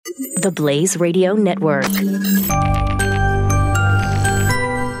The Blaze Radio Network.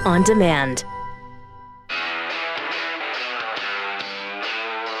 On demand.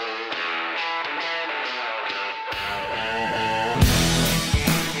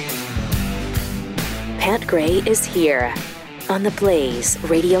 Pat Gray is here on the Blaze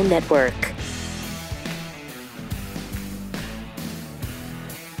Radio Network.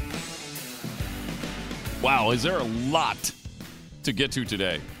 Wow, is there a lot to get to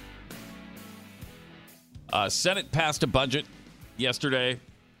today? Senate passed a budget yesterday.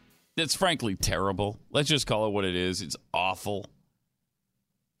 It's frankly terrible. Let's just call it what it is. It's awful.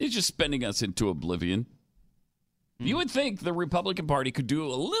 It's just spending us into oblivion. You would think the Republican Party could do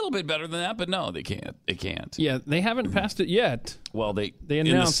a little bit better than that, but no, they can't. They can't. Yeah, they haven't passed it yet. Well, they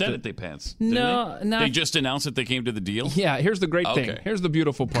announced in the Senate it. They passed. No, they? They just announced that they came to the deal. Yeah, here's the great thing. Here's the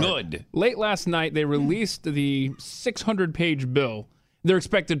beautiful part. Good. Late last night, they released the 600-page bill. They're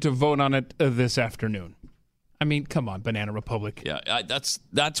expected to vote on it this afternoon. I mean, come on, Banana Republic. Yeah,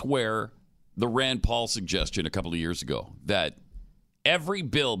 that's where the Rand Paul suggestion a couple of years ago that every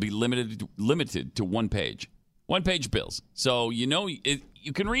bill be limited to one page. One-page bills. So you know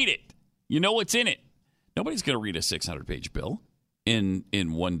you can read it. You know what's in it. Nobody's going to read a 600-page bill in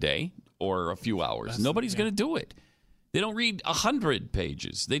one day or a few hours. Nobody's going to do it. They don't read 100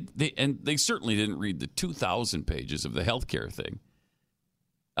 pages. They certainly didn't read the 2,000 pages of the healthcare thing.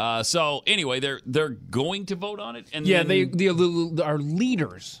 So anyway, they're going to vote on it. And our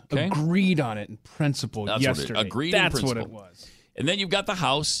leaders agreed on it in principle yesterday. That's what it was. And then you've got the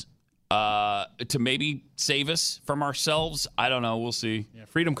House. To maybe save us from ourselves. I don't know. We'll see. Yeah,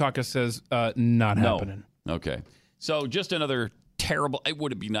 Freedom Caucus says not happening. Okay. So just another terrible.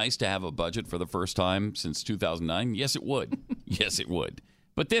 Would it be nice to have a budget for the first time since 2009? Yes, it would. Yes, it would.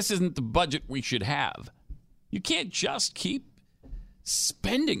 But this isn't the budget we should have. You can't just keep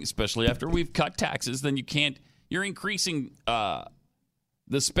spending, especially after we've cut taxes. Then you can't. You're increasing the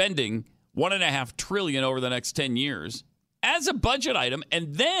spending $1.5 trillion over the next 10 years. As a budget item,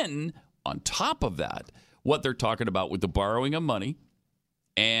 and then on top of that, what they're talking about with the borrowing of money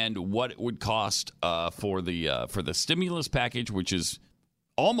and what it would cost for the stimulus package, which is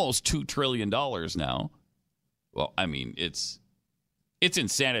almost $2 trillion now. Well, I mean, it's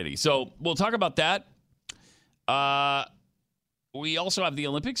insanity. So we'll talk about that. We also have the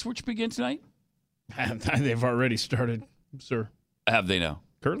Olympics, which begin tonight. They've already started, sir. Have they now?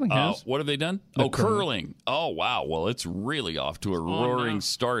 Curling has. What have they done? Curling. Oh, wow. Well, it's really off to a roaring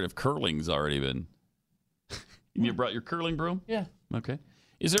start if curling's already been. You brought your curling broom? Yeah. Okay.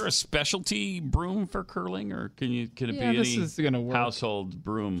 Is there a specialty broom for curling, or can it be any household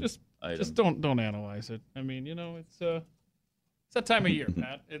broom item? Just don't analyze it. I mean, it's that time of year,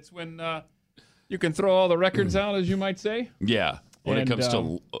 Pat. It's when you can throw all the records out, as you might say. Yeah. When it comes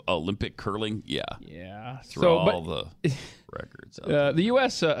to Olympic curling, yeah. Yeah. Throw all the records out. The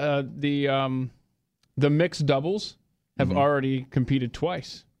U.S., the mixed doubles have already competed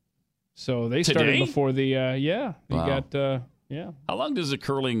twice. So they started before the, Wow. How long does a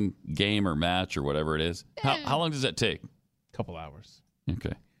curling game or match or whatever it is, how long does that take? A couple hours.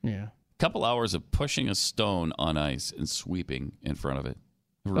 Okay. Yeah. A couple hours of pushing a stone on ice and sweeping in front of it.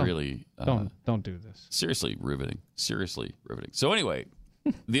 Really, don't do this. Seriously riveting. So anyway,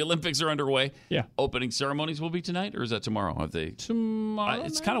 the Olympics are underway. Yeah. Opening ceremonies will be tonight, or is that tomorrow? Have they? Tomorrow.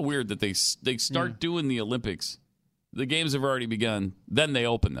 It's kind of weird that they start doing the Olympics. The games have already begun. Then they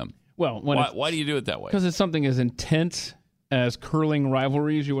open them. Well, why do you do it that way? Because it's something as intense as curling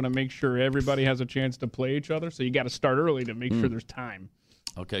rivalries. You want to make sure everybody has a chance to play each other. So you got to start early to make sure there's time.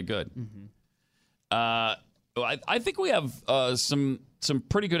 Okay, good. I think we have some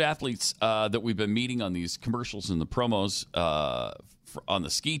pretty good athletes that we've been meeting on these commercials and the promos on the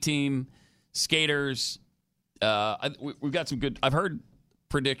ski team, skaters. We've got some good. I've heard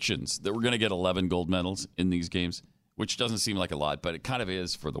predictions that we're going to get 11 gold medals in these games, which doesn't seem like a lot, but it kind of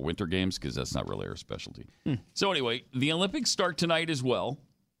is for the Winter Games because that's not really our specialty. So anyway, the Olympics start tonight as well.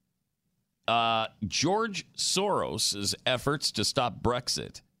 George Soros' efforts to stop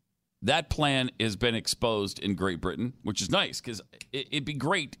Brexit. That plan has been exposed in Great Britain, which is nice because it'd be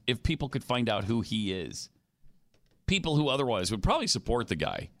great if people could find out who he is. People who otherwise would probably support the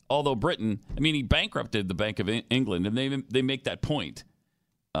guy. Although Britain, he bankrupted the Bank of England, and they make that point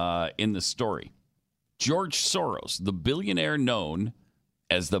in the story. George Soros, the billionaire known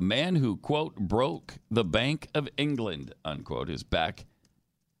as the man who, quote, broke the Bank of England, unquote, is back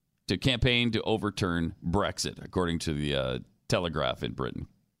to campaign to overturn Brexit, according to the Telegraph in Britain.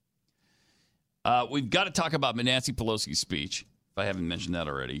 We've got to talk about Nancy Pelosi's speech, if I haven't mentioned that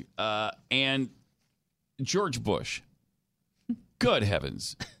already, and George Bush. Good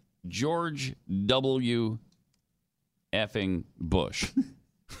heavens. George W. effing Bush.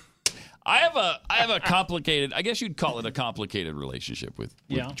 I have a complicated, I guess you'd call it a complicated relationship with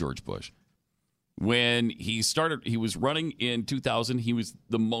George Bush. When he was running in 2000, he was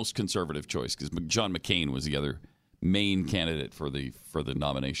the most conservative choice because John McCain was the other main candidate for the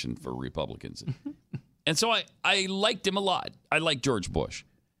nomination for Republicans. And so I liked him a lot. I liked George Bush.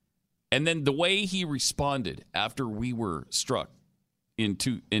 And then the way he responded after we were struck in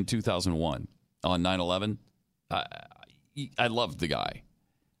 2001 on 9/11, I loved the guy.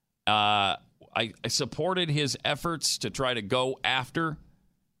 I supported his efforts to try to go after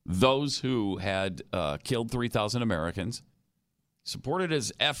those who had killed 3,000 Americans. Supported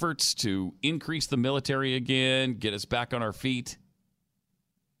his efforts to increase the military again, get us back on our feet.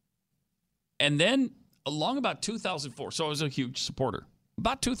 And then along about 2004, so I was a huge supporter.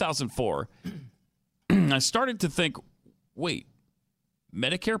 About 2004, I started to think, wait,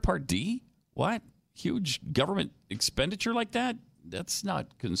 Medicare Part D? What? Huge government expenditure like that? That's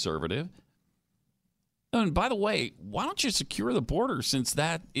not conservative. And by the way, why don't you secure the border since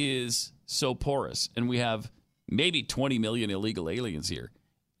that is so porous and we have maybe 20 million illegal aliens here?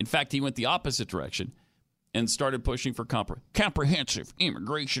 In fact, he went the opposite direction and started pushing for comprehensive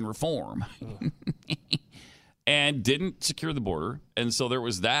immigration reform and didn't secure the border. And so there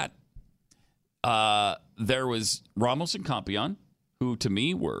was that. There was Ramos and Campion, who to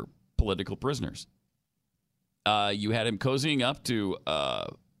me were political prisoners. You had him cozying up to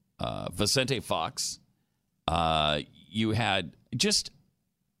Vicente Fox. You had just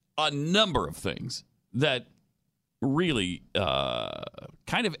a number of things that really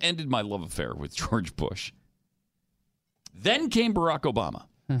kind of ended my love affair with George Bush. Then came Barack Obama.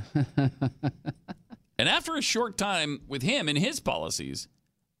 And after a short time with him and his policies,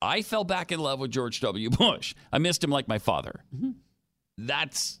 I fell back in love with George W. Bush. I missed him like my father. Mm-hmm.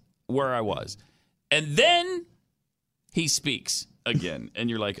 That's where I was. And then he speaks again. And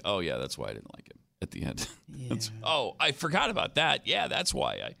you're like, oh, yeah, that's why I didn't like him at the end. Yeah. Oh, I forgot about that. Yeah, that's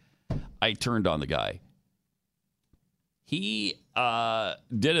why I turned on the guy. He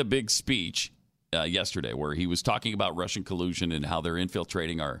did a big speech yesterday where he was talking about Russian collusion and how they're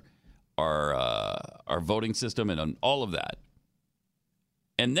infiltrating our voting system and all of that.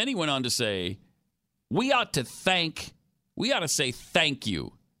 And then he went on to say, we ought to say thank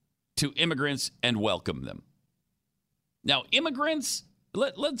you to immigrants and welcome them. Now, immigrants,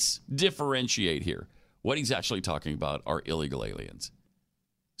 let's differentiate here. What he's actually talking about are illegal aliens.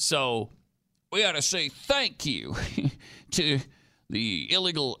 So we ought to say thank you to the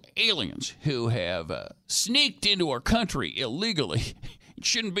illegal aliens who have sneaked into our country illegally,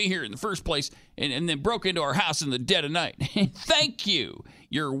 shouldn't be here in the first place, and then broke into our house in the dead of night. Thank you.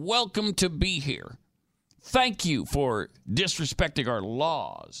 You're welcome to be here. Thank you for disrespecting our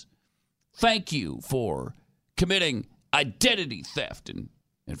laws. Thank you for committing identity theft and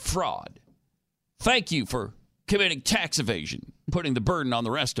fraud. Thank you for committing tax evasion, putting the burden on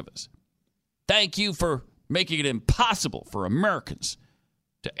the rest of us. Thank you for making it impossible for Americans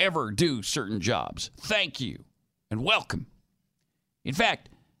to ever do certain jobs. Thank you and welcome. In fact,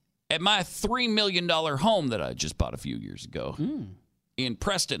 at my $3 million home that I just bought a few years ago in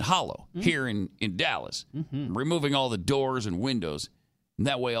Preston Hollow, here in Dallas, removing all the doors and windows, and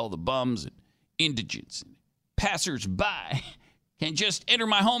that way all the bums and indigents and passers-by can just enter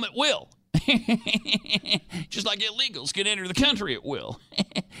my home at will. Just like illegals can enter the country at will.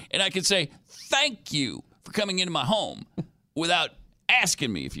 And I can say, thank you for coming into my home without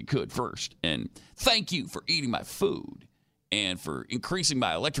asking me if you could first. And thank you for eating my food and for increasing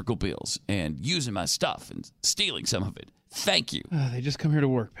my electrical bills and using my stuff and stealing some of it. Thank you. They just come here to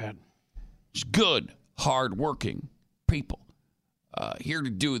work, Pat. Just good, hard-working people here to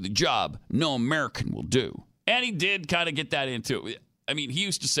do the job no American will do. And he did kind of get that into it. I mean, he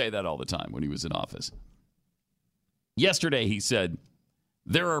used to say that all the time when he was in office. Yesterday, he said,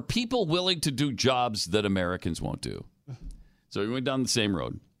 there are people willing to do jobs that Americans won't do. So he went down the same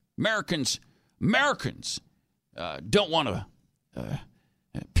road. Americans don't want to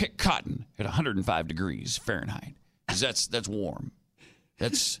pick cotton at 105 degrees Fahrenheit because that's warm.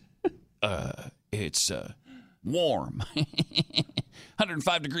 It's warm.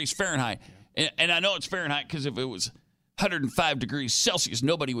 105 degrees Fahrenheit. And I know it's Fahrenheit because if it was 105 degrees Celsius,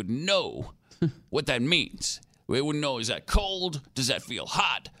 nobody would know what that means. We wouldn't know, is that cold? Does that feel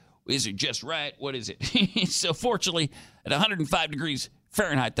hot? Is it just right? What is it? So fortunately, at 105 degrees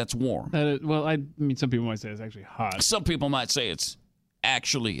Fahrenheit, that's warm. Well, I mean, some people might say it's actually hot. Some people might say it's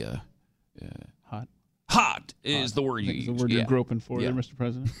actually hot. Hot is the word you use. The word you're groping for there, Mr.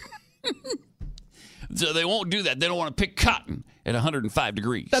 President. So they won't do that. They don't want to pick cotton at 105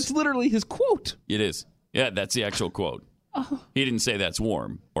 degrees. That's literally his quote. It is. Yeah, that's the actual quote. He didn't say that's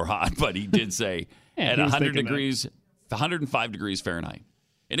warm or hot, but he did say at 100 degrees, 105 degrees Fahrenheit.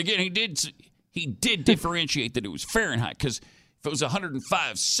 And again, he did differentiate that it was Fahrenheit, because if it was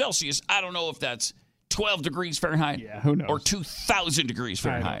 105 Celsius, I don't know if that's 12 degrees Fahrenheit. Yeah, who knows? Or 2,000 degrees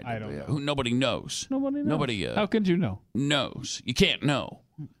Fahrenheit. I don't know. Nobody knows. Nobody How could you know? knows. You can't know.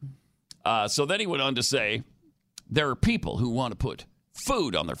 So then he went on to say, there are people who want to put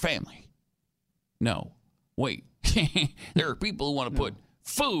food on their family. No. Wait. There are people who want to put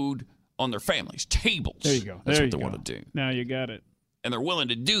food on their families' tables. There you go. That's there what they you want to do. Now you got it. And they're willing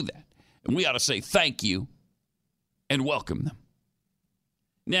to do that. And we ought to say thank you and welcome them.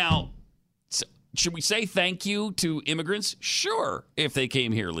 Now, should we say thank you to immigrants? Sure, if they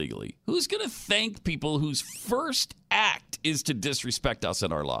came here legally. Who's going to thank people whose first act is to disrespect us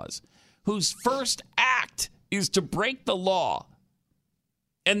and our laws? Whose first act is to break the law?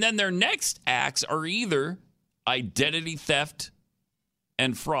 And then their next acts are either identity theft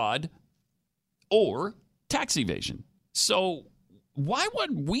and fraud or tax evasion. So why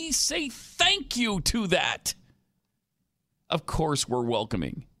would we say thank you to that? Of course, we're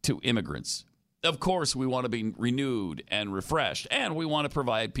welcoming to immigrants. Of course, we want to be renewed and refreshed, and we want to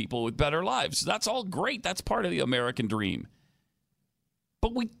provide people with better lives. That's all great. That's part of the American dream.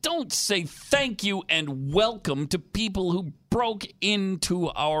 But we don't say thank you and welcome to people who broke into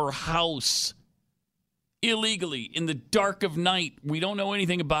our house illegally in the dark of night. We don't know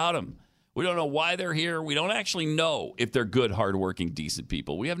anything about them. We don't know why they're here. We don't actually know if they're good, hardworking, decent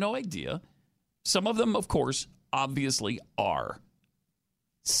people. We have no idea. Some of them, of course, obviously are.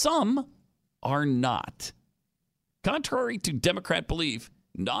 Some are not. Contrary to Democrat belief,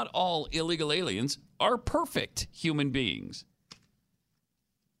 not all illegal aliens are perfect human beings.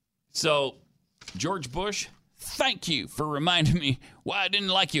 So, George Bush, thank you for reminding me why I didn't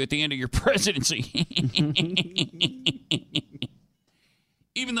like you at the end of your presidency.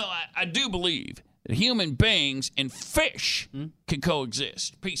 Even though I do believe that human beings and fish can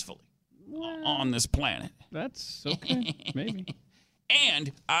coexist peacefully on this planet. That's okay, maybe.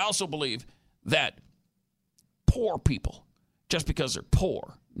 And I also believe that poor people, just because they're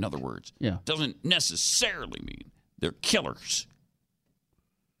poor, in other words, doesn't necessarily mean they're killers.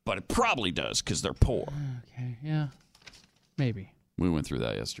 But it probably does because they're poor. Okay, yeah. Maybe. We went through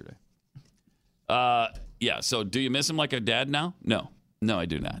that yesterday. So do you miss him like a dad now? No, I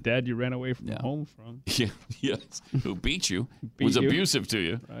do not. Dad you ran away from home from. Yeah, yes. Who beat you, was abusive to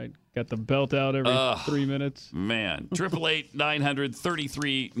you. Right. Got the belt out every 3 minutes. Man.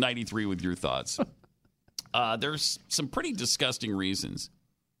 888-900-3393 with your thoughts. There's some pretty disgusting reasons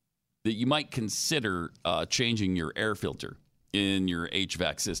that you might consider changing your air filter in your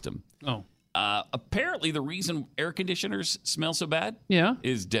HVAC system. Oh. Apparently, the reason air conditioners smell so bad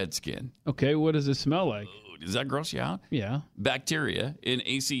is dead skin. Okay, what does it smell like? Does that gross you out? Yeah. Bacteria in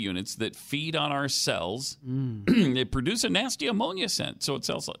AC units that feed on our cells, they produce a nasty ammonia scent. So it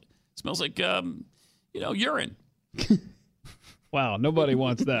smells like urine. Wow, nobody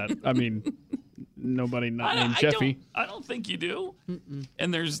wants that. I mean, nobody named Jeffy. I don't think you do.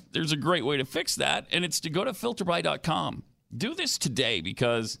 And there's a great way to fix that, and it's to go to filterby.com. Do this today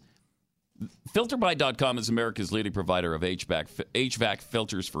because filterby.com is America's leading provider of HVAC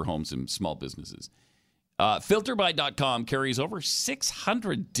filters for homes and small businesses. Filterby.com carries over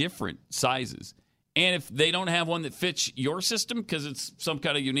 600 different sizes. And if they don't have one that fits your system because it's some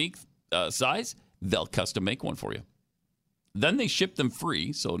kind of unique size, they'll custom make one for you. Then they ship them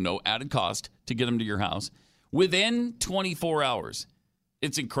free, so no added cost to get them to your house, within 24 hours.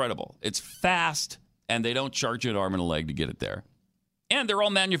 It's incredible. It's fast, and they don't charge you an arm and a leg to get it there. And they're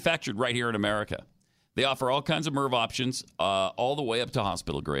all manufactured right here in America. They offer all kinds of MERV options, all the way up to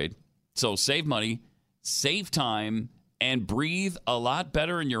hospital grade. So save money, save time, and breathe a lot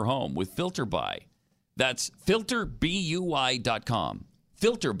better in your home with FilterBuy. That's filterbuy.com.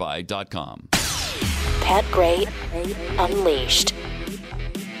 Filterbuy.com. Pat Gray Unleashed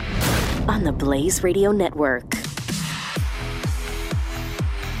on the Blaze Radio Network.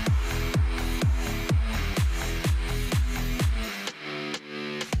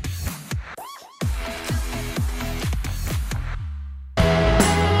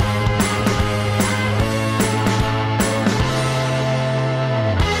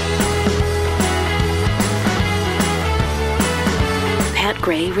 Pat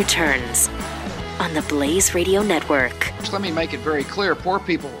Gray returns on the Blaze Radio Network. Let me make it very clear. Poor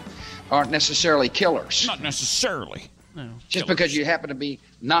people aren't necessarily killers. Not necessarily. No. Just because you happen to be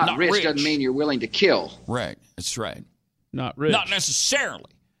not rich doesn't mean you're willing to kill. Right. That's right. Not rich. Not necessarily.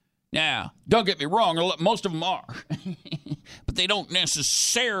 Now, don't get me wrong, most of them are. But they don't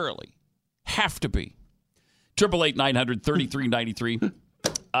necessarily have to be. 888-900-3393.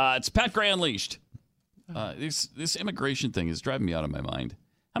 It's Pat Gray Unleashed. This immigration thing is driving me out of my mind.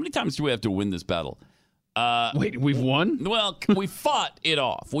 How many times do we have to win this battle? Wait, we've won? Well, we fought it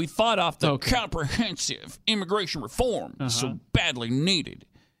off. We fought off the comprehensive immigration reform so badly needed.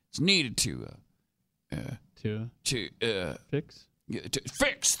 It's needed to fix? To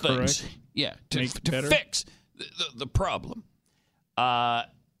fix things. Correct. Yeah, to better? fix the problem.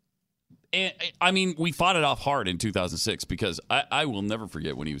 And, I mean, we fought it off hard in 2006 because I will never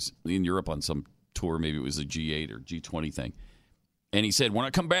forget when he was in Europe on some tour. Maybe it was a G8 or G20 thing. And he said, when I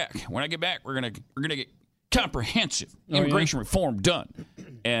get back, we're gonna get comprehensive immigration reform done.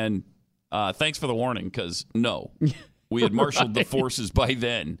 And thanks for the warning, because no, we had marshaled the forces by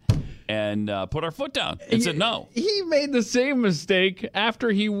then and put our foot down and said no. He made the same mistake after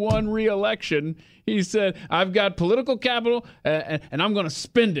he won re-election. He said, I've got political capital and I'm going to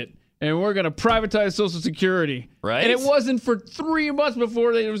spend it. And we're going to privatize Social Security. Right. And it wasn't for 3 months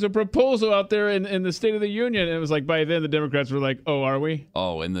before there was a proposal out there in the State of the Union. And it was like, by then, the Democrats were like, oh, are we?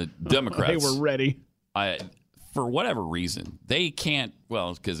 Oh, and the Democrats. They were ready. For whatever reason, they can't,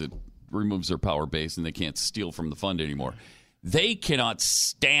 well, because it removes their power base and they can't steal from the fund anymore. They cannot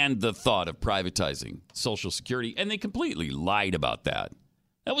stand the thought of privatizing Social Security. And they completely lied about that.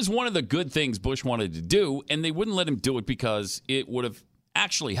 That was one of the good things Bush wanted to do. And they wouldn't let him do it because it would have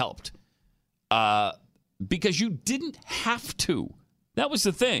actually helped, because you didn't have to. That was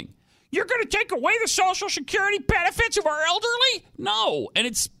the thing. You're going to take away the Social Security benefits of our elderly? No. And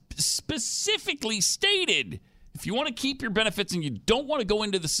it's specifically stated, if you want to keep your benefits and you don't want to go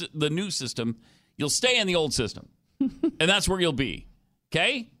into the new system, you'll stay in the old system. And that's where you'll be.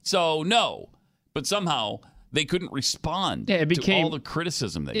 Okay? So, no. But somehow they couldn't respond to all the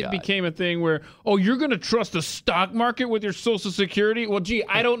criticism they got. It became a thing where, you're going to trust the stock market with your Social Security? Well, gee,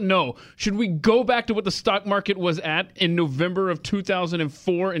 I don't know. Should we go back to what the stock market was at in November of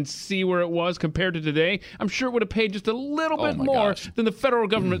 2004 and see where it was compared to today? I'm sure it would have paid just a little bit more than the federal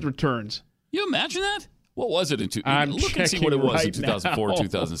government returns. You imagine that? What was it in Look and see what it was in 2004, now.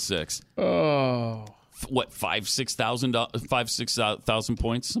 2006. Oh. What, 6,000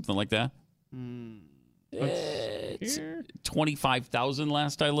 points? Something like that? It's 25,000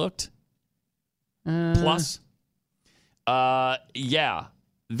 last I looked. Plus. Yeah,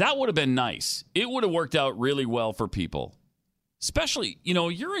 that would have been nice. It would have worked out really well for people. Especially,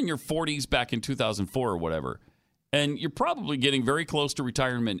 you're in your 40s back in 2004 or whatever, and you're probably getting very close to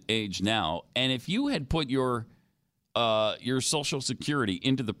retirement age now. And if you had put your Social Security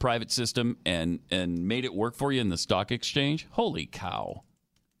into the private system and made it work for you in the stock exchange, holy cow.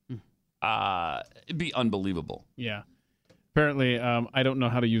 It'd be unbelievable. Yeah. Apparently, I don't know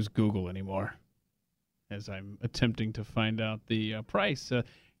how to use Google anymore, as I'm attempting to find out the price.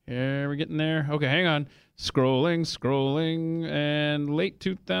 We're getting there. Okay, hang on. Scrolling, and late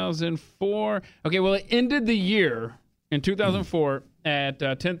 2004. Okay, well, it ended the year in 2004 at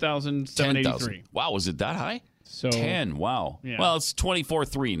 10,783. Wow, was it that high? So 10, wow. Yeah. Well, it's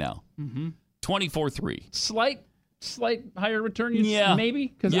 24.3 now. 24.3. Slight higher return, maybe?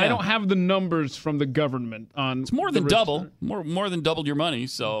 Because I don't have the numbers from the government on. It's more than double. More than doubled your money,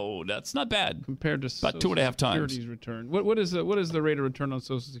 so that's not bad. Compared to about 2.5 times. Security's return. What is the rate of return on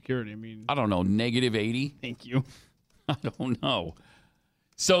Social Security? I mean, I don't know, -80? Thank you. I don't know.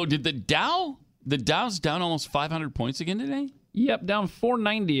 So did the Dow's down almost 500 points again today? Yep, down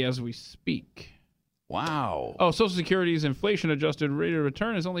 490 as we speak. Wow. Oh, Social Security's inflation-adjusted rate of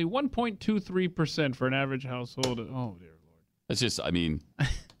return is only 1.23% for an average household. Oh, dear Lord. That's just,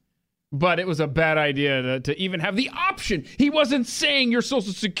 But it was a bad idea to even have the option. He wasn't saying your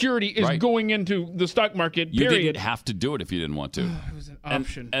Social Security is going into the stock market, period. You didn't have to do it if you didn't want to. It was an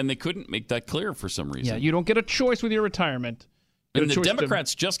option. And they couldn't make that clear for some reason. Yeah, you don't get a choice with your retirement. And the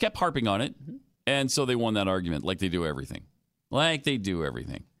Democrats just kept harping on it, and so they won that argument like they do everything.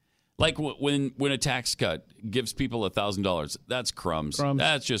 Like when a tax cut gives people $1,000, that's crumbs.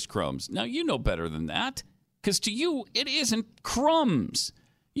 That's just crumbs. Now, you know better than that, because to you, it isn't crumbs.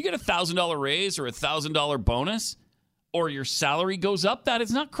 You get a $1,000 raise or a $1,000 bonus, or your salary goes up, that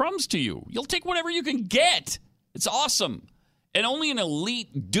is not crumbs to you. You'll take whatever you can get. It's awesome. And only an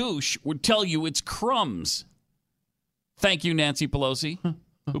elite douche would tell you it's crumbs. Thank you, Nancy Pelosi,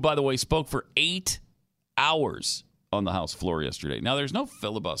 who, by the way, spoke for 8 hours on the House floor yesterday. Now, there's no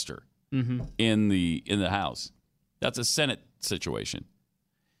filibuster in the House. That's a Senate situation.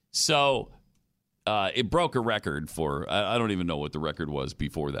 So It broke a record for, I don't even know what the record was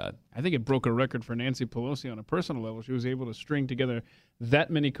before that. I think it broke a record for Nancy Pelosi on a personal level. She was able to string together that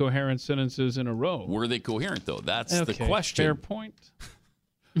many coherent sentences in a row. Were they coherent, though? That's the Okay, question. fair point.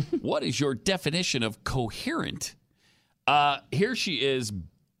 What is your definition of coherent? Here she is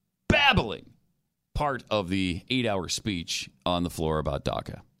babbling part of the 8-hour speech on the floor about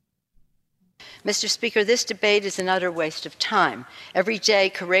DACA. Mr. Speaker, this debate is an utter waste of time. Every day,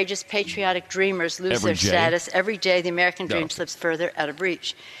 courageous, patriotic dreamers lose their status. Every day, the American dream slips further out of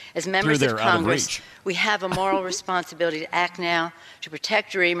reach. As members of Congress, we have a moral responsibility to act now to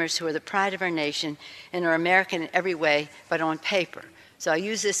protect dreamers who are the pride of our nation and are American in every way, but on paper. So I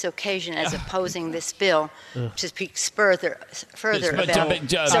use this occasion as opposing this bill to speak further about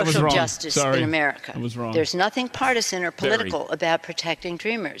social justice in America. I was wrong. There's nothing partisan or political about protecting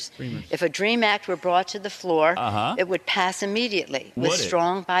dreamers. If a DREAM Act were brought to the floor, it would pass immediately with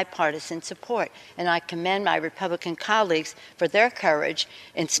strong bipartisan support. And I commend my Republican colleagues for their courage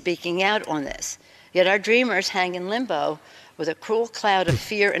in speaking out on this. Yet our dreamers hang in limbo with a cruel cloud of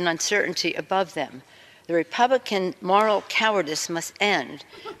fear and uncertainty above them. The Republican moral cowardice must end.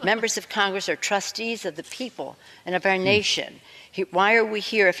 Members of Congress are trustees of the people and of our nation. Why are we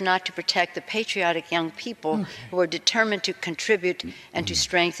here if not to protect the patriotic young people who are determined to contribute and to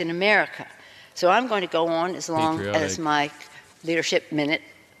strengthen America? So I'm going to go on as long as my leadership minute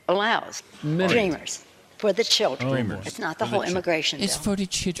allows. Dreamers. For the children. It's not the whole immigration bill. It's for the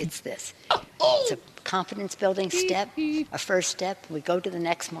children. It's this. It's a confidence-building step, a first step. We go to the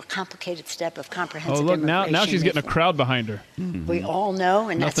next, more complicated step of comprehensive immigration. Now she's getting a crowd behind her. We all know,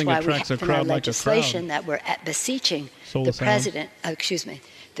 and Nothing that's why we attracts a have in our crowd like a legislation crowd. that we're beseeching Soul the sound. president,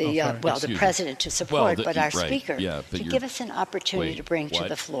 the president to support, but our speaker to give us an opportunity to bring to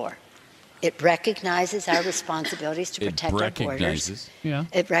the floor. It recognizes our responsibilities to protect our borders. Yeah.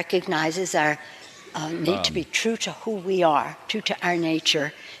 It recognizes our need to be true to who we are, true to our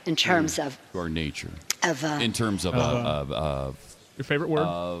nature in terms of Our nature. in terms of your favorite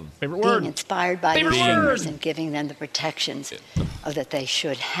word? Favorite being word? inspired by Favorite dreamers word! and giving them the protections that they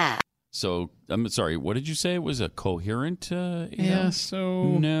should have. So, I'm sorry, what did you say? It was a coherent? Yeah, so...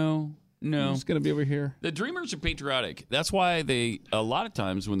 No. It's going to be over here. The Dreamers are patriotic. That's why a lot of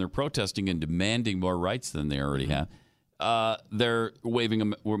times when they're protesting and demanding more rights than they already have, they're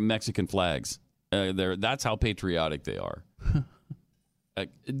waving Mexican flags. That's how patriotic they are.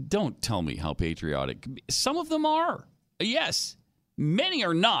 Don't tell me how patriotic. Some of them are. Yes. Many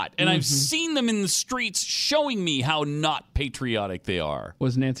are not. And I've seen them in the streets showing me how not patriotic they are.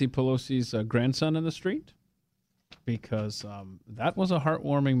 Was Nancy Pelosi's grandson in the street? Because that was a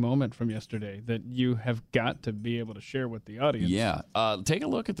heartwarming moment from yesterday that you have got to be able to share with the audience. Yeah. Take a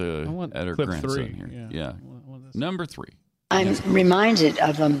look at her clip grandson 3 here. Yeah. Number 3. I'm reminded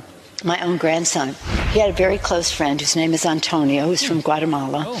of my own grandson. He had a very close friend whose name is Antonio, who's from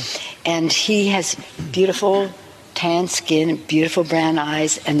Guatemala. And he has beautiful tan skin, beautiful brown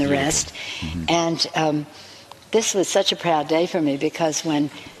eyes, and the rest. And this was such a proud day for me because when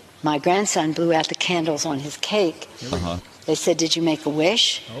my grandson blew out the candles on his cake, they said, "Did you make a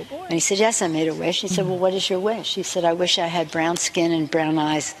wish?" Oh, boy. And he said, "Yes, I made a wish." He said, "Well, what is your wish?" He said, "I wish I had brown skin and brown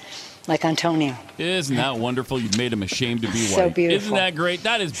eyes like Antonio." Isn't that wonderful? You've made him ashamed to be So white. beautiful. Isn't that great?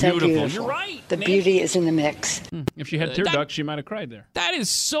 That is So beautiful. beautiful. You're right. The Nancy. beauty is in the mix. If she had tear ducts, she might have cried there. That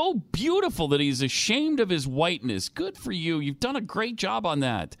is so beautiful that he's ashamed of his whiteness. Good for you. You've done a great job on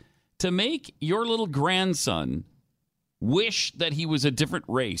that. To make your little grandson wish that he was a different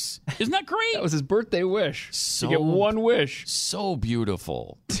race. Isn't that great? That was his birthday wish. So- To get one wish. So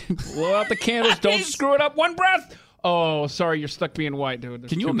beautiful. Blow out the candles. Don't screw it up. One breath. Oh, sorry. You're stuck being white, dude. There's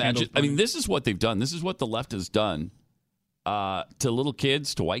Can you 2 imagine? candles I mean, burning. this is what they've done. This is what the left has done to little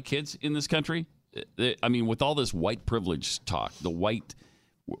kids, to white kids in this country. I mean, with all this white privilege talk, the white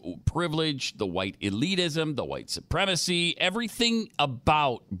privilege, the white elitism, the white supremacy, everything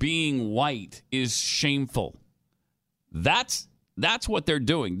about being white is shameful. That's what they're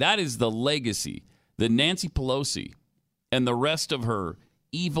doing. That is the legacy that Nancy Pelosi and the rest of her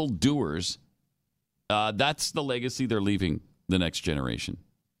evil doers, that's the legacy they're leaving the next generation.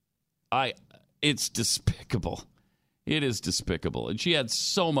 It's despicable. It is despicable. And she had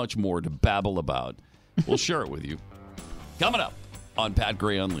so much more to babble about. We'll share it with you. Coming up on Pat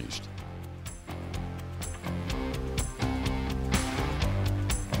Gray Unleashed.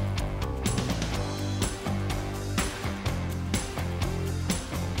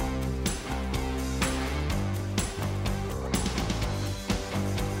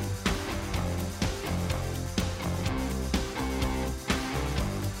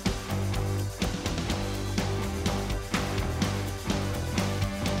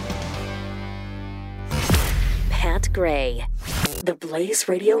 Pat Gray, the Blaze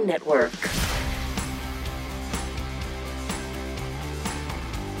Radio Network.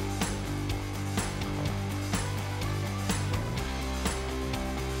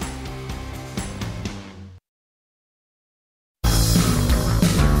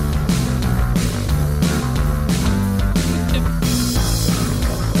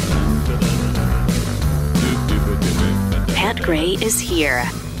 Pat Gray is here.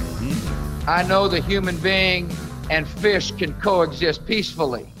 I know the human being and fish can coexist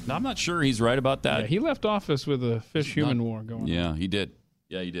peacefully. No, I'm not sure he's right about that. Yeah, he left office with a fish-human war going on. Yeah, he did.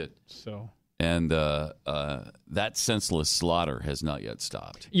 Yeah, he did. So, And that senseless slaughter has not yet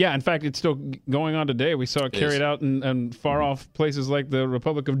stopped. yeah, in fact, it's still going on today. We saw it carried out in far-off places like the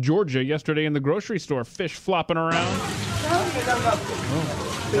Republic of Georgia yesterday in the grocery store. Fish flopping around. Oh,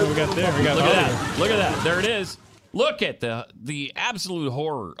 what do we got there? We got Look at that. Look at that. There it is. Look at the absolute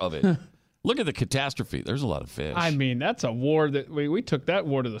horror of it. Look at the catastrophe. There's a lot of fish. I mean, that's a war that we took that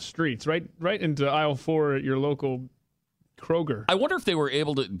war to the streets, right into aisle 4 at your local Kroger. I wonder if they were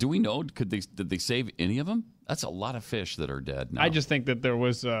able to. Do we know? Did they save any of them? That's a lot of fish that are dead now. I just think that there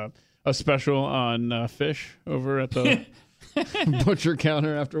was a special on fish over at the butcher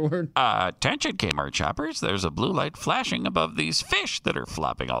counter afterward. Attention, Kmart shoppers. There's a blue light flashing above these fish that are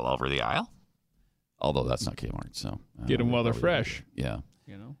flopping all over the aisle. Although that's not Kmart, so get them while they're fresh. Yeah,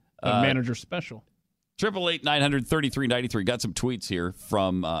 you know, manager special. 888-900-3393. Got some tweets here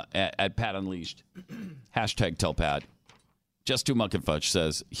from at Pat Unleashed. Hashtag tell Pat. Just Too Muck and Fudge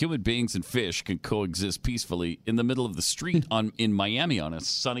says human beings and fish can coexist peacefully in the middle of the street in Miami on a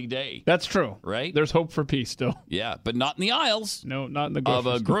sunny day. That's true, right? There's hope for peace still. Yeah, but not in the aisles. No, not in the grocery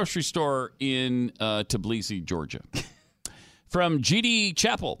store. Of a grocery store in Tbilisi, Georgia. From GD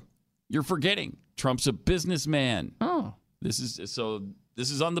Chapel, you're forgetting Trump's a businessman. Oh, this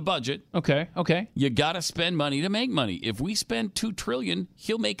is on the budget. Okay. You got to spend money to make money. If we spend $2 trillion,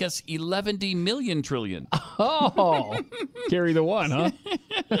 he'll make us 11 million trillion. Oh, carry the one, huh?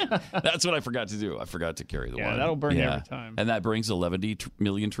 That's what I forgot to do. I forgot to carry the one. Yeah, that'll burn you every time. And that brings 11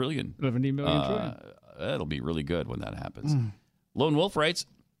 million trillion. 11 million trillion. That'll be really good when that happens. Lone Wolf writes,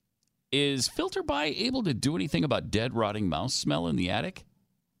 is Filter By able to do anything about dead, rotting mouse smell in the attic?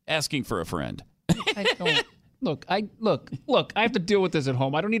 Asking for a friend. I don't. Look, I have to deal with this at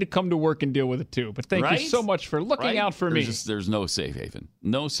home. I don't need to come to work and deal with it too. But thank you so much for looking out for me. There's no safe haven.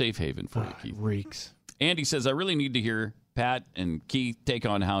 No safe haven for you, Keith. Reeks. Andy says, I really need to hear Pat and Keith take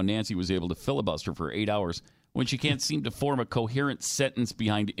on how Nancy was able to filibuster for 8 hours when she can't seem to form a coherent sentence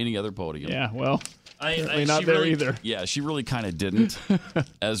behind any other podium. Yeah, well, I not there either. Yeah, she really kind of didn't,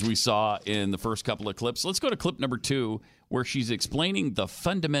 as we saw in the first couple of clips. Let's go to clip number 2, where she's explaining the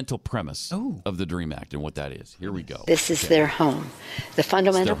fundamental premise of the DREAM Act and what that is. Here we go. This is their home. The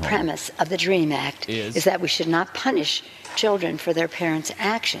fundamental premise of the DREAM Act is that we should not punish children for their parents'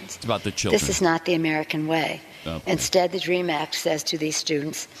 actions. It's about the children. This is not the American way. Instead, the DREAM Act says to these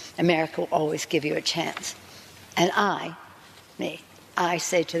students, America will always give you a chance. And I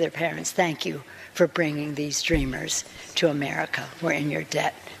say to their parents, thank you for bringing these dreamers to America. We're in your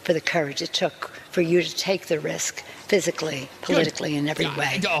debt for the courage it took for you to take the risk physically, politically, in every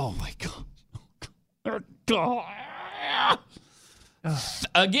way. Oh, my God.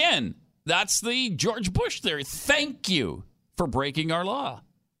 Again, that's the George Bush theory. Thank you for breaking our law.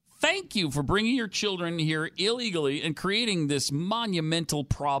 Thank you for bringing your children here illegally and creating this monumental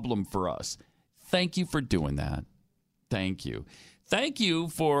problem for us. Thank you for doing that. Thank you. Thank you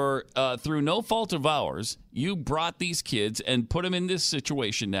for, through no fault of ours, you brought these kids and put them in this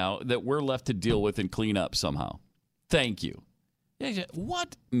situation now that we're left to deal with and clean up somehow. Thank you.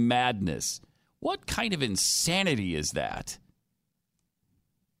 What madness. What kind of insanity is that?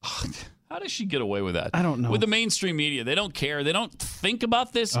 How does she get away with that? I don't know. With the mainstream media, they don't care. They don't think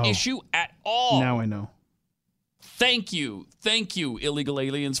about this issue at all. Now I know. Thank you, illegal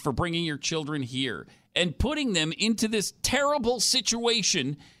aliens, for bringing your children here and putting them into this terrible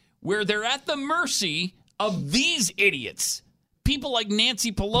situation where they're at the mercy of these idiots. People like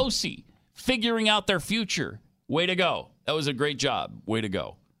Nancy Pelosi figuring out their future. Way to go. That was a great job. Way to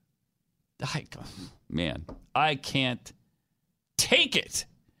go. Man, I can't take it.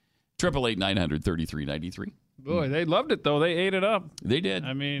 888-900-3393. Boy, they loved it, though. They ate it up. They did.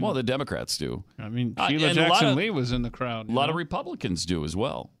 I mean, well, the Democrats do. I mean, Sheila Jackson Lee was in the crowd. A lot of Republicans do as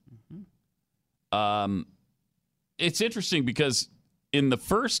well. It's interesting because in the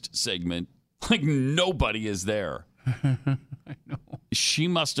first segment, like, nobody is there. I know. She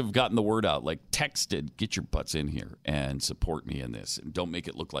must have gotten the word out, like texted, get your butts in here and support me in this. And don't make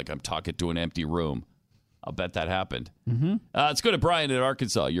it look like I'm talking to an empty room. I'll bet that happened. Let's go to Brian in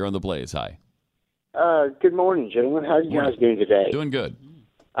Arkansas. You're on the Blaze. Hi. Good morning, gentlemen. How are you guys doing today? Doing good.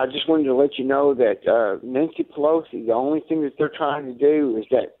 I just wanted to let you know that Nancy Pelosi, the only thing that they're trying to do is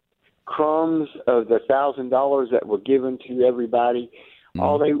that crumbs of the $1,000 that were given to everybody.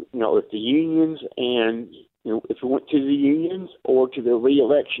 All they, if the unions and if it went to the unions or to the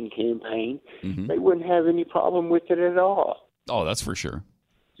re-election campaign, they wouldn't have any problem with it at all. Oh, that's for sure.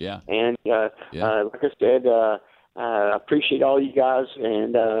 Yeah. And like I said, I appreciate all you guys.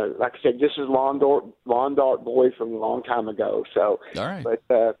 And like I said, this is Lawn Dart Boy from a long time ago. So, all right.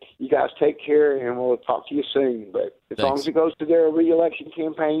 But you guys take care, and we'll talk to you soon. But as long as it goes to their re-election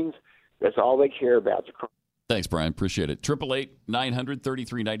campaigns, that's all they care about. Thanks, Brian. Appreciate it.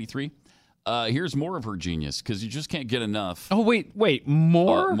 888-900-3393. Here's more of her genius, because you just can't get enough. Oh, wait,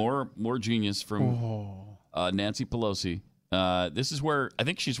 more? More genius from Nancy Pelosi. This is where I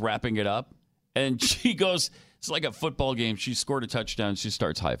think she's wrapping it up, and she goes, it's like a football game. She scored a touchdown. She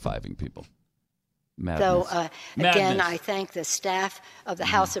starts high-fiving people. Madness. So, again, I thank the staff of the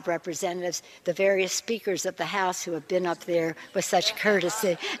House of Representatives, the various speakers of the House who have been up there with such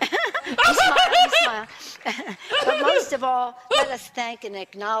courtesy. You smile. But most of all, let us thank and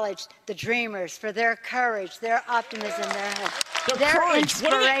acknowledge the Dreamers for their courage, their optimism, their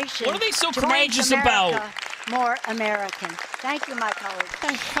inspiration. What are they so courageous about? More American. Thank you, my colleagues. What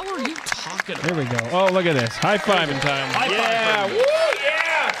the hell are you talking about? Here we go. Oh, look at this. High-fiving time. High-five. Woo,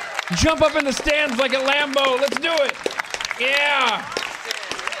 yeah. Jump up in the stands like at Lambeau. Let's do it. Yeah.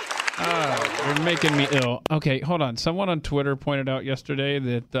 You're making me ill. Okay, hold on. Someone on Twitter pointed out yesterday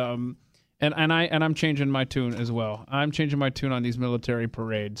that, and I'm changing my tune as well. I'm changing my tune on these military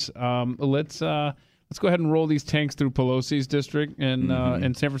parades. Let's go ahead and roll these tanks through Pelosi's district in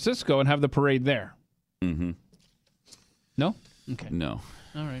San Francisco and have the parade there. Mm-hmm. No? Okay. No.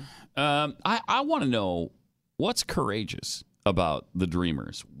 All right. I want to know what's courageous about the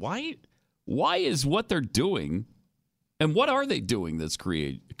Dreamers. Why is what they're doing, and what are they doing that's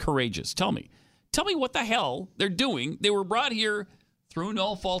courageous? Tell me what the hell they're doing. They were brought here through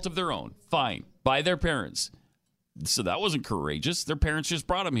no fault of their own. Fine. By their parents. So that wasn't courageous. Their parents just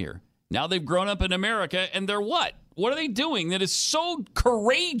brought them here. Now they've grown up in America, and they're what? What are they doing that is so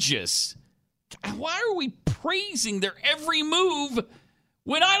courageous? Why are we praising their every move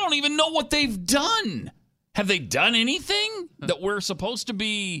when I don't even know what they've done? Have they done anything that we're supposed to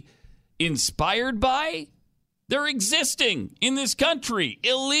be inspired by? They're existing in this country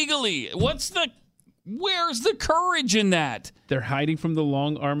illegally. Where's the courage in that? They're hiding from the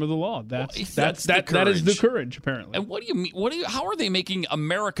long arm of the law. That is the courage, apparently. And what do you mean? How are they making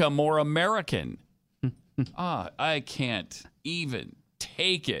America more American? I can't even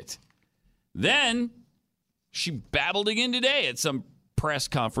take it. Then she babbled again today at some press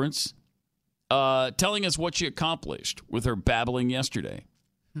conference, telling us what she accomplished with her babbling yesterday.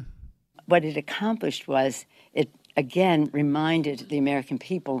 What it accomplished was it, again, reminded the American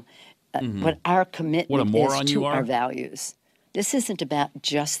people what our commitment is to our values. This isn't about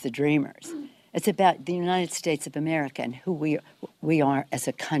just the Dreamers. It's about the United States of America and who we are as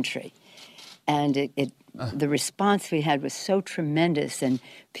a country. And the response we had was so tremendous, and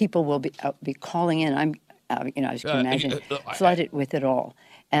people will be calling in. As you can imagine, flooded with it all.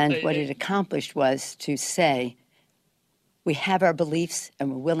 And what it accomplished was to say, we have our beliefs,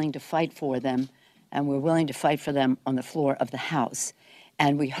 and we're willing to fight for them, and we're willing to fight for them on the floor of the House.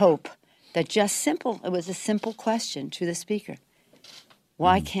 And we hope that it was a simple question to the Speaker.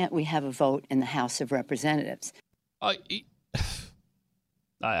 Why can't we have a vote in the House of Representatives? I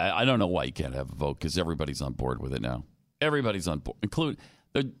don't know why you can't have a vote, because everybody's on board with it now. Everybody's on board, including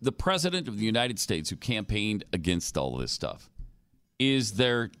the President of the United States, who campaigned against all of this stuff, is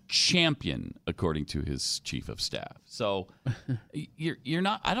their champion, according to his chief of staff. So you're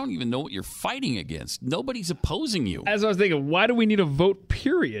not. I don't even know what you're fighting against. Nobody's opposing you. As I was thinking, why do we need a vote?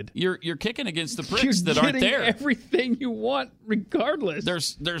 Period. You're kicking against the pricks that aren't there. Everything you want, regardless.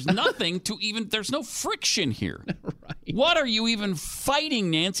 There's nothing to even. There's no friction here. Right. What are you even fighting,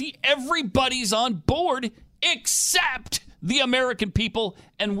 Nancy? Everybody's on board except the American people,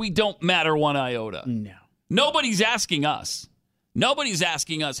 and we don't matter one iota. No. Nobody's asking us. Nobody's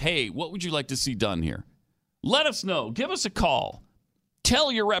asking us, hey, what would you like to see done here? Let us know. Give us a call. Tell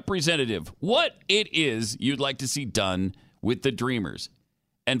your representative what it is you'd like to see done with the Dreamers.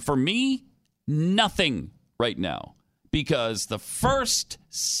 And for me, nothing right now, because the first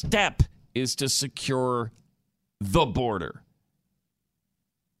step is to secure the border.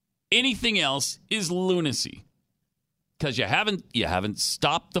 Anything else is lunacy, because you haven't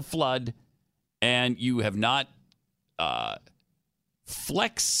stopped the flood, and you have not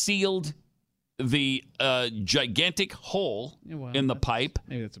flex sealed the gigantic hole in the pipe.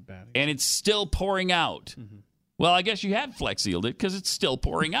 Maybe that's a bad idea. And it's still pouring out. Mm-hmm. Well, I guess you have Flex Sealed it because it's still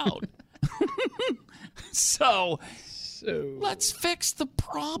pouring out. So let's fix the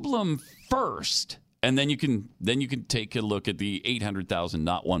problem first. And then you can take a look at the 800,000,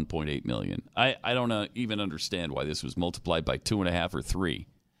 not 1.8 million. I don't even understand why this was multiplied by 2.5 or 3.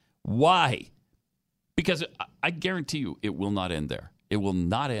 Why? Because I guarantee you it will not end there. It will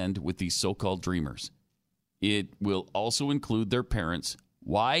not end with these so-called dreamers. It will also include their parents.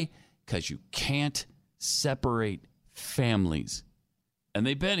 Why? Because you can't separate families. And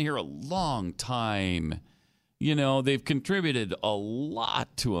they've been here a long time. You know, they've contributed a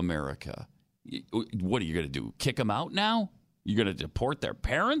lot to America. What are you going to do? Kick them out now? You're going to deport their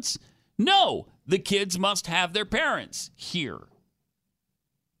parents? No, the kids must have their parents here.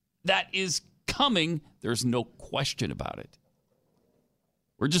 That is coming. There's no question about it.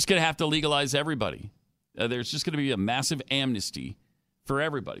 We're just going to have to legalize everybody. There's just going to be a massive amnesty for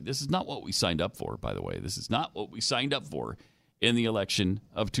everybody. This is not what we signed up for, by the way. This is not what we signed up for in the election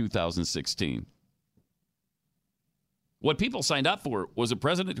of 2016. What people signed up for was a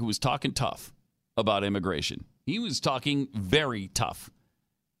president who was talking tough about immigration. He was talking very tough.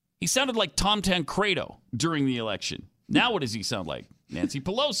 He sounded like Tom Tancredo during the election. Now what does he sound like? Nancy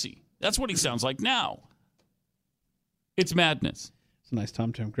Pelosi. That's what he sounds like now. It's madness. It's a nice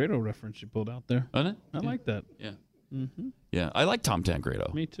Tom Tancredo reference you pulled out there. Isn't it? I like that. Yeah. Mm-hmm. Yeah, I like Tom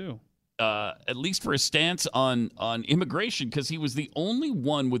Tancredo. Me too. At least for his stance on immigration, because he was the only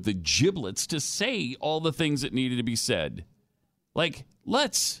one with the giblets to say all the things that needed to be said. Like,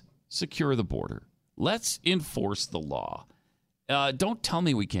 let's secure the border. Let's enforce the law. Don't tell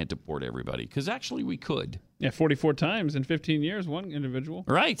me we can't deport everybody, because actually we could. Yeah, 44 times in 15 years, one individual.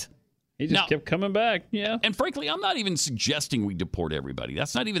 Right. He just kept coming back. Yeah. And frankly, I'm not even suggesting we deport everybody.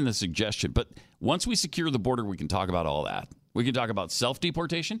 That's not even the suggestion. But once we secure the border, we can talk about all that. We can talk about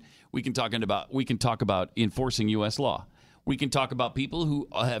self-deportation. We can talk about enforcing U.S. law. We can talk about people who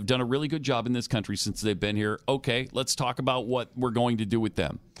have done a really good job in this country since they've been here. Okay, let's talk about what we're going to do with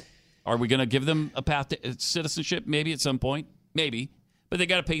them. Are we going to give them a path to citizenship? Maybe at some point. Maybe. But they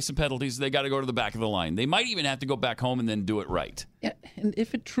got to pay some penalties. They got to go to the back of the line. They might even have to go back home and then do it right. Yeah, and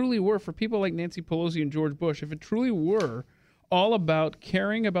if it truly were, for people like Nancy Pelosi and George Bush, if it truly were all about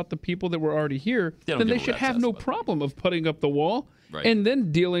caring about the people that were already here, then they should have no problem of putting up the wall and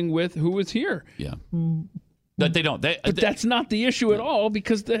then dealing with who is here. Yeah. But they don't. But that's not the issue at all,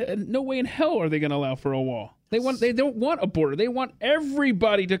 because no way in hell are they going to allow for a wall. They don't want a border. They want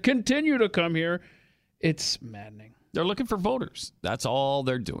everybody to continue to come here. It's maddening. They're looking for voters. That's all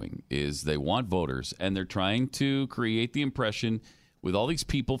they're doing, is they want voters, and they're trying to create the impression with all these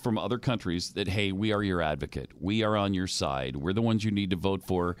people from other countries that, hey, we are your advocate. We are on your side. We're the ones you need to vote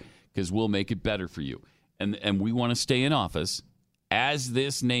for because we'll make it better for you. And we want to stay in office as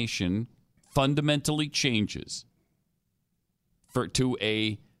this nation fundamentally changes to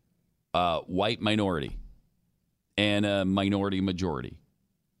a white minority and a minority majority.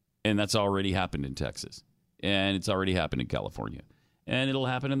 And that's already happened in Texas. And it's already happened in California. And it'll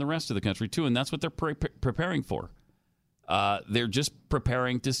happen in the rest of the country, too. And that's what they're preparing for. They're just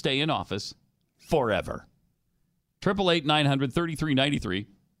preparing to stay in office forever. 888-900-3393.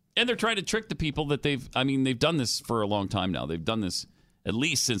 And they're trying to trick the people that they've done this for a long time now. They've done this at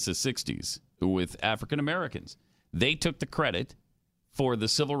least since the 60s with African Americans. They took the credit for the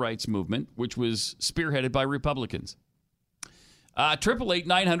civil rights movement, which was spearheaded by Republicans.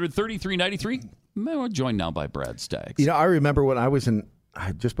 888-900-3393. We're joined now by Brad Staggs. You know, I remember when I was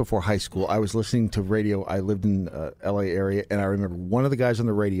just before high school, I was listening to radio. I lived in L.A. area, and I remember one of the guys on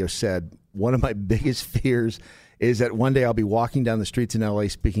the radio said, one of my biggest fears is that one day I'll be walking down the streets in L.A.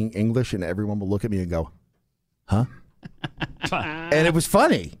 speaking English, and everyone will look at me and go, huh? And it was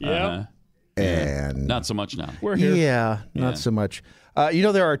funny. Yeah. And not so much now. We're here. Yeah, not so much. You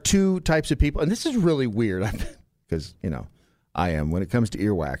know, there are two types of people, and this is really weird because, you know, I am. When it comes to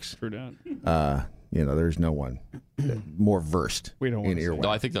earwax, you know, there's no one more versed in earwax. No,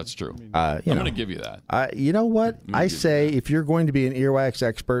 I think that's true. I'm going to give you that. You know what? I say if you're going to be an earwax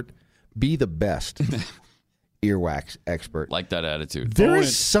expert, be the best earwax expert. Like that attitude. There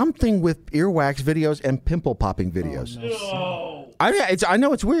is something with earwax videos and pimple popping videos. Oh, no. I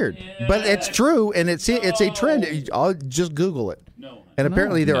know it's weird, but it's true, and it's a trend. I'll just Google it. No. And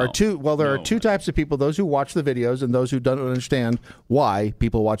apparently there are two. Well, there are two types of people: those who watch the videos and those who don't understand why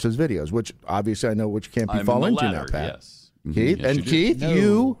people watch those videos. Which obviously I know which camp you fall into now, Pat. Yes. Keith Yes, and Keith,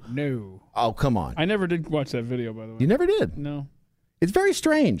 you. No. Oh, come on! I never did watch that video, by the way. You never did. No. It's very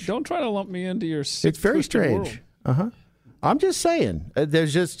strange. Don't try to lump me into your sick, It's very twisted strange. world. I'm just saying,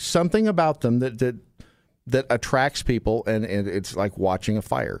 there's just something about them that attracts people, and it's like watching a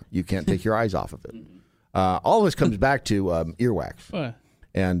fire. You can't take your eyes off of it. All of this comes back to earwax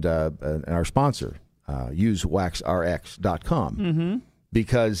and our sponsor, usewaxrx.com,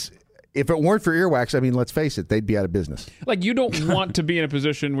 because if it weren't for earwax, I mean, let's face it, they'd be out of business. Like, you don't want to be in a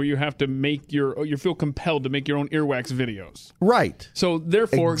position where you have to make you feel compelled to make your own earwax videos. Right. So,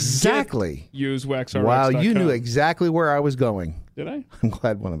 therefore, exactly. usewaxrx.com. Wow, you knew exactly where I was going. Did I? I'm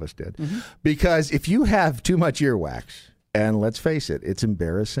glad one of us did. Mm-hmm. Because if you have too much earwax, and let's face it, it's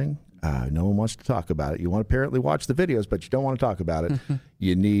embarrassing. No one wants to talk about it. You want to apparently watch the videos, but you don't want to talk about it.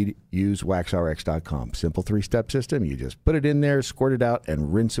 You need usewaxrx.com. Simple 3-step system. You just put it in there, squirt it out,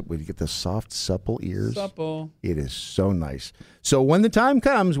 and rinse it. You get the soft, supple ears. Supple. It is so nice. So when the time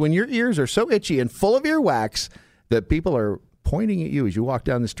comes, when your ears are so itchy and full of earwax that people are pointing at you as you walk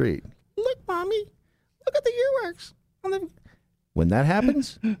down the street, look, Mommy, look at the earwax. When that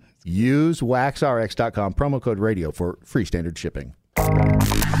happens, use waxrx.com, promo code radio for free standard shipping.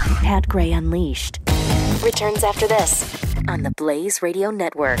 Pat Gray Unleashed returns after this on the Blaze Radio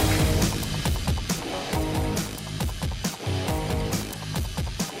Network.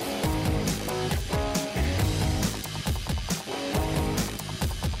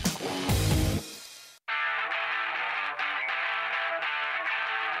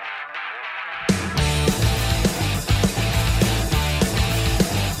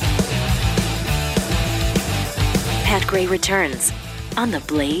 Pat Gray returns on the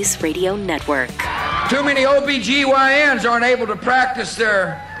Blaze Radio Network. Too many OBGYNs aren't able to practice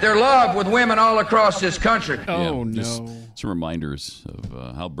their love with women all across this country. Oh, yeah, no. Some reminders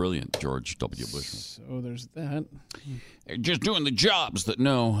of how brilliant George W. Bush was. So there's that. They're just doing the jobs that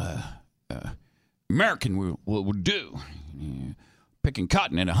no American would do. Picking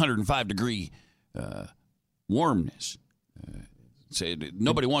cotton at 105-degree warmness. Say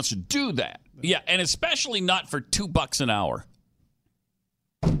nobody wants to do that. Yeah, and especially not for $2 an hour.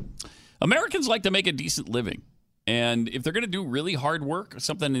 Americans like to make a decent living. And if they're going to do really hard work,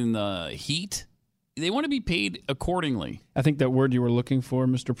 something in the heat, they want to be paid accordingly. I think that word you were looking for,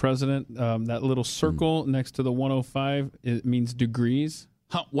 Mr. President, that little circle next to the 105, it means degrees.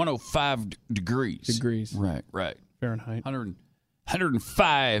 105 degrees. Degrees. Right. Fahrenheit.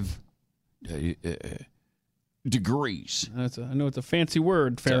 105 degrees. I know it's a fancy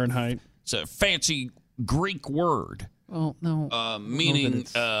word, Fahrenheit. It's a fancy Greek word. Oh, no. Meaning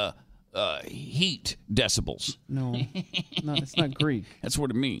heat decibels. No, it's not Greek. That's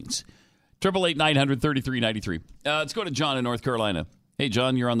what it means. 888-900-3393. Let's go to John in North Carolina. Hey,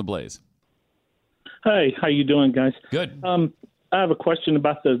 John, you're on the Blaze. Hi, how you doing, guys? Good. I have a question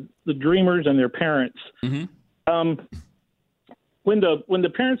about the Dreamers and their parents. Mm-hmm. When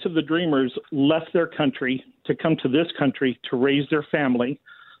the parents of the Dreamers left their country to come to this country to raise their family,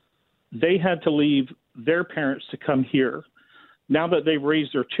 they had to leave their parents to come here. Now that they've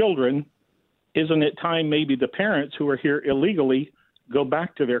raised their children, isn't it time maybe the parents who are here illegally go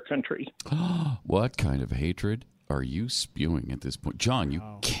back to their country? What kind of hatred are you spewing at this point? John, you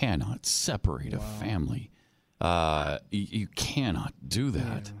cannot separate a family. You cannot do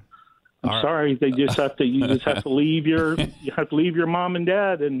that. I'm sorry. You just have to leave your mom and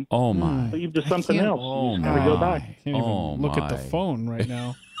dad and leave to something else. Oh, you gotta go back. I can't even look at the phone right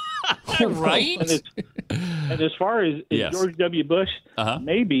now. Right? And as far as George W. Bush,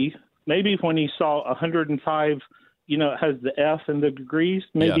 maybe when he saw 105, it has the F in the degrees,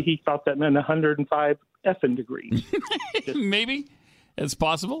 maybe he thought that meant 105 effing degrees. Maybe. It's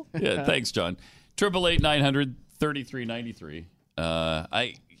possible. Yeah, thanks, John. 888-900-3393.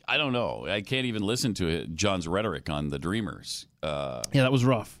 I don't know. I can't even listen to John's rhetoric on the Dreamers. Yeah, that was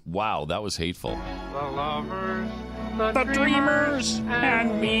rough. Wow, that was hateful. The lovers, the dreamers,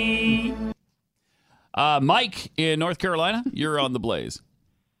 and me. Mike in North Carolina, you're on the Blaze.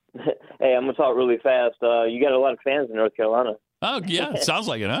 Hey, I'm going to talk really fast. You got a lot of fans in North Carolina. Oh, yeah, sounds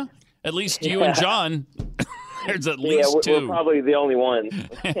like it, huh? At least you and John. There's at least two. We're probably the only ones.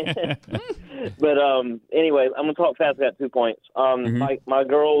 But anyway, I'm going to talk fast. I got 2 points. My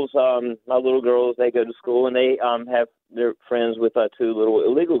girls, my little girls, they go to school, and they they're friends with 2 little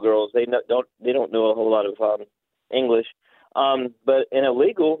illegal girls. They don't know a whole lot of English. But an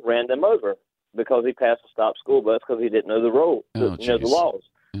illegal ran them over because he passed a stop school bus because he didn't know the rules, the laws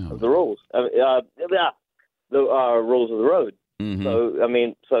of the rules. The rules of the road.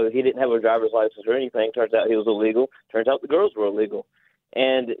 Mm-hmm. So he didn't have a driver's license or anything. Turns out he was illegal. Turns out the girls were illegal.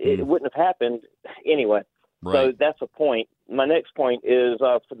 And it wouldn't have happened anyway. Right. So that's a point. My next point is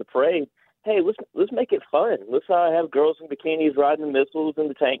for the parade. Hey, let's make it fun. Let's have girls in bikinis riding the missiles and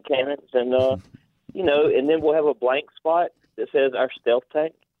the tank cannons and and then we'll have a blank spot that says our stealth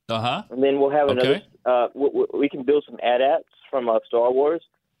tank. Uh-huh. And then we'll have another, we can build some AT-ATs from Star Wars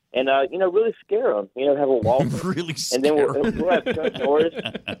and, really scare them, have a walk. Really scare and then we'll have Chuck Norris.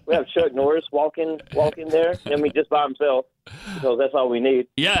 We'll have Chuck Norris walk in there, and just by himself, because that's all we need.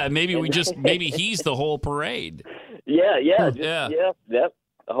 Yeah, maybe maybe he's the whole parade. Yeah.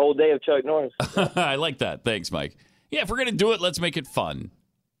 A whole day of Chuck Norris. I like that. Thanks, Mike. Yeah, if we're going to do it, let's make it fun.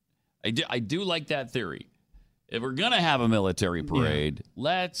 I do like that theory. If we're going to have a military parade,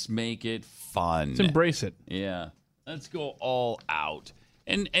 let's make it fun. Let's embrace it. Yeah. Let's go all out.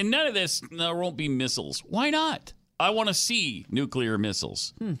 And none of this, there won't be missiles. Why not? I want to see nuclear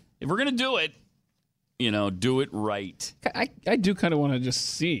missiles. If we're going to do it, do it right. I do kind of want to just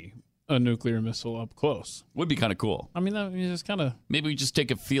see a nuclear missile up close. Would be kind of cool. I mean, that just kind of... Maybe we just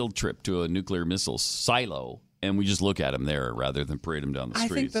take a field trip to a nuclear missile silo, and we just look at them there rather than parade them down the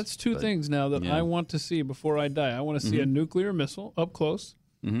streets. I think that's two things now that I want to see before I die. I want to see a nuclear missile up close,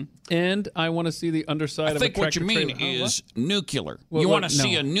 and I want to see the underside of a tractor trailer. I think what you mean is nuclear. You want to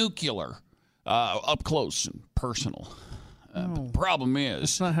see a nuclear up close and personal. The problem is...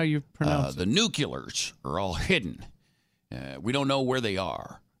 That's not how you pronounce it. The nuclears are all hidden. We don't know where they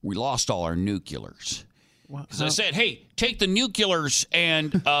are. We lost all our nuclears. Because I said, hey, take the nuclears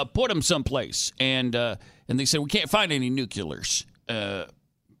and put them someplace. And they said, we can't find any nuclears,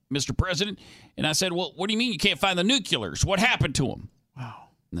 Mr. President. And I said, well, what do you mean you can't find the nuclears? What happened to them? Wow.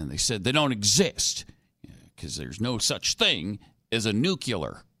 And then they said they don't exist because there's no such thing as a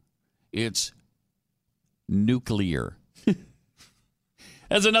nuclear. It's nuclear.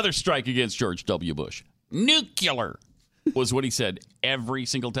 That's another strike against George W. Bush. Nuclear was what he said every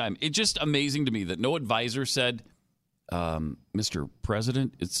single time. It's just amazing to me that no advisor said, Mr.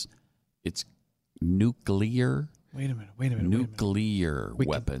 President, it's nuclear. Wait a minute. Nuclear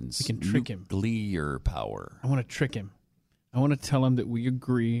weapons. We can trick him. Nuclear power. I want to trick him. I want to tell him that we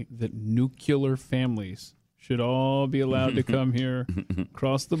agree that nuclear families should all be allowed to come here,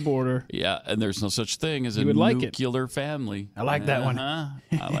 cross the border. Yeah, and there's no such thing as a nuclear family. I like that one. I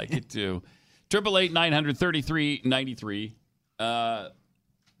like it too. 888-933-93.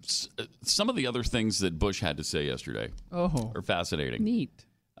 Some of the other things that Bush had to say yesterday are fascinating. Neat.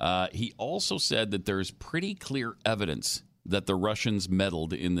 He also said that there's pretty clear evidence that the Russians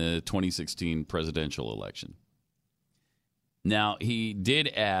meddled in the 2016 presidential election. Now, he did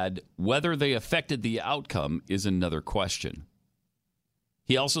add, whether they affected the outcome is another question.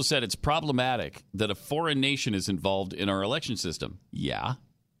 He also said it's problematic that a foreign nation is involved in our election system. Yeah.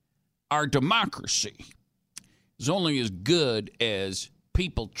 Our democracy is only as good as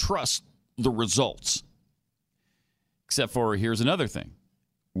people trust the results. Except for, here's another thing.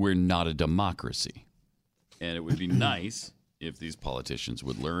 We're not a democracy. And it would be nice if these politicians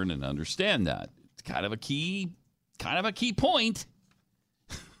would learn and understand that. It's kind of a key point.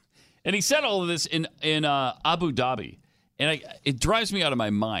 And he said all of this in Abu Dhabi. And it drives me out of my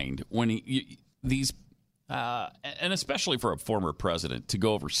mind when and especially for a former president, to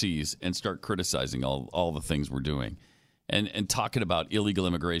go overseas and start criticizing all the things we're doing and talking about illegal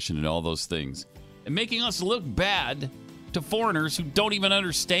immigration and all those things and making us look bad to foreigners who don't even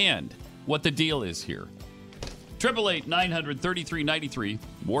understand what the deal is here. 888-933-93.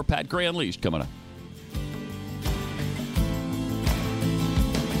 More Pat Gray Unleashed coming up.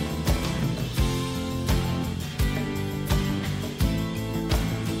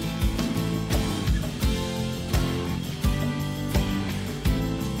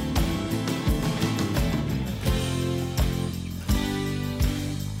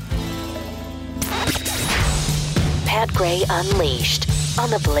 Pat Gray Unleashed on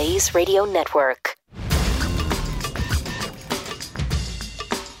the Blaze Radio Network.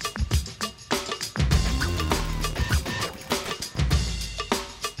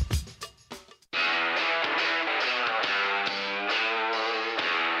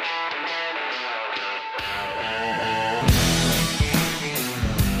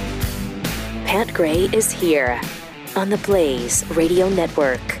 Pat Gray is here on the Blaze Radio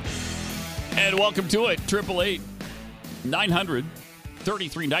Network. And welcome to it,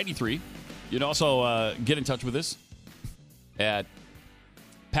 888-900-3393. You can also get in touch with us at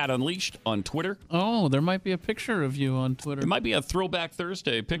Pat Unleashed on Twitter. Oh, there might be a picture of you on Twitter. It might be a Throwback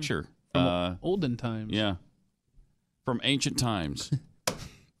Thursday picture. From olden times. Yeah. From ancient times.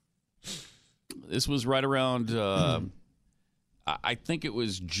 This was right around, I think it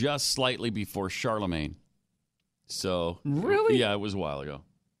was just slightly before Charlemagne. So. Really? Yeah, it was a while ago.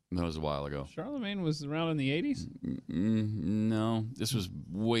 That was a while ago. Charlemagne was around in the 80s? No, this was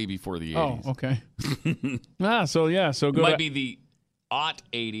way before the 80s. Oh, okay. So go it might be the aught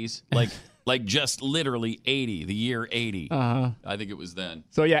 80s, like Like just literally 80, the year 80. I think it was then.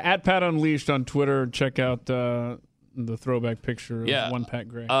 So, yeah, at Pat Unleashed on Twitter. Check out the throwback picture of one Pat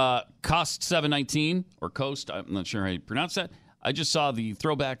Gray. Cost $7.19 or Coast. I'm not sure how you pronounce that. I just saw the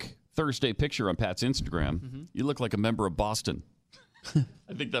throwback Thursday picture on Pat's Instagram. Mm-hmm. You look like a member of Boston. I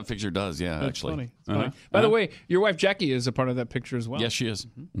think that picture does, That's actually. Funny. Funny. By the way, your wife Jackie is a part of that picture as well. Yes, she is.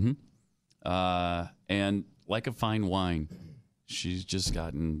 Mm-hmm. And like a fine wine, she's just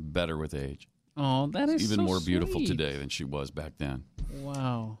gotten better with age. Oh, that is even so more beautiful sweet. today than she was back then.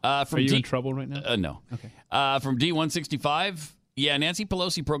 Wow. Are you in trouble right now? No. Okay. From D165, Nancy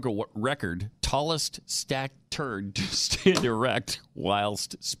Pelosi broke a record, tallest stacked turd to stand erect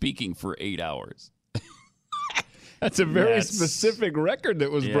whilst speaking for 8 hours. That's a very specific record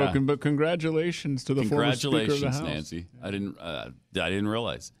that was broken, but congratulations to the former Speaker of the House. Nancy. I didn't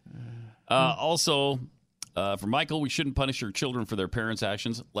realize. Also, for Michael, we shouldn't punish your children for their parents'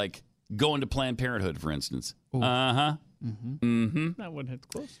 actions, like going to Planned Parenthood, for instance. That one hits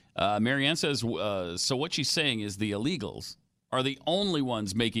close. Marianne says, so what she's saying is the illegals are the only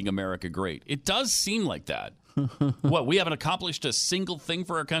ones making America great. It does seem like that. What, we haven't accomplished a single thing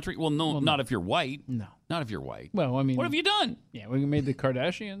for our country? Well, no, not if you're white. No. Not if you're white. Well, I mean, what have you done? Yeah, we made the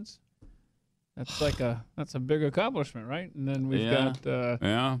Kardashians. That's a big accomplishment, right? And then we've got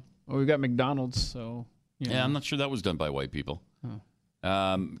McDonald's. So I'm not sure that was done by white people.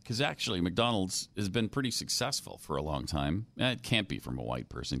 Because actually, McDonald's has been pretty successful for a long time. It can't be from a white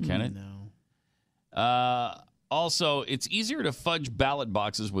person, can it? No. Also, it's easier to fudge ballot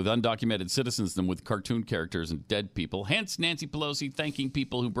boxes with undocumented citizens than with cartoon characters and dead people. Hence, Nancy Pelosi thanking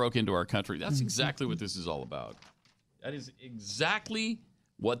people who broke into our country. That's exactly what this is all about. That is exactly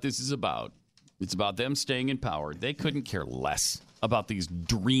what this is about. It's about them staying in power. They couldn't care less about these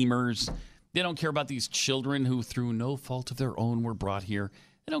dreamers. They don't care about these children who, through no fault of their own, were brought here.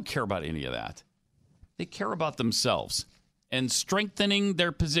 They don't care about any of that. They care about themselves and strengthening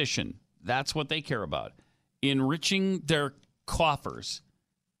their position. That's what they care about. Enriching their coffers.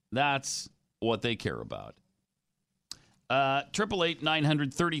 That's what they care about.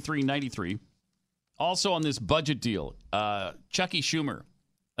 888-900-3393. Also on this budget deal, Chucky Schumer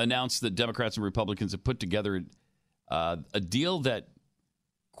announced that Democrats and Republicans have put together a deal that,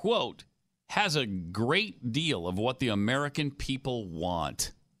 quote, has a great deal of what the American people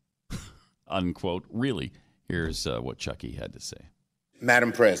want, unquote. Really, here's what Chucky had to say.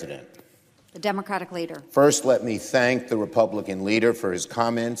 Madam President. The Democratic leader. First, let me thank the Republican leader for his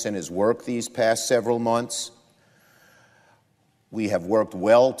comments and his work these past several months. We have worked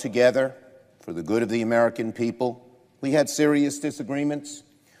well together for the good of the American people. We had serious disagreements,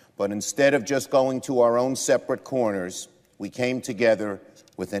 but instead of just going to our own separate corners, we came together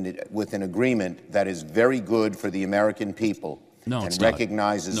with an agreement that is very good for the American people and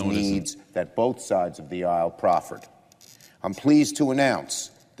recognizes needs that both sides of the aisle proffered. I'm pleased to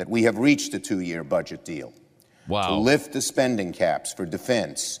announce that we have reached a 2-year budget deal to lift the spending caps for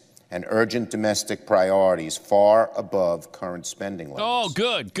defense and urgent domestic priorities far above current spending levels.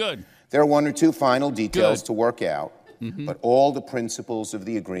 Oh, good. There are 1 or 2 final details to work out, but all the principles of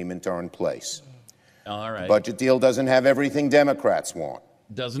the agreement are in place. All right. The budget deal doesn't have everything Democrats want.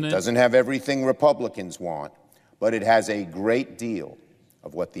 Doesn't it? It doesn't have everything Republicans want, but it has a great deal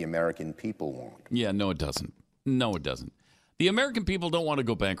of what the American people want. Yeah, no, it doesn't. No, it doesn't. The American people don't want to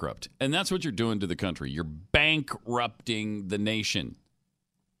go bankrupt, and that's what you're doing to the country. You're bankrupting the nation.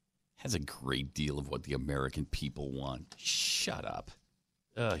 Has a great deal of what the American people want. Shut up.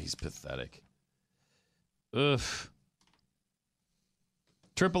 He's pathetic. Ugh.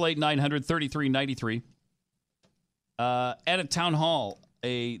 888-900-3393. At a town hall,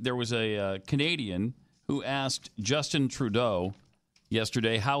 there was a Canadian who asked Justin Trudeau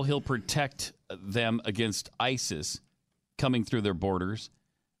yesterday how he'll protect them against ISIS coming through their borders.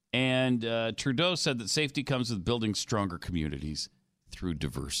 And Trudeau said that safety comes with building stronger communities through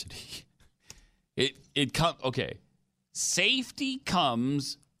diversity. Safety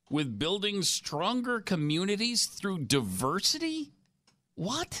comes with building stronger communities through diversity?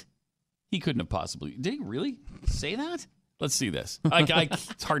 What? He couldn't have possibly. Did he really say that? Let's see this.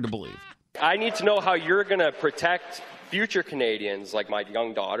 It's hard to believe. I need to know how you're going to protect future Canadians like my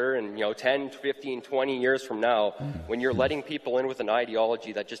young daughter and 10, 15, 20 years from now when you're letting people in with an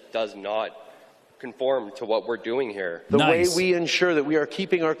ideology that just does not conform to what we're doing here. The way we ensure that we are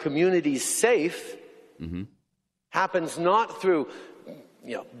keeping our communities safe happens not through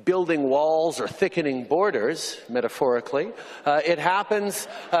building walls or thickening borders, metaphorically. It happens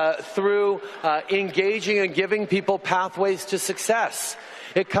through engaging and giving people pathways to success.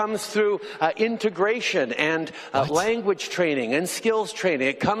 It comes through integration and language training and skills training.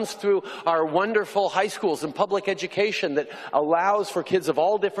 It comes through our wonderful high schools and public education that allows for kids of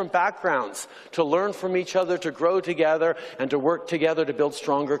all different backgrounds to learn from each other, to grow together, and to work together to build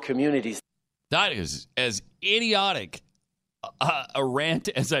stronger communities. That is as idiotic a rant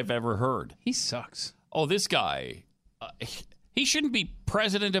as I've ever heard. He sucks. Oh, this guy, he shouldn't be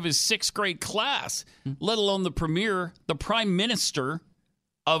president of his 6th grade class, let alone the prime minister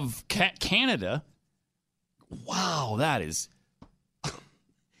of Canada. Wow, that is...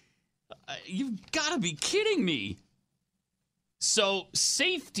 You've got to be kidding me. So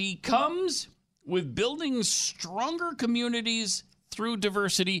safety comes with building stronger communities through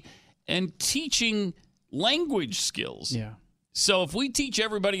diversity and teaching language skills. Yeah. So if we teach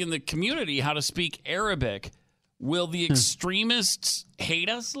everybody in the community how to speak Arabic, will the extremists hate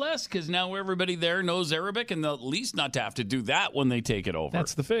us less? Because now everybody there knows Arabic, and they'll at least not to have to do that when they take it over.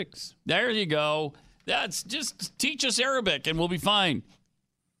 That's the fix. There you go. That's just teach us Arabic, and we'll be fine.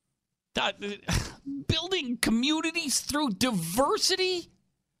 Building communities through diversity,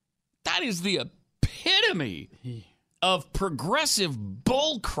 that is the epitome of progressive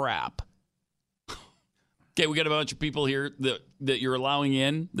bull crap. Okay, we got a bunch of people here that you're allowing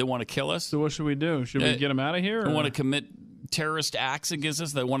in that want to kill us. So what should we do? Should we get them out of here? They want to commit terrorist acts against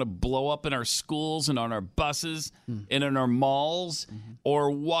us. They want to blow up in our schools and on our buses and in our malls,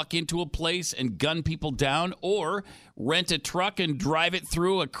 or walk into a place and gun people down, or rent a truck and drive it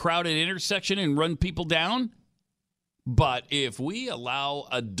through a crowded intersection and run people down. But if we allow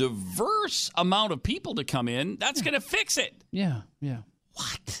a diverse amount of people to come in, that's going to fix it. Yeah.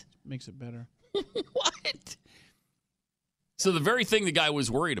 What? Makes it better. What? So the very thing the guy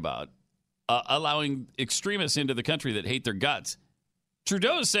was worried about, allowing extremists into the country that hate their guts,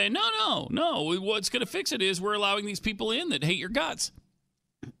 Trudeau is saying, no. What's going to fix it is we're allowing these people in that hate your guts,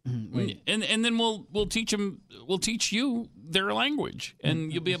 and then we'll teach them. We'll teach you their language,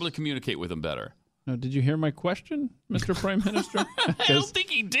 and you'll be able to communicate with them better. Now, did you hear my question, Mr. Prime Minister? I don't think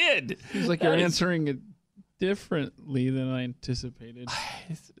he did. Seems like you're answering it differently than I anticipated.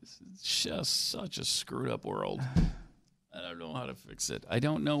 It's just such a screwed up world. I don't know how to fix it. I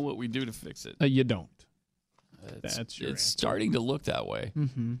don't know what we do to fix it. You don't. It's answer. Starting to look that way.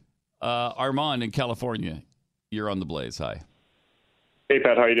 Mm-hmm. Armand in California, you're on the Blaze. Hi. Hey,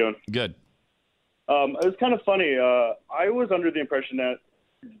 Pat. How you doing? Good. It was kind of funny. I was under the impression that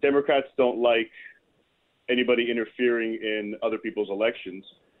Democrats don't like anybody interfering in other people's elections,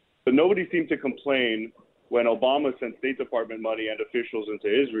 but nobody seemed to complain when Obama sent State Department money and officials into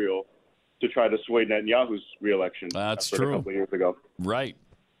Israel to try to sway Netanyahu's reelection. That's true. A couple of years ago. Right.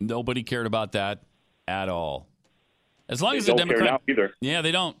 Nobody cared about that at all. As long They as the don't care Democrat, now either. Yeah,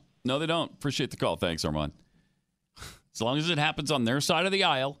 they don't. No, they don't. Appreciate the call. Thanks, Armand. As long as it happens on their side of the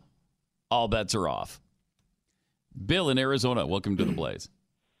aisle, all bets are off. Bill in Arizona, welcome to the Blaze.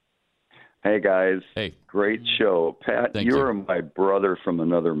 Hey, guys. Hey. Great show. Pat, you're my brother from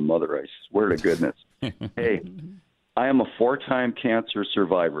another mother, I swear to goodness. Hey, I am a 4-time cancer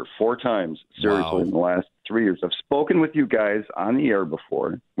survivor. 4 times, seriously, in the last 3 years. I've spoken with you guys on the air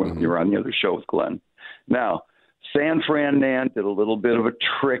before when you were on the other show with Glenn. Now, San Fran Nan did a little bit of a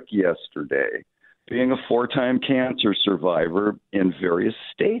trick yesterday. Being a 4-time cancer survivor in various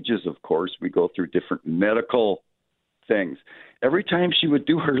stages, of course, we go through different medical things. Every time she would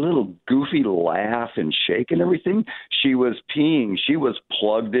do her little goofy laugh and shake and everything, she was peeing. She was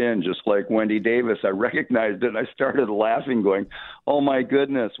plugged in, just like Wendy Davis. I recognized it. I started laughing, going, oh, my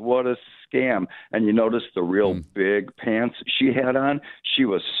goodness, what a scam. And you notice the real big pants she had on? She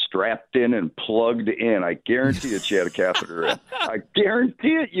was strapped in and plugged in. I guarantee it she had a catheter in. I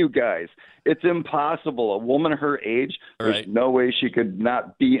guarantee it, you guys. It's impossible. A woman her age, there's no way she could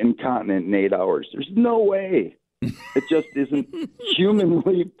not be incontinent in 8 hours. There's no way. It just isn't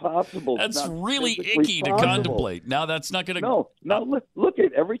humanly possible. That's really icky to contemplate. Now that's not going to... No, look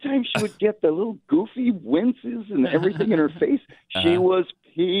at every time she would get the little goofy winces and everything in her face, she was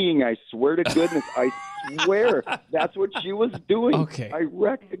peeing. I swear to goodness. I swear that's what she was doing. Okay. I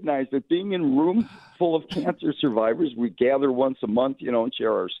recognize that being in a room full of cancer survivors, we gather once a month, and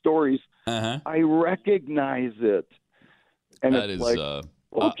share our stories. I recognize it. And that it's is, like,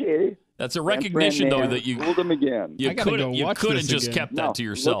 okay. That's a recognition, though, that you fooled him again. You could have just kept that to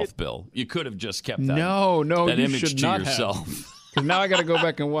yourself, Bill. You could have just kept that. No, that you image should to not yourself. Because now I got to go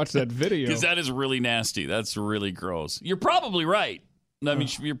back and watch that video. Because that is really nasty. That's really gross. You're probably right. I mean,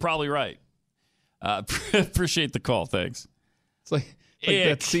 you're probably right. Appreciate the call. Thanks. It's like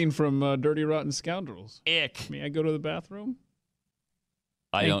that scene from Dirty Rotten Scoundrels. Ick. May I go to the bathroom?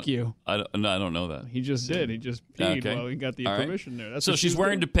 Thank you. I don't know that. He just did. He just peed while he got the permission there. That's so what she's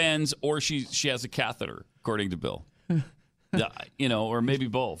wearing doing. Depends, or she has a catheter, according to Bill. Or maybe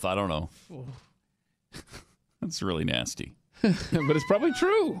both. I don't know. That's really nasty. But it's probably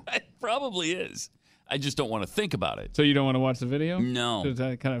true. It probably is. I just don't want to think about it. So you don't want to watch the video? No.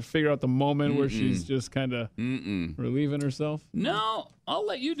 To kind of figure out the moment where she's just kind of relieving herself? No. I'll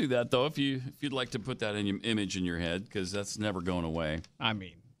let you do that, though, if you'd like to put that image in your head, because that's never going away. I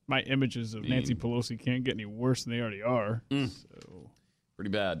mean, my images of Nancy Pelosi can't get any worse than they already are. So.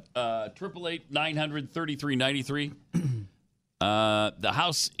 Pretty bad. 888-900-3393. The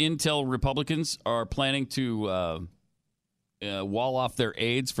House Intel Republicans are planning to wall off their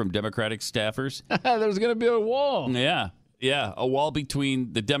aides from Democratic staffers. There's going to be a wall. Yeah, a wall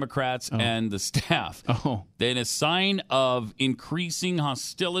between the Democrats and the staff. Then a sign of increasing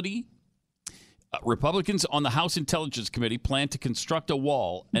hostility. Republicans on the House Intelligence Committee plan to construct a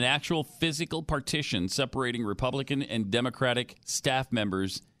wall, an actual physical partition separating Republican and Democratic staff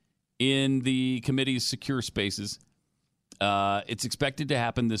members in the committee's secure spaces. It's expected to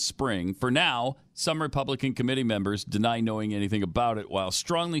happen this spring. For now, some Republican committee members deny knowing anything about it, while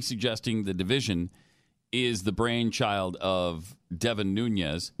strongly suggesting the division is the brainchild of Devin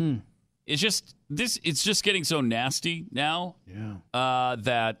Nunes. It's just getting so nasty now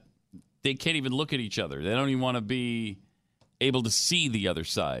that they can't even look at each other. They don't even want to be able to see the other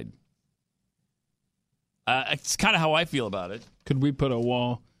side. It's kind of how I feel about it. Could we put a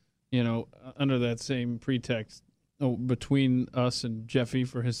wall, under that same pretext? Between us and Jeffy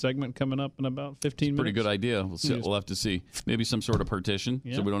for his segment coming up in about 15 minutes. Pretty good idea. We'll have to see. Maybe some sort of partition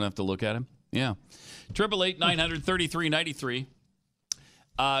so we don't have to look at him. Yeah. 888-900-3393.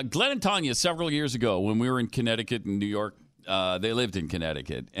 Glenn and Tanya, several years ago when we were in Connecticut and New York, they lived in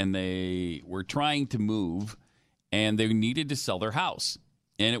Connecticut, and they were trying to move, and they needed to sell their house.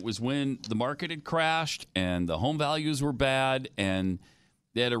 And it was when the market had crashed and the home values were bad, and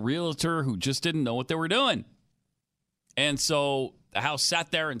they had a realtor who just didn't know what they were doing. And so the house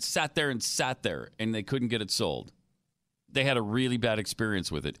sat there, and they couldn't get it sold. They had a really bad experience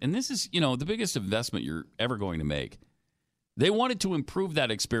with it. And this is, the biggest investment you're ever going to make. They wanted to improve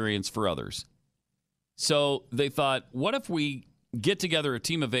that experience for others. So they thought, what if we get together a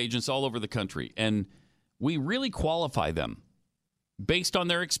team of agents all over the country, and we really qualify them based on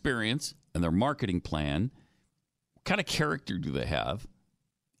their experience and their marketing plan? What kind of character do they have?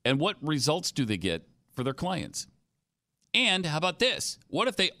 And what results do they get for their clients? And how about this? What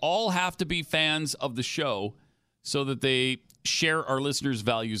if they all have to be fans of the show so that they share our listeners'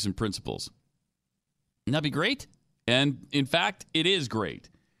 values and principles? Wouldn't that be great? And in fact, it is great.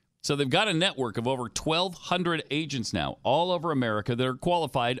 So they've got a network of over 1,200 agents now all over America that are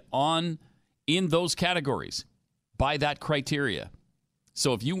qualified in those categories by that criteria.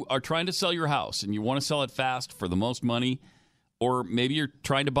 So if you are trying to sell your house and you want to sell it fast for the most money, or maybe you're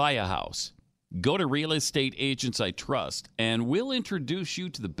trying to buy a house, go to Real Estate Agents I Trust, and we'll introduce you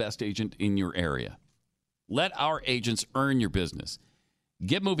to the best agent in your area. Let our agents earn your business.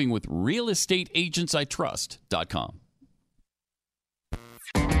 Get moving with realestateagentsitrust.com.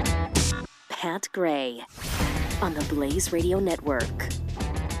 Pat Gray on the Blaze Radio Network.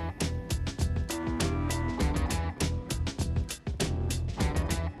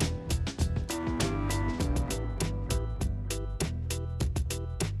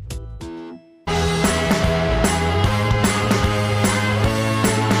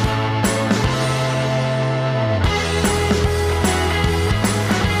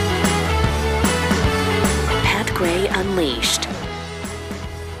 Unleashed.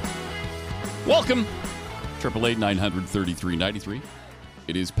 Welcome. 888-900-3393.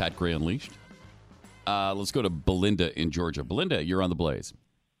 It is Pat Gray Unleashed. Let's go to Belinda in Georgia. Belinda, you're on the Blaze.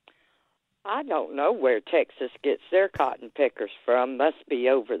 I don't know where Texas gets their cotton pickers from. Must be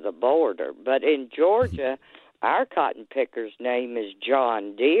over the border. But in Georgia, our cotton picker's name is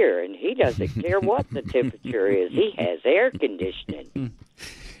John Deere, and he doesn't care what the temperature is. He has air conditioning.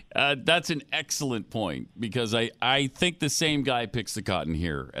 That's an excellent point, because I think the same guy picks the cotton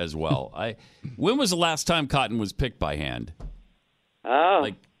here as well. When was the last time cotton was picked by hand? Oh,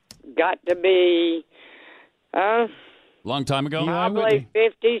 got to be long time ago? Probably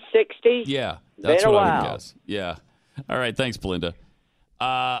 50, 60. Yeah, that's what I would while. guess. Yeah. All right, thanks, Belinda.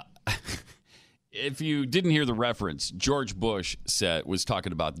 If you didn't hear the reference, George Bush was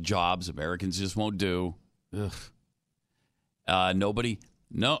talking about jobs Americans just won't do. Ugh.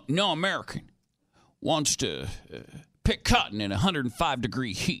 No American wants to pick cotton in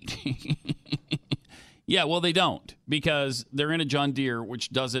 105-degree heat. Yeah, well, they don't, because they're in a John Deere, which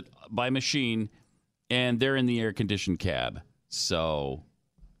does it by machine, and they're in the air-conditioned cab. So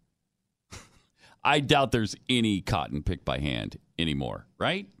I doubt there's any cotton picked by hand anymore,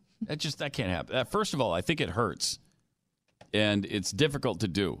 right? That can't happen. First of all, I think it hurts. And it's difficult to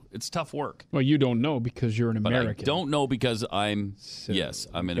do. It's tough work. Well, you don't know because you're an American. But I don't know because I'm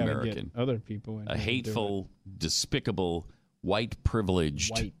an American. Get other people. A hateful, despicable, white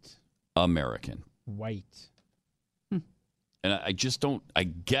privileged American. White. And I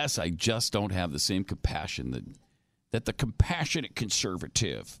guess I just don't have the same compassion that the compassionate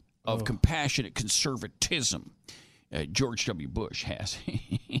conservative of compassionate conservatism George W. Bush has.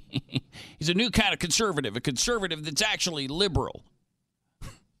 He's a new kind of conservative, a conservative that's actually liberal.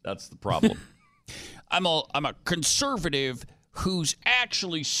 That's the problem. I'm a conservative who's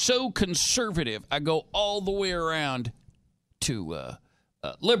actually so conservative, I go all the way around to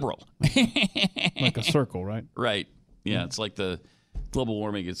liberal. Like a circle, right? Right. Yeah, it's like the global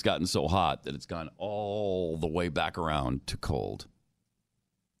warming has gotten so hot that it's gone all the way back around to cold.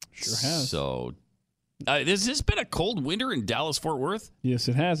 Sure has. So, has this been a cold winter in Dallas-Fort Worth? Yes,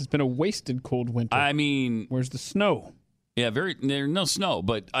 it has. It's been a wasted cold winter. I mean... Where's the snow? Yeah, there's no snow,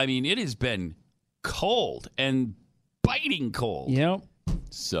 but, I mean, it has been cold and biting cold. Yep.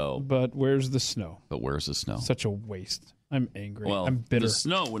 So... But where's the snow? Such a waste. I'm angry. Well, I'm bitter. The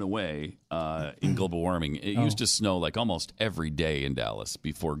snow went away in global warming. It used to snow like almost every day in Dallas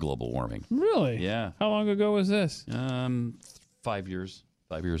before global warming. Really? Yeah. How long ago was this? 5 years.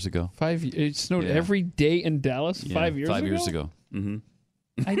 5 years ago. It snowed every day in Dallas 5 years ago? 5 years ago. Mm-hmm.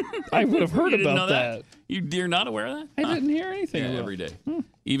 I would have heard about that. You're not aware of that? I didn't hear anything about every day.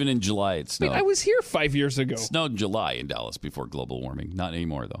 Even in July, it snowed. Wait, I was here 5 years ago. It snowed in July in Dallas before global warming. Not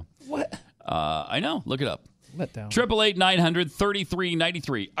anymore, though. What? I know. Look it up. Let down.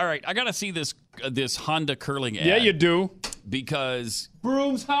 888-900-3393. All right, I got to see this Honda curling ad. Yeah, you do. Because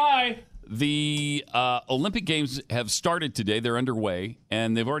brooms high. The Olympic Games have started today. They're underway,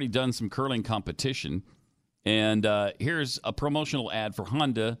 and they've already done some curling competition. And here's a promotional ad for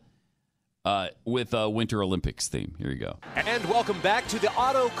Honda with a Winter Olympics theme. Here you go. And welcome back to the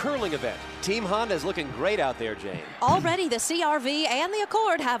Auto Curling event. Team Honda is looking great out there, Jane. Already the CR-V and the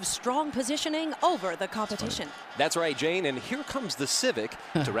Accord have strong positioning over the competition. That's right, Jane. And here comes the Civic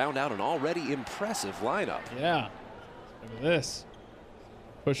to round out an already impressive lineup. Yeah. Look at this.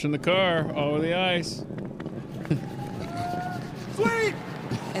 Pushing the car over the ice. Sweet!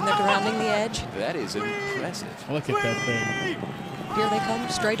 And they're grounding the edge. That is impressive. Look at that thing. Here they come,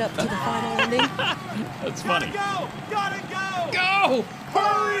 straight up to the final ending. That's funny. Gotta go! Go!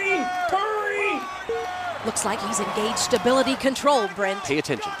 Hurry! Hurry! Looks like he's engaged stability control, Brent.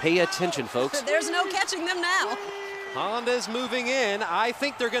 Pay attention, folks. There's no catching them now. Honda's moving in. I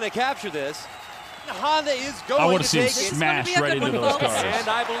think they're going to capture this. Honda is going to take it. Smash right into those cars. And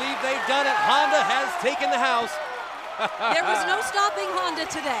I believe they've done it. Honda has taken the house. There was no stopping Honda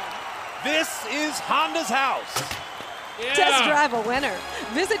today. This is Honda's house. Yeah. Test drive a winner.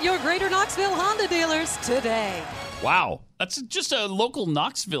 Visit your Greater Knoxville Honda dealers today. Wow, that's just a local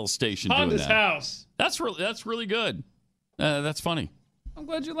Knoxville station Honda's doing that. house. That's really good. That's funny. I'm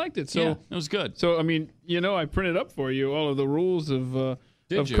glad you liked it. So yeah, it was good. So I mean, I printed up for you all of the rules of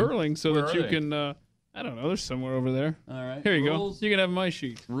curling so that you can. I don't know. There's somewhere over there. All right. Here you go. You can have my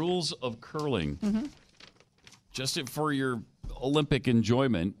sheet. Rules of curling. Mm-hmm. Just for your Olympic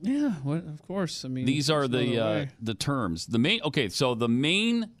enjoyment. Yeah, of course. I mean, these are the terms. The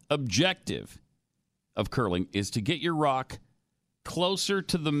main objective of curling is to get your rock closer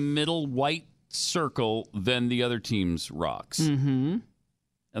to the middle white circle than the other team's rocks. Mm-hmm.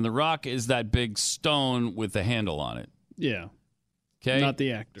 And the rock is that big stone with the handle on it. Yeah. Okay. Not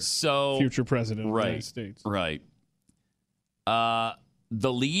the actor. So future president of the United States. Right.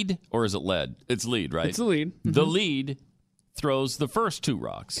 The lead, or is it lead? It's lead, right? It's the lead. Mm-hmm. The lead throws the first two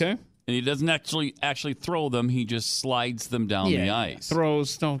rocks. Okay. And he doesn't actually throw them. He just slides them down the ice.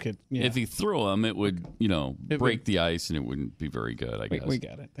 Throws don't get. Yeah. If he threw them, it would, break the ice, and it wouldn't be very good, I guess. We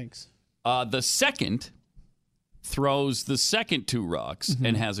got it. Thanks. The second throws the second two rocks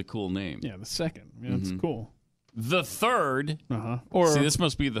and has a cool name. Yeah, the second. Yeah, that's cool. The third, or see, this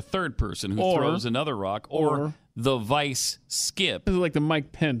must be the third person who throws another rock, or the vice skip. This is like the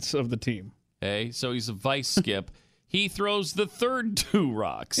Mike Pence of the team. Okay, so he's a vice skip. He throws the third two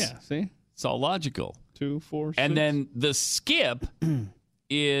rocks. Yeah, see? It's all logical. 2, 4, 6. And then the skip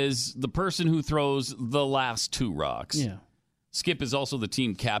is the person who throws the last two rocks. Yeah. Skip is also the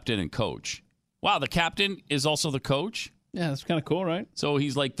team captain and coach. Wow, the captain is also the coach? Yeah, that's kind of cool, right? So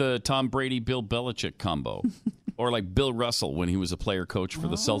he's like the Tom Brady, Bill Belichick combo. Or like Bill Russell when he was a player coach for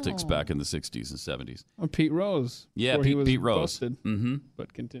the Celtics back in the 60s and 70s. Or Pete Rose. Yeah, Pete Rose. Busted. Mm-hmm.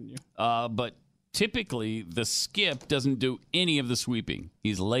 But continue. But typically the skip doesn't do any of the sweeping.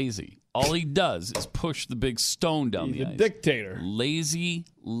 He's lazy. All he does is push the big stone down the ice. He's a dictator. Lazy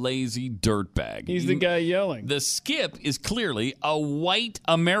dirtbag. He's the guy yelling. The skip is clearly a white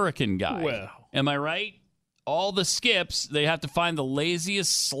American guy. Well. Am I right? All the skips, they have to find the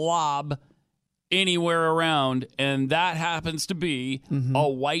laziest slob anywhere around, and that happens to be a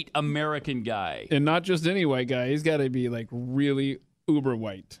white American guy. And not just any white guy. He's got to be like really uber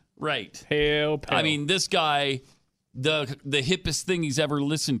white. Right. Pale. I mean, this guy, the hippest thing he's ever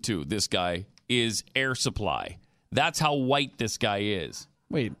listened to, this guy, is Air Supply. That's how white this guy is.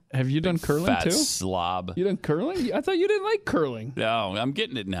 Wait, have you done curling Fat too? slob. You done curling? I thought you didn't like curling. No, I'm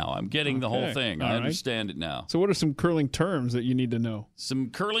getting it now. I'm getting the whole thing. I understand it now. So what are some curling terms that you need to know? Some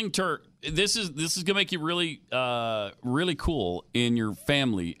curling This is going to make you really really cool in your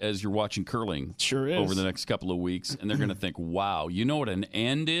family as you're watching curling. Sure is. Over the next couple of weeks, and they're going to think, "Wow, you know what an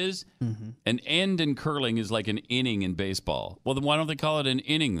end is? An end in curling is like an inning in baseball. Well, then why don't they call it an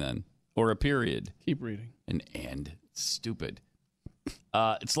inning then, or a period? Keep reading. An end. It's stupid.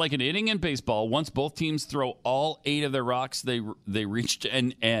 It's like an inning in baseball. Once both teams throw all 8 of their rocks, they reach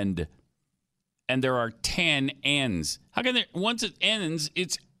an end, and there are 10 ends. How can once it ends,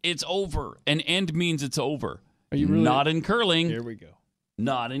 it's over. An end means it's over. Are you really? Not in curling? Here we go.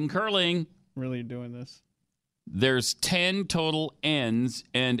 Not in curling. Really doing this? There's 10 total ends,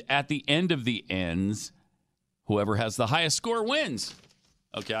 and at the end of the ends, whoever has the highest score wins.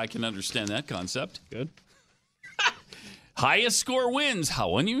 Okay, I can understand that concept. Good. Highest score wins.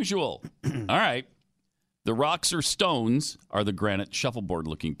 How unusual. All right. The rocks or stones are the granite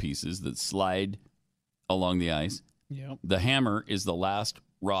shuffleboard-looking pieces that slide along the ice. Yep. The hammer is the last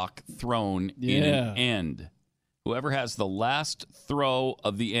rock thrown in an end. Whoever has the last throw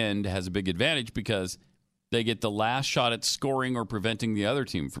of the end has a big advantage because they get the last shot at scoring or preventing the other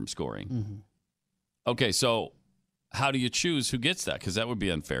team from scoring. Okay, so how do you choose who gets that? Because that would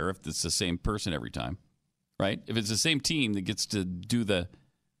be unfair if it's the same person every time. Right? If it's the same team that gets to do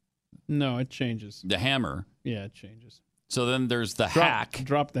No, it changes. The hammer. Yeah, it changes. So then there's the hack.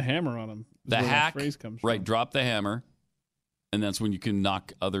 Drop the hammer on them. The hack. That phrase comes from. Right, drop the hammer. And that's when you can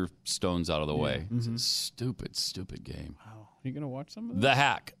knock other stones out of the way. It's a stupid game. Wow. Are you going to watch some of this? The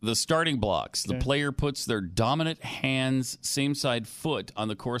hack. The starting blocks. Okay. The player puts their dominant hand's same side foot on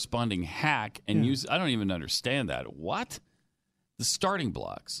the corresponding hack and use... I don't even understand that. What? The starting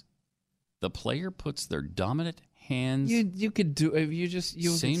blocks. The player puts their dominant hands. You could do if you just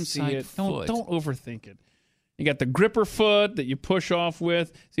same side it. foot. Don't overthink it. You got the gripper foot that you push off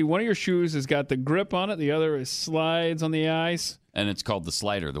with. See, one of your shoes has got the grip on it. The other is slides on the ice. And it's called the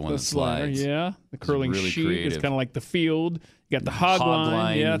slider, the one that slider, slides. Yeah, the curling really sheet creative. is kind of like the field. You got the hog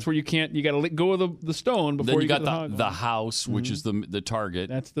line. Yeah, that's where you can't. You got to let go of the stone before then you got get the hog the line. house, which is the target.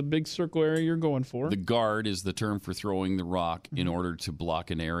 That's the big circle area you're going for. The guard is the term for throwing the rock in order to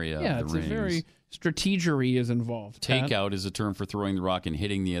block an area of the it's rings. a very strategery is involved. Pat. Takeout is a term for throwing the rock and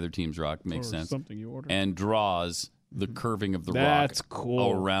hitting the other team's rock. Makes Or sense. something you ordered. And draws the curving of the That's rock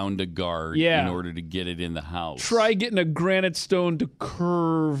cool. around a guard Yeah. in order to get it in the house. Try getting a granite stone to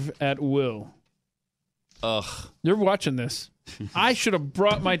curve at will. Ugh. You're watching this. I should have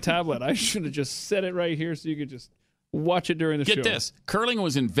brought my tablet. I should have just set it right here so you could just watch it during the show. Get this. Curling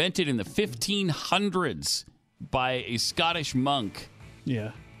was invented in the 1500s by a Scottish monk.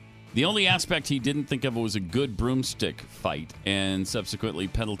 Yeah. The only aspect he didn't think of was a good broomstick fight and subsequently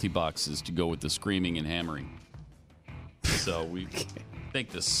penalty boxes to go with the screaming and hammering. So we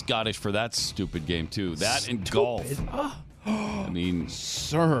thank the Scottish for that stupid game, too. That and golf. I mean,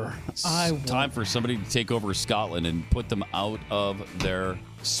 sir, it's time for somebody to take over Scotland and put them out of their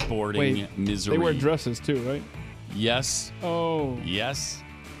sporting misery. They wear dresses, too, right? Yes. Oh. Yes.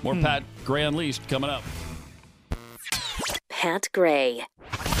 More Pat Gray Unleashed coming up. Pat Gray.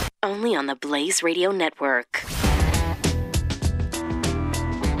 Only on the Blaze Radio Network.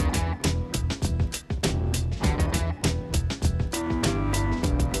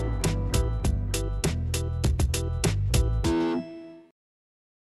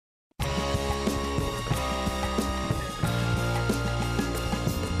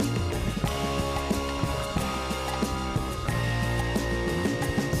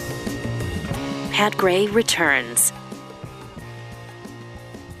 Pat Gray returns.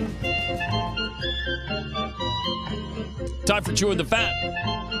 Time for Chewing the Fat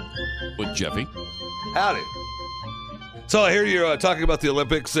with Jeffy. Howdy. So I hear you're talking about the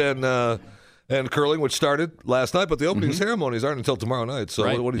Olympics and curling, which started last night, but the opening ceremonies aren't until tomorrow night. So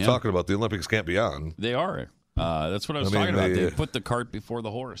Right, what are you talking about? The Olympics can't be on. They are. That's what I was talking about. They put the cart before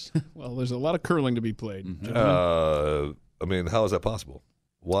the horse. Well, there's a lot of curling to be played. I mean, how is that possible?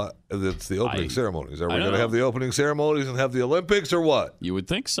 What? It's the opening ceremonies. Are we going to have the opening ceremonies and have the Olympics, or what? You would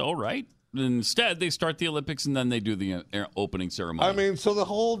think so, right? Instead, they start the Olympics and then they do the opening ceremony. I mean, so the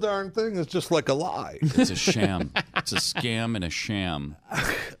whole darn thing is just like a lie. It's a sham. It's a scam and a sham.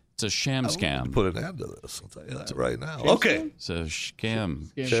 It's a sham scam. Put an end to this. I'll tell you that right now. Okay. It's a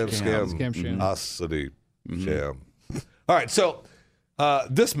scam. Scam. Osity. Sham. All right. So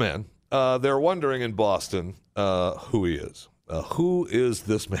this man, they're wondering in Boston who he is. Who is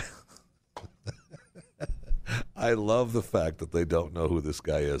this man? I love the fact that they don't know who this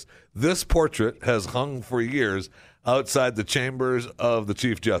guy is. This portrait has hung for years outside the chambers of the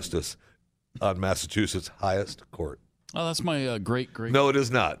Chief Justice on Massachusetts' highest court. Oh, that's my great. No, it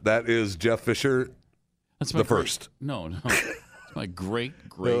is not. That is Jeff Fisher, that's my first. No. It's my great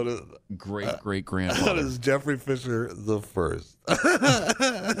grandfather. That is Jeffrey Fisher the first.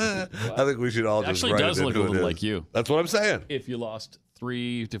 I think we should all just write it. Actually, does look a little like you. That's what I'm saying. If you lost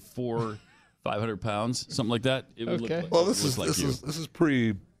 300 to 500 pounds, something like that, it would look like. Well, this is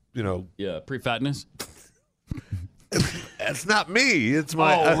pre, pre-fatness. It's not me. It's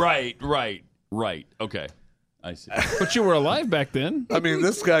my. Oh, right. Okay, I see. But you were alive back then. I mean,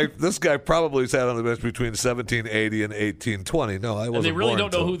 this guy probably sat on the bench between 1780 and 1820. No, I wasn't. And they really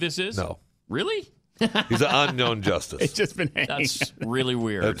born don't know who this is? No. Really? He's an unknown justice. It's just been hanging. That's really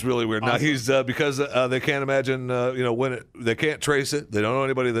weird. That's really weird. Awesome. Now he's because they can't imagine. When they can't trace it. They don't know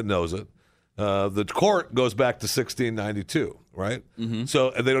anybody that knows it. The court goes back to 1692, right? Mm-hmm.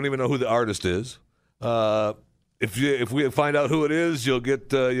 So they don't even know who the artist is. If we find out who it is, you'll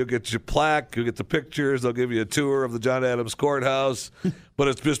get your plaque, you'll get the pictures. They'll give you a tour of the John Adams Courthouse. But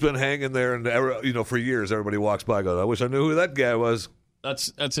it's just been hanging there, and for years, everybody walks by, goes, "I wish I knew who that guy was."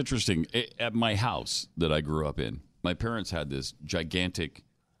 That's interesting. At my house that I grew up in, my parents had this gigantic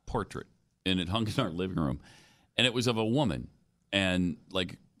portrait, and it hung in our living room, and it was of a woman, and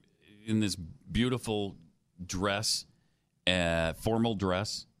like in this beautiful dress, formal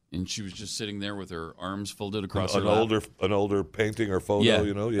dress. And she was just sitting there with her arms folded across her lap. An older painting or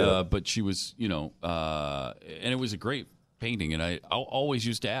photo, but she was, and it was a great painting. And I always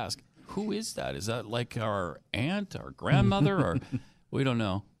used to ask, who is that? Is that like our aunt, our grandmother, or we don't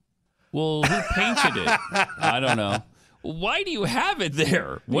know? Well, who painted it? I don't know. Why do you have it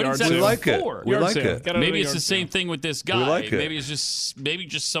there? What is that for? We like it. Maybe it's the same thing with this guy. We like it. Maybe it's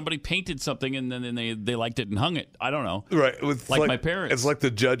just somebody painted something and then they liked it and hung it. I don't know. Right, like my parents. It's like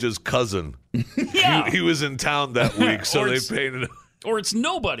the judge's cousin. Yeah. He was in town that week, so they painted it. Or it's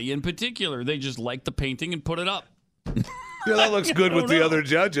nobody in particular. They just liked the painting and put it up. Yeah, that looks good with the other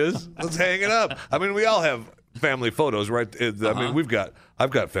judges. Let's hang it up. I mean, we all have family photos, right? I mean, I've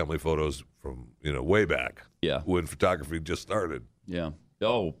got family photos from way back. Yeah, when photography just started. Yeah.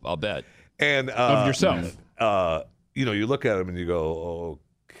 Oh, I'll bet. And of yourself. You look at them and you go,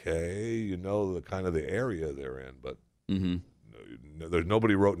 okay, the kind of the area they're in, but there's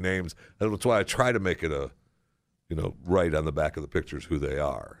nobody wrote names. That's why I try to make it right on the back of the pictures who they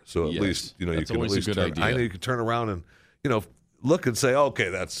are. So at least you can at least turn. I know you can turn around and look and say, okay,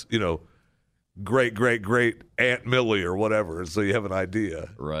 that's great Aunt Millie or whatever. So you have an idea,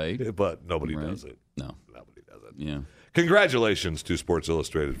 right? But nobody does it. No. Yeah. Congratulations to Sports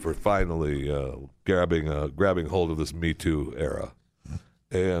Illustrated for finally grabbing hold of this Me Too era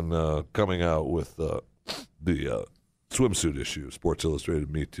and coming out with the swimsuit issue, Sports Illustrated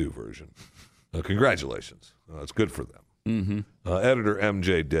Me Too version. Congratulations. It's good for them. Mm-hmm. Editor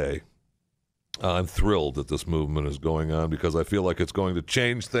MJ Day, I'm thrilled that this movement is going on because I feel like it's going to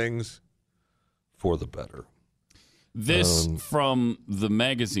change things for the better. This from the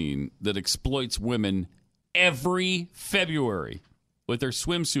magazine that exploits women every February with their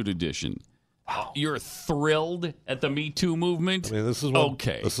swimsuit edition. Wow. You're thrilled at the Me Too movement? I mean, this is one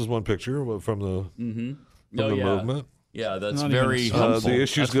picture from the movement. Yeah, that's very helpful. The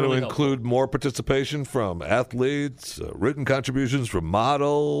issue is going to include more participation from athletes, written contributions from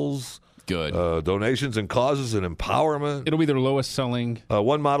models. Good. Donations and causes and empowerment. It'll be their lowest selling.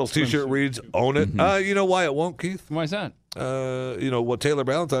 One model's T-shirt reads, "Own it." Mm-hmm. You know why it won't, Keith? Why is that? What Taylor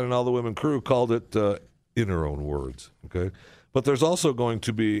Ballantyne and all the women crew called it in her own words. Okay, but there's also going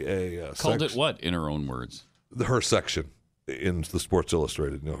to be a called it what in her own words? Her section in the Sports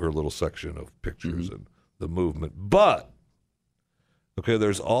Illustrated. Her little section of pictures and the movement. But okay,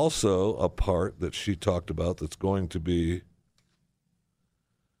 there's also a part that she talked about that's going to be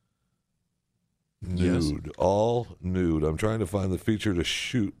nude, all nude. I'm trying to find the featured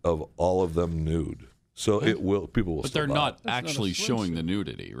shoot of all of them nude. So people will. But they're not actually showing the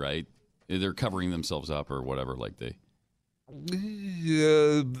nudity, right? They're covering themselves up or whatever, like they.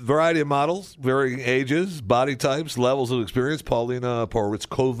 Yeah, variety of models, varying ages, body types, levels of experience. Paulina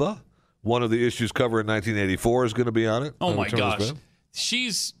Poritzkova, one of the issues covered in 1984, is going to be on it. Oh, my gosh.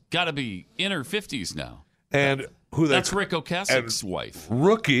 She's got to be in her 50s now. And that's Rick Ocasek's wife.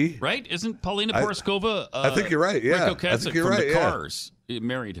 Rookie. Right? Isn't Paulina Poritzkova? I think you're right, yeah. Rick Ocasek from the Cars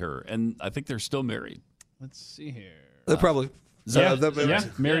married her, and I think they're still married. Let's see here. They probably. Married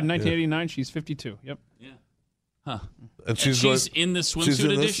in 1989. She's 52. Yep. Yeah. Huh. And she's in the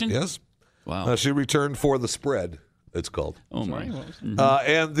swimsuit edition? Yes. Wow. She returned for the spread, it's called. Oh, my.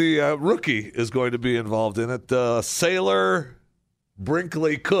 And the rookie is going to be involved in it, Sailor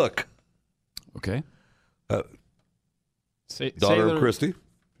Brinkley Cook. Okay. Daughter of Christy.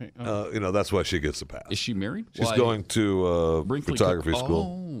 That's why she gets the pass. Is she married? She's going to photography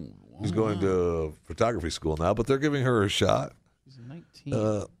school. Oh, wow. She's going to photography school now, but they're giving her a shot. She's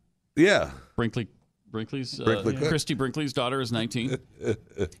 19. Yeah. Brinkley's Christy Brinkley's daughter is 19.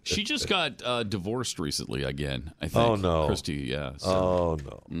 She just got divorced recently again, I think. Oh, no. Christy, yeah. So. Oh,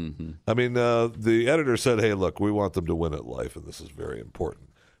 no. Mm-hmm. I mean, the editor said, hey, look, we want them to win at life, and this is very important.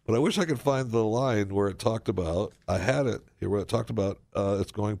 But I wish I could find the line where it talked about, I had it here, where it talked about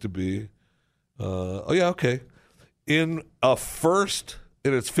it's going to be, in its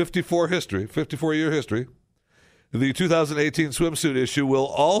 54-year history, the 2018 swimsuit issue will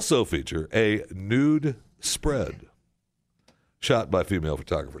also feature a nude spread shot by female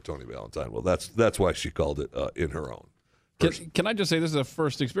photographer Tony Valentine. Well, that's why she called it in her own. Can I just say this is a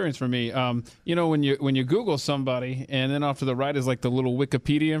first experience for me? When you Google somebody and then off to the right is like the little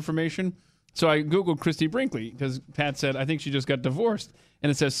Wikipedia information. So I Googled Christy Brinkley because Pat said I think she just got divorced, and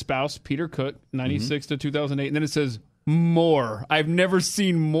it says spouse Peter Cook, 96 to 2008, and then it says more. I've never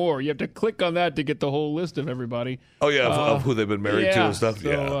seen more. You have to click on that to get the whole list of everybody. Oh yeah, of who they've been married to and stuff.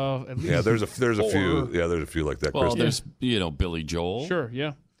 So, there's a few. Yeah, there's a few like that. Well, Christy. there's Billy Joel. Sure,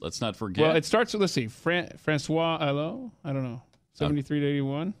 yeah. Let's not forget. Well, it starts with, let's see, Francois Allot, I don't know, 73 to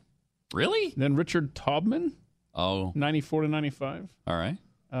 81. Really? Then Richard Taubman, 94 to 95. All right.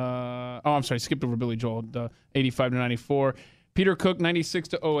 I'm sorry, skipped over Billy Joel, 85 to 94. Peter Cook, 96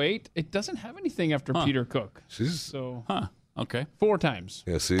 to 08. It doesn't have anything after Peter Cook. Okay. 4 times.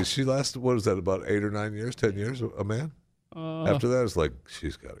 Yeah, see, she lasted, what is that, about 8 or 9 years, 10 years, a man? After that, it's like,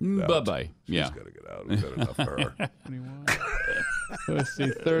 she's got to get out. Bye-bye. She's got to get out. We've had enough of her. 21. Let's see,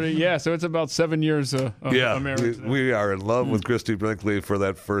 30. Yeah, so it's about 7 years of marriage. We are in love with Christy Brinkley for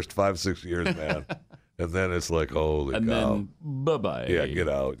that first 5-6 years, man. And then it's like, holy cow. And then, bye-bye. Yeah, get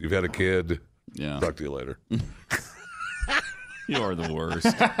out. You've had a kid. Yeah. Talk to you later. You are the worst.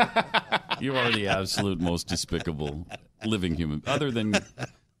 You are the absolute most despicable living human, other than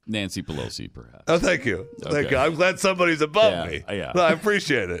Nancy Pelosi, perhaps. Oh, thank you. Okay. Thank you. I'm glad somebody's above me. Yeah. No, I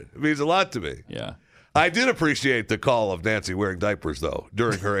appreciate it. It means a lot to me. Yeah. I did appreciate the call of Nancy wearing diapers, though,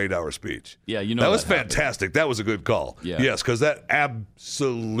 during her 8-hour speech. Yeah, that was fantastic. That was a good call. Yeah. Yes, because that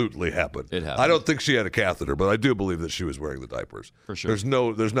absolutely happened. It happened. I don't think she had a catheter, but I do believe that she was wearing the diapers. For sure.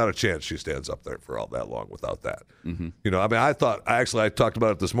 There's not a chance she stands up there for all that long without that. Mm-hmm. I talked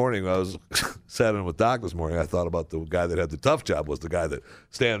about it this morning. I was sat in with Doc this morning. I thought about the guy that had the tough job was the guy that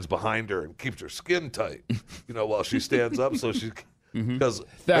stands behind her and keeps her skin tight, while she stands up so she. Because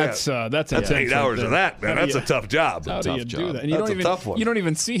that's 8 hours of that, man. That's a tough job. How do you do that? And that's a tough one. You don't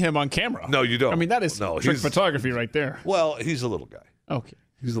even see him on camera. No, you don't. I mean, that is trick photography right there. Well, he's a little guy. Okay.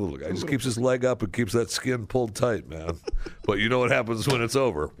 He's a little guy. He just keeps his leg up and keeps that skin pulled tight, man. But you know what happens when it's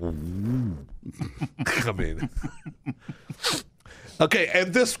over? I mean. Okay,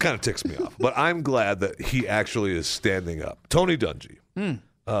 and this kind of ticks me off, but I'm glad that he actually is standing up. Tony Dungy,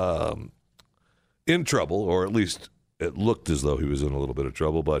 in trouble, or at least it looked as though he was in a little bit of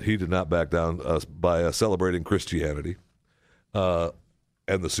trouble, but he did not back down by celebrating Christianity and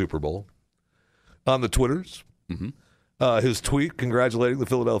the Super Bowl. On the Twitters, his tweet congratulating the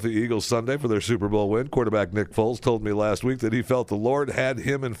Philadelphia Eagles Sunday for their Super Bowl win. Quarterback Nick Foles told me last week that he felt the Lord had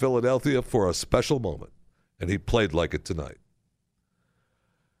him in Philadelphia for a special moment, and he played like it tonight.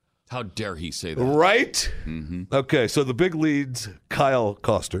 How dare he say that? Right? Mm-hmm. Okay, so the big leads, Kyle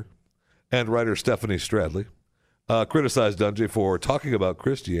Koster and writer Stephanie Stradley, criticized Dungy for talking about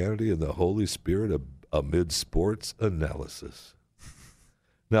Christianity and the Holy Spirit amid sports analysis.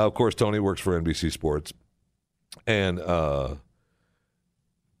 Now, of course, Tony works for NBC Sports, and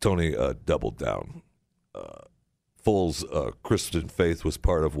Tony doubled down. Foles' Christian faith was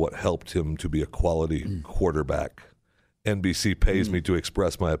part of what helped him to be a quality quarterback. NBC pays me to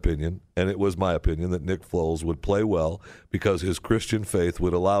express my opinion, and it was my opinion that Nick Foles would play well because his Christian faith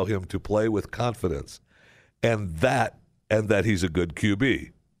would allow him to play with confidence. And that he's a good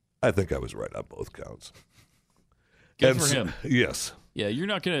QB. I think I was right on both counts. Good for him. Yes. Yeah, you're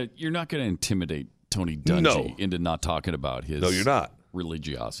not gonna intimidate Tony Dungy into not talking about his. No, you're not.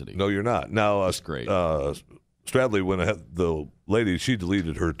 Religiosity. No, you're not. Now, that's great. Stradley went ahead. The lady, she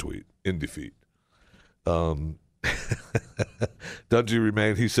deleted her tweet in defeat. Dungy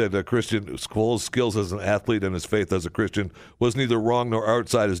remained. He said Christian Scholes' skills as an athlete and his faith as a Christian was neither wrong nor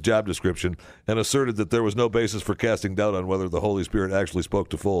outside his job description, and asserted that there was no basis for casting doubt on whether the Holy Spirit actually spoke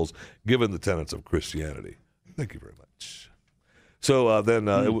to Foles, given the tenets of Christianity. Thank you very much. So then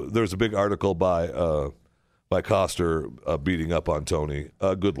there's a big article by Koster beating up on Tony.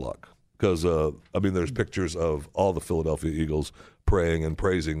 Good luck. Because, there's pictures of all the Philadelphia Eagles praying and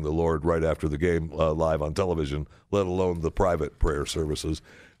praising the Lord right after the game live on television, let alone the private prayer services.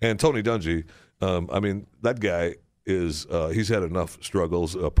 And Tony Dungy, that guy is he's had enough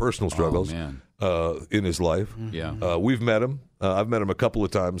struggles, personal struggles in his life. Yeah. We've met him. I've met him a couple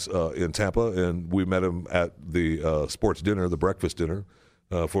of times in Tampa, and we met him at the sports dinner, the breakfast dinner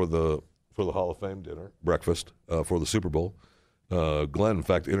for the Hall of Fame dinner, breakfast for the Super Bowl. Glenn, in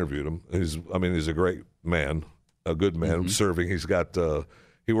fact, interviewed him. He's a great man, a good man, serving. He's got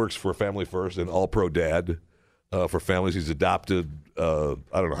he works for Family First and All Pro Dad for families. He's adopted I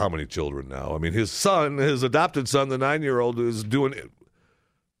don't know how many children now. His adopted son, the 9-year-old, is doing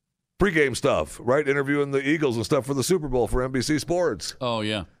pregame stuff, right? Interviewing the Eagles and stuff for the Super Bowl for NBC Sports. Oh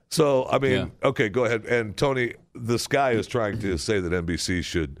yeah. So okay, go ahead. And Tony, this guy is trying to say that NBC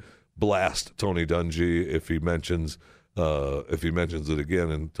should blast Tony Dungy if he mentions it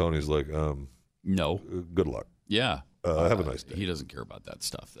again, and Tony's like, no. Good luck. Yeah. Have a nice day. He doesn't care about that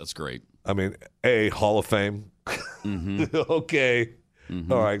stuff. That's great. Hall of Fame. Okay.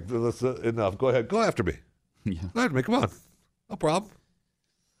 All right. That's enough. Go ahead. Go after me. Yeah. Go after me. Come on. No problem.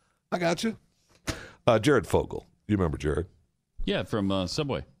 I got you. Jared Fogle. You remember Jared? Yeah, from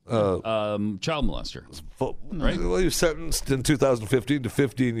Subway. Child molester. Right? Well, he was sentenced in 2015 to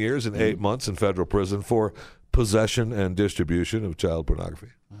 15 years and 8 months in federal prison for possession and distribution of child pornography.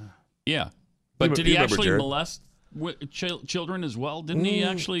 Yeah. But did he actually molest children as well? Didn't he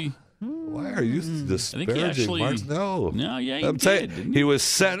actually? Why are you disparaging Mark? No. No, yeah, he I'm did. saying he was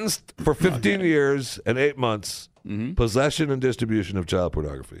sentenced for 15 years and 8 months, possession and distribution of child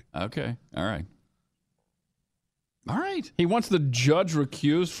pornography. Okay. All right. All right. He wants the judge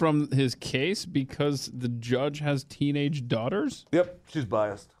recused from his case because the judge has teenage daughters? Yep. She's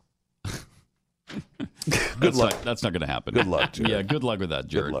biased. Good luck. That's not going to happen. Good luck, Jared. Yeah, good luck with that,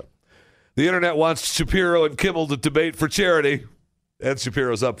 Jared. Good luck. The internet wants Shapiro and Kimmel to debate for charity, and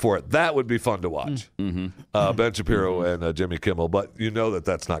Shapiro's up for it. That would be fun to watch. Ben Shapiro and Jimmy Kimmel, but you know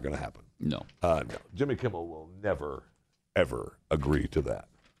that's not going to happen. No. No. Jimmy Kimmel will never, ever agree to that.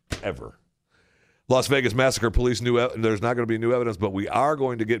 Ever. Las Vegas Massacre Police there's not going to be new evidence, but we are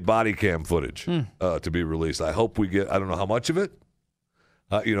going to get body cam footage to be released. I hope we get, I don't know how much of it.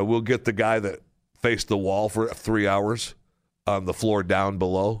 We'll get the guy that faced the wall for 3 hours on the floor down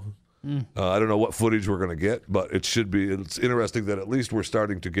below. I don't know what footage we're going to get, but it's interesting that at least we're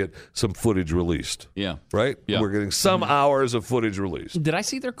starting to get some footage released. Yeah. Right? Yeah. We're getting some hours of footage released. Did I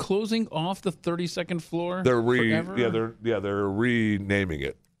see they're closing off the 32nd floor? They're forever? they're renaming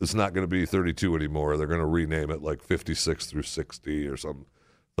it. It's not going to be 32 anymore. They're going to rename it like 56 through 60 or something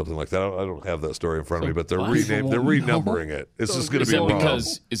like that. I don't have that story in front of me, but they're renumbering it. It's just going to be wrong.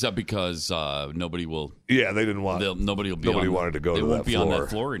 Is that because nobody will? Yeah, they didn't want. Nobody wanted to go to that floor. They won't be on that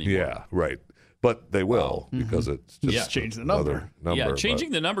floor anymore. Yeah, right. But they will because it's just change the number. Yeah, changing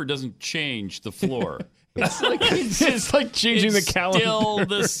the number doesn't change the floor. It's like changing the calendar. Still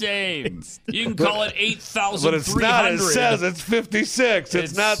the same. You can call it 8,300. But it's not. It says it's 56.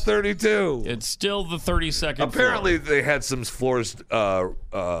 It's not 32. It's still the 32nd Apparently, floor. they had some floors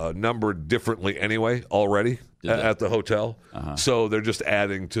numbered differently anyway already at the hotel. So they're just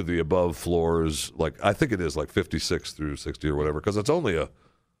adding to the above floors. Like I think it is like 56 through 60 or whatever because it's only a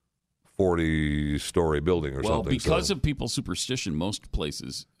 40-story building or something. Well, because of people's superstition, most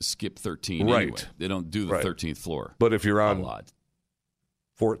places skip 13 anyway. They don't do the 13th floor. But if you're on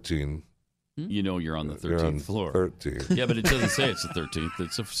 14... You know you're on the 13th floor. 13. Yeah, but it doesn't say it's the 13th.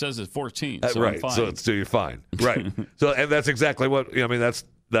 It says it's 14, so right. I'm fine. So you're fine. Right. And that's exactly what...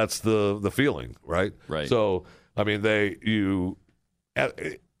 that's the feeling, right? Right. So,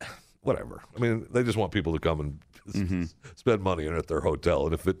 whatever. They just want people to come and spend money at their hotel.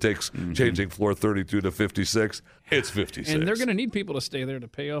 And if it takes changing floor 32 to 56, it's 56. And they're going to need people to stay there to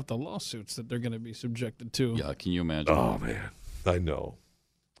pay off the lawsuits that they're going to be subjected to. Yeah, can you imagine? Oh, man. I know.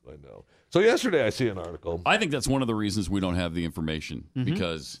 So yesterday I see an article. I think that's one of the reasons we don't have the information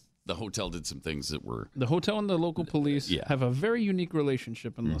because the hotel did some things that were... The hotel and the local police Yeah. have a very unique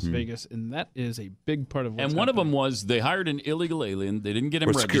relationship in Las Vegas, and that is a big part of what's And one of them was they hired an illegal alien. They didn't get him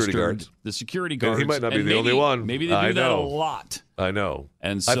Or registered. security guards. The security And guards. he might not be And the only one. Maybe they do I that know. a lot. I know.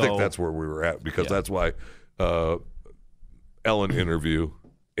 And I so- think that's where we were at because that's why Ellen interview,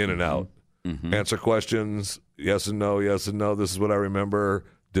 in and out. Answer questions, yes and no, yes and no. This is what I remember.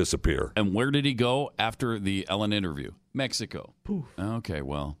 Disappear. And where did he go after the Ellen interview? Mexico. Okay,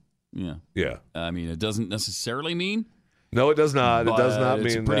 well, yeah. Yeah. I mean, it doesn't necessarily mean. No, it does not. It does not But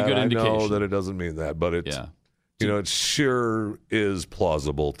it's mean a pretty that. good I know indication. that it doesn't mean that, but it's it sure is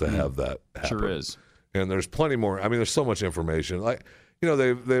plausible to have that happen. Sure is. And there's plenty more. I mean, there's so much information. Like,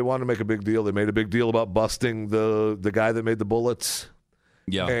 they want to make a big deal. They made a big deal about busting the guy that made the bullets.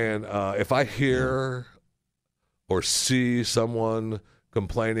 Yeah. And if I hear or see someone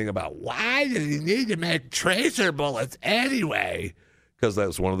complaining about why did he need to make tracer bullets anyway? Because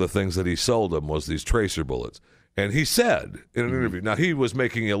that's one of the things that he sold them was these tracer bullets. And he said in an interview, now he was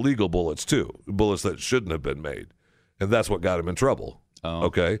making illegal bullets too, bullets that shouldn't have been made. And that's what got him in trouble.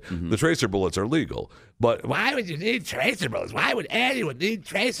 Okay? The tracer bullets are legal. But why would you need tracer bullets? Why would anyone need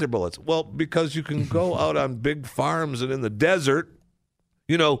tracer bullets? Well, because you can go out on big farms and in the desert,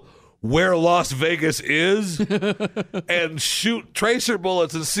 where Las Vegas is, and shoot tracer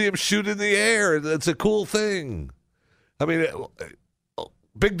bullets and see them shoot in the air. It's a cool thing. I mean,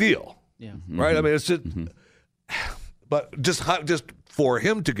 big deal. Yeah. Right? I mean, it's just, but just for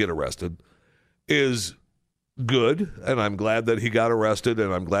him to get arrested is good, and I'm glad that he got arrested,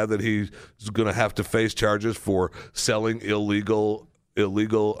 and I'm glad that he's going to have to face charges for selling illegal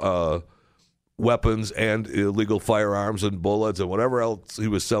weapons and illegal firearms and bullets and whatever else he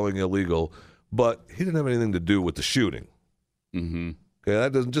was selling illegal, but he didn't have anything to do with the shooting. Okay,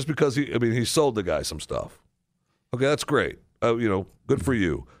 that doesn't just because he sold the guy some stuff. Okay, that's great. Good for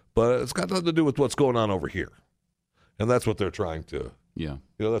you, but it's got nothing to do with what's going on over here, and that's what they're trying to. Yeah,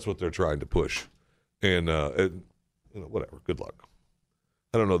 that's what they're trying to push, and whatever. Good luck.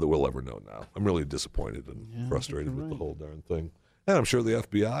 I don't know that we'll ever know now. I'm really disappointed and frustrated with the whole darn thing, and I'm sure the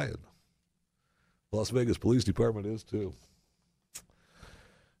FBI and Las Vegas Police Department is too.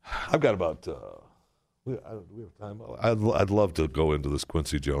 I've got about. Do we have time? I'd love to go into this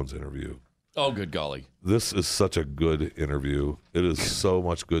Quincy Jones interview. Oh, good golly! This is such a good interview. It is so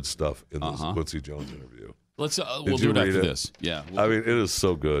much good stuff in this Quincy Jones interview. Let's. We'll do it after this. Yeah. I mean, it is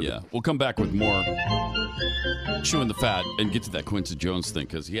so good. Yeah. We'll come back with more chewing the fat and get to that Quincy Jones thing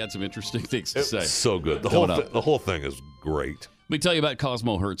because he had some interesting things to say. It's so good. The whole thing is great. Let me tell you about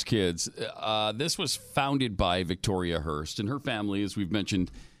Cosmo Hurts Kids. This was founded by Victoria Hearst and her family, as we've mentioned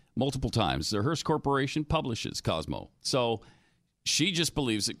multiple times. The Hearst Corporation publishes Cosmo. So she just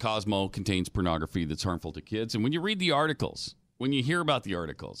believes that Cosmo contains pornography that's harmful to kids. And when you read the articles, when you hear about the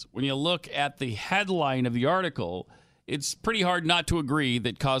articles, when you look at the headline of the article, it's pretty hard not to agree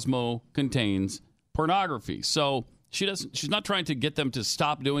that Cosmo contains pornography. So she's not trying to get them to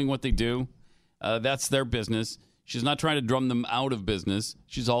stop doing what they do. That's their business. She's not trying to drum them out of business.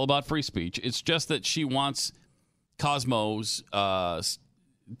 She's all about free speech. It's just that she wants Cosmos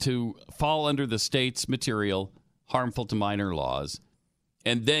to fall under the state's material, harmful to minor laws,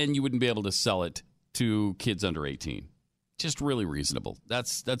 and then you wouldn't be able to sell it to kids under 18. Just really reasonable.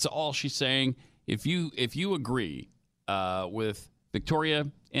 That's all she's saying. If you agree with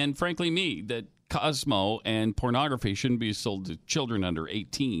Victoria and frankly me that Cosmo and pornography shouldn't be sold to children under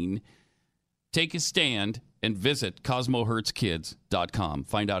 18, take a stand and visit CosmoHurtsKids.com.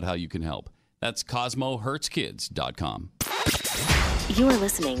 Find out how you can help. That's CosmoHurtsKids.com. You are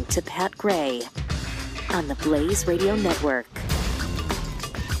listening to Pat Gray on the Blaze Radio Network.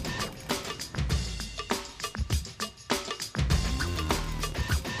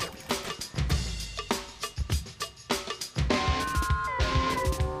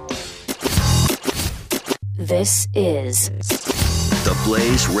 This is the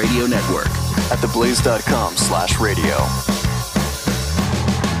Blaze Radio Network at theblaze.com/radio.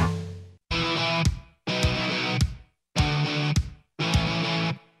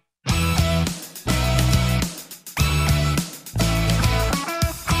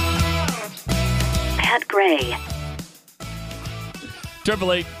 Pat Gray.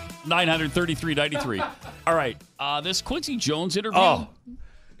 888-933-93. All right. This Quincy Jones interview.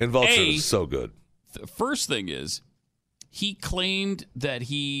 And Vulture is so good. The first thing is, he claimed that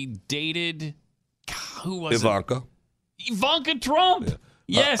he dated, who was Ivanka. it? Ivanka Trump.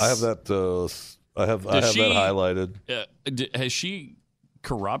 Yeah. Yes. I have that. I have that highlighted. Has she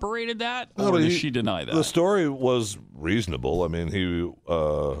corroborated that, or does she deny that? The story was reasonable. I mean,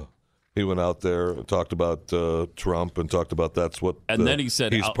 He went out there and talked about Trump and talked about that's what. And then he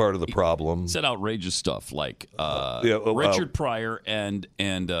said he's part of the problem. He said outrageous stuff like Richard Pryor and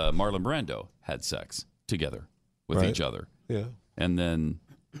Marlon Brando had sex together with each other. Yeah. And then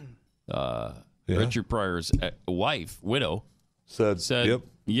Richard Pryor's widow, said, "Yep,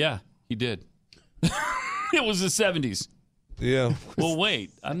 yeah, he did." It was the 70s. Yeah. Well,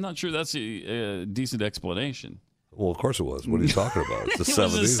 wait. I'm not sure that's a decent explanation. Well, of course it was. What are you talking about? It's the 70s.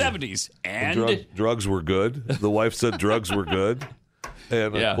 It was the 70s. And drugs were good. The wife said drugs were good.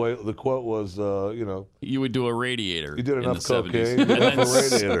 And the quote was, you would do a radiator. You did in enough the cocaine, 70s. enough a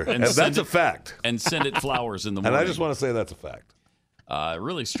radiator. And that's a fact. And send it flowers in the morning. And I just want to say that's a fact.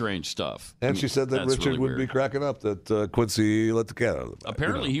 Really strange stuff. And she said that Richard would be cracking up that Quincy let the cat out of the bag.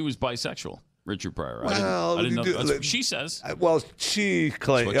 Apparently he was bisexual. Richard Pryor. Well, I didn't know. That's what she says. Well, she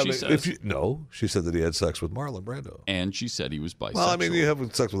claimed. She says. She said that he had sex with Marlon Brando. And she said he was bisexual. Well, I mean, you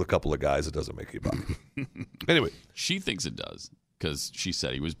have sex with a couple of guys, it doesn't make you bi. Anyway. She thinks it does because she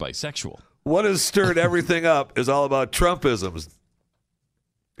said he was bisexual. What has stirred everything up is all about Trumpisms.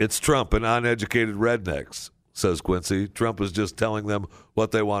 It's Trump and uneducated rednecks, says Quincy. Trump is just telling them what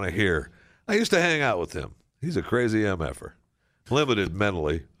they want to hear. I used to hang out with him. He's a crazy MFer. Limited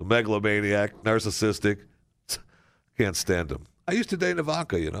mentally, a megalomaniac, narcissistic. Can't stand him. I used to date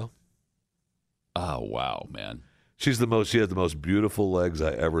Ivanka, you know. Oh, wow, man. She had the most beautiful legs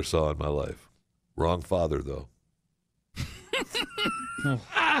I ever saw in my life. Wrong father, though.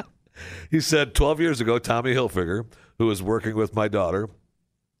 He said 12 years ago, Tommy Hilfiger, who was working with my daughter,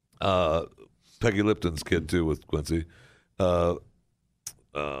 Peggy Lipton's kid, too, with Quincy, Ivanka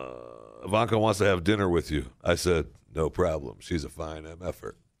wants to have dinner with you. I said, no problem. She's a fine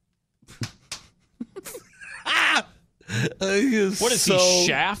MFer. What is he,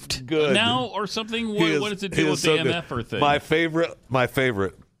 Shaft good now or something? What does it do with the MFer thing? My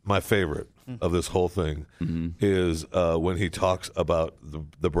favorite of this whole thing is when he talks about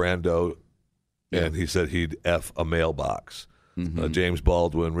the Brando, and he said he'd F a mailbox. James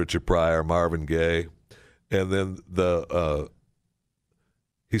Baldwin, Richard Pryor, Marvin Gaye, and then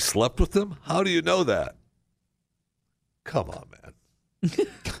he slept with them? How do you know that? Come on, man.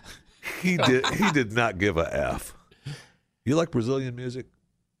 He did not give a F. You like Brazilian music?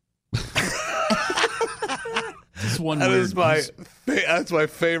 That's my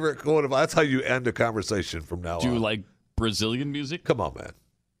favorite quote. That's how you end a conversation from now on. Do you like Brazilian music? Come on, man.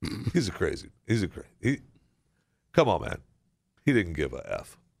 Come on, man. He didn't give a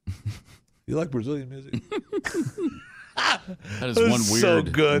F. You like Brazilian music? That is one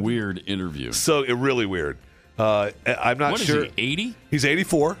weird interview. So really weird. I'm not sure. What is he, 80? He's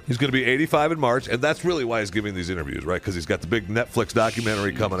 84. He's going to be 85 in March, and that's really why he's giving these interviews, right? Because he's got the big Netflix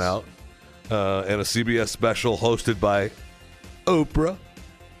documentary coming out and a CBS special hosted by Oprah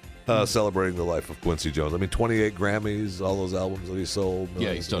celebrating the life of Quincy Jones. I mean, 28 Grammys, all those albums that he sold.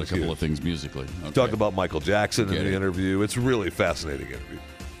 Yeah, he's done a couple of things musically. Okay. Talked about Michael Jackson in the interview. It's really a fascinating interview,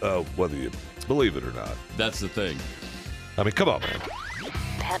 whether you believe it or not. That's the thing. I mean, come on, man.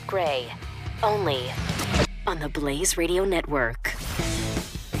 Pat Gray, only on the Blaze Radio Network.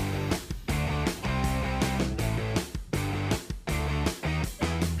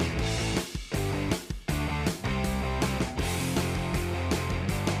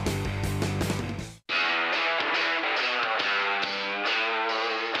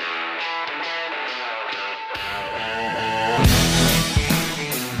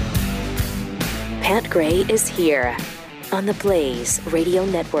 Pat Gray is here on the Blaze Radio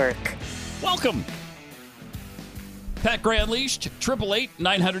Network. Welcome. Pat Gray Unleashed,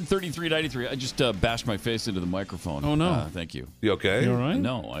 888-933-93. I just bashed my face into the microphone. Oh, no. Thank you. You okay? You all right?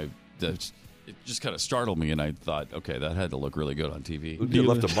 No, it just kind of startled me, and I thought, okay, that had to look really good on TV. You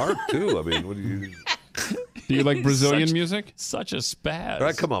left a mark, too. I mean, what do you... Do you like Brazilian music? Such a spaz. All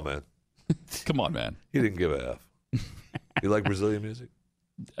right, come on, man. Come on, man. He didn't give a F. You like Brazilian music?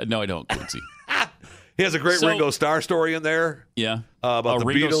 No, I don't, Quincy. He has a great Ringo Starr story in there. Yeah. About the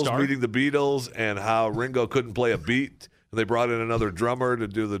Ringo Beatles Starr? meeting the Beatles and how Ringo couldn't play a beat. And they brought in another drummer to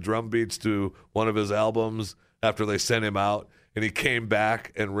do the drum beats to one of his albums after they sent him out. And he came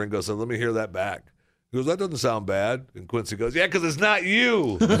back, and Ringo said, let me hear that back. He goes, that doesn't sound bad. And Quincy goes, yeah, because it's not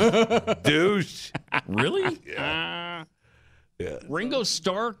you, douche. Really? Yeah. Ringo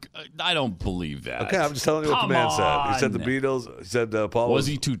Starr? I don't believe that. Okay, I'm just telling you what the man said. He said the Beatles. He said Paul was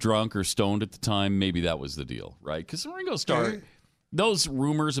he too drunk or stoned at the time? Maybe that was the deal, right? Because Ringo Starr, those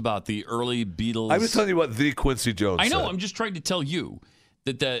rumors about the early Beatles. I was telling you what the Quincy Jones I know. said. I'm just trying to tell you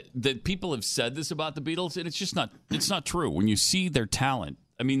that people have said this about the Beatles, and it's just not. It's not true. When you see their talent,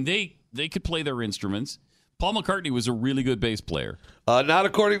 I mean, they could play their instruments, Paul McCartney was a really good bass player. Not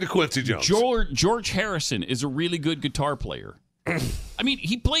according to Quincy Jones. George Harrison is a really good guitar player. I mean,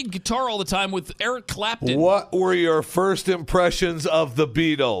 he played guitar all the time with Eric Clapton. What were your first impressions of the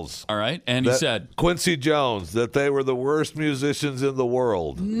Beatles? All right, and he said Quincy Jones, that they were the worst musicians in the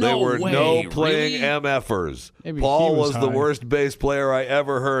world. No they were way, playing really? MFers. Maybe Paul he was was the high. worst bass player I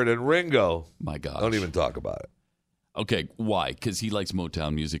ever heard, and Ringo. My gosh. Don't even talk about it. Okay, why? Because he likes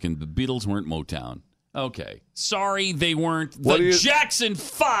Motown music, and the Beatles weren't Motown. Okay, sorry, they weren't the Jackson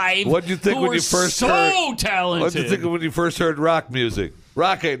 5. What did you think who when were you first so heard? talented? What did you think when you first heard rock music?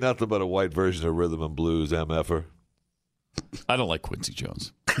 Rock ain't nothing but a white version of rhythm and blues, MFer. I don't like Quincy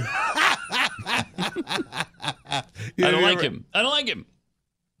Jones. Yeah, I don't like him. I don't like him.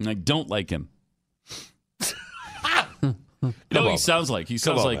 I don't like him. You know what he sounds like? He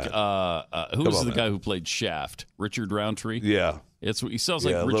sounds like who was the guy who played Shaft? Richard Roundtree. Yeah, he sounds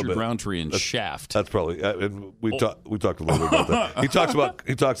like Richard Roundtree in Shaft. That's probably. And we talked a little bit about that. He talks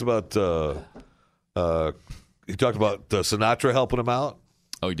about Sinatra helping him out.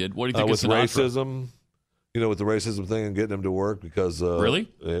 Oh, he did. What do you think with of Sinatra? racism? You know, with the racism thing and getting him to work because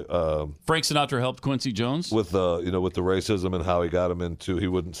really, Frank Sinatra helped Quincy Jones with with the racism and how he got him into. He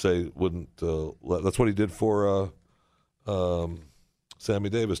wouldn't. That's what he did for Sammy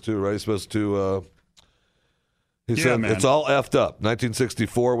Davis too, right? He's supposed to. He said it's all effed up.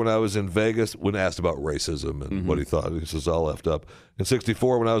 1964, when I was in Vegas, when asked about racism and what he thought, he says all effed up. In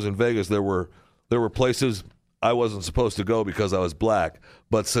 '64, when I was in Vegas, there were places I wasn't supposed to go because I was black,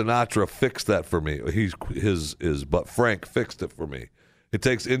 but Sinatra fixed that for me. But Frank fixed it for me. It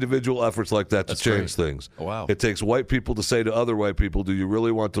takes individual efforts like that to change things. Oh, wow. It takes white people to say to other white people, do you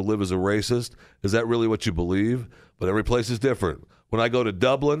really want to live as a racist? Is that really what you believe? But every place is different. When I go to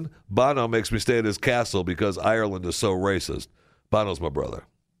Dublin, Bono makes me stay at his castle because Ireland is so racist. Bono's my brother.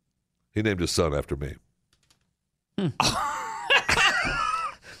 He named his son after me.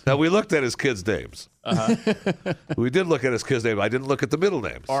 Now, we looked at his kids' names. We did look at his kids' names. I didn't look at the middle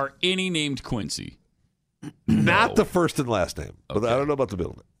names. Are any named Quincy? Not the first and last name. But I don't know about the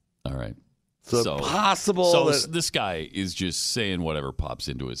middle name. All right. So possible. So that, this guy is just saying whatever pops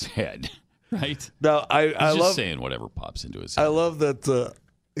into his head, right? No, He's just saying whatever pops into his head. I love that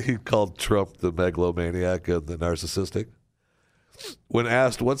he called Trump the megalomaniac and the narcissistic. When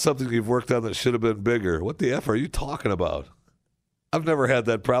asked, what's something you've worked on that should have been bigger? What the F are you talking about? I've never had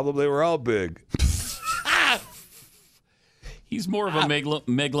that problem. They were all big. He's more of a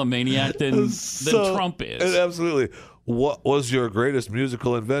megalomaniac than Trump is. Absolutely. What was your greatest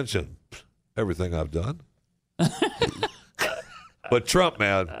musical invention? Everything I've done. But Trump,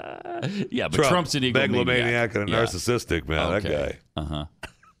 man. Yeah, but Trump's an megalomaniac and a narcissistic, man. Okay. That guy.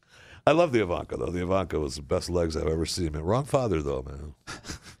 I love the Ivanka, though. The Ivanka was the best legs I've ever seen, man. Wrong father, though, man.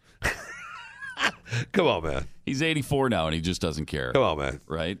 Come on, man. He's 84 now, and he just doesn't care. Come on, man.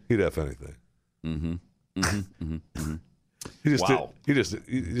 Right? He'd F anything. He just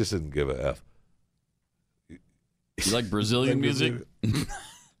didn't give a F. You like Brazilian music?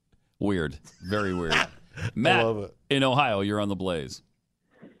 Weird. Very weird. Matt in Ohio, you're on the Blaze.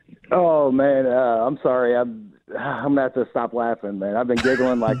 Oh, man. I'm sorry. I'm going to have to stop laughing, man. I've been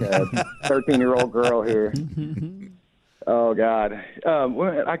giggling like a 13-year-old girl here. Oh, God.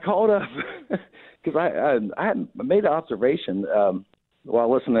 I called up because I had made an observation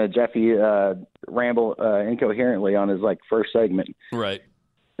while listening to Jeffy ramble incoherently on his first segment. Right.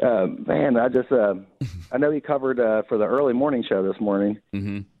 Man, I know he covered for the early morning show this morning.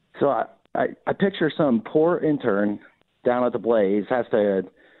 Mm-hmm. So I picture some poor intern down at the Blaze has to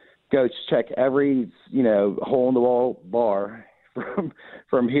go check every hole in the wall bar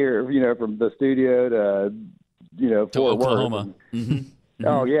from here, from the studio to to Fort Oklahoma. Worth. Mm-hmm.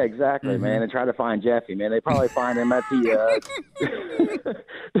 Oh yeah, exactly, man. And try to find Jeffy, man. They probably find him at the.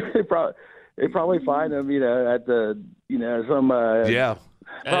 they probably find him, at the, some. Yeah.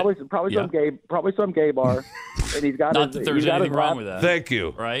 Probably some gay bar, and he's got. Not that there's anything wrong with that. Thank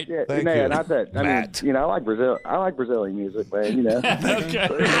you. Right? Yeah, Thank you. Not that. I mean, I like Brazil. I like Brazilian music, man. Okay.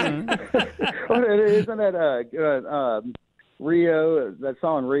 Isn't that Rio? That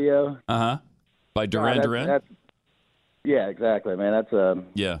song Rio. By Duran Duran. Yeah, exactly, man. That's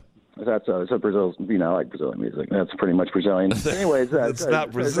yeah. That's so Brazil's. I like Brazilian music. That's pretty much Brazilian. Anyways, it's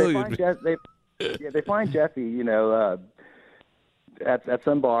not Brazilian. They find Jeffy. At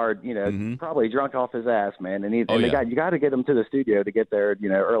some bar, probably drunk off his ass, man. And you got to get him to the studio to get there,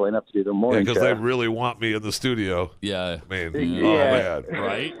 early enough to do the morning show. Because they really want me in the studio. Yeah, man. Yeah. Oh man,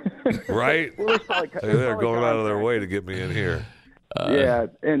 right, right. They're going out of their way to get me in here. Yeah,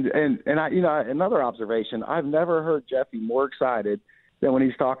 and I, another observation. I've never heard Jeffy more excited than when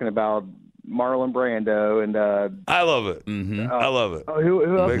he's talking about Marlon Brando, and I love it. I love it.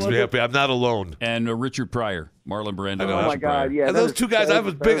 Who else Makes was me it? happy. I'm not alone. And Richard Pryor, Marlon Brando. I know, Oh my God! Yeah, and that those is two guys, so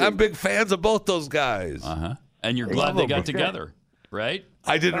I'm big fans of both those guys. And you're glad they got together, right?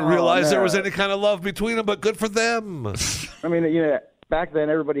 I didn't Oh, realize there no. was any kind of love between them, but good for them. I mean, back then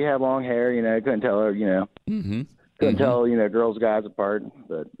everybody had long hair. Couldn't tell her. Couldn't tell girls guys apart.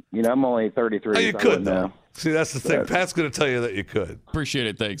 But I'm only 33. Oh, you so I could wouldn't though. know. See, that's the thing. But- Pat's going to tell you that you could. Appreciate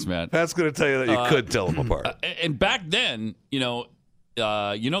it. Thanks, Matt. Pat's going to tell you that you could tell them apart. And back then, the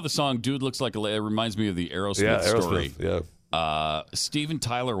song "Dude Looks Like a Lady" reminds me of the Aerosmith story. Yeah. Steven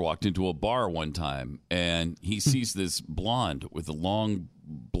Tyler walked into a bar one time, and he sees this blonde with the long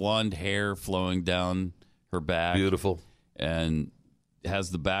blonde hair flowing down her back. Beautiful. And has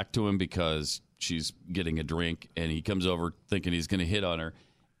the back to him because she's getting a drink, and he comes over thinking he's going to hit on her.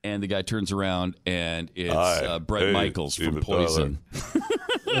 And the guy turns around, and it's Bret Michaels from Poison.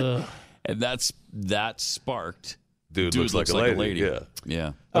 And that sparked Dude Looks Like a Lady.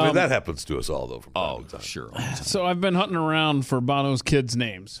 Yeah. I mean, that happens to us all, though, from time to time. Sure. So I've been hunting around for Bono's kids'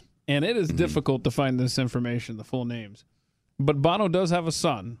 names, and it is difficult to find this information, the full names. But Bono does have a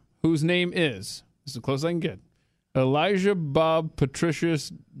son whose name is, as close as I can get, Elijah Bob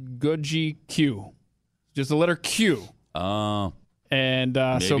Patricius Gudgy Q. Just the letter Q. Oh. And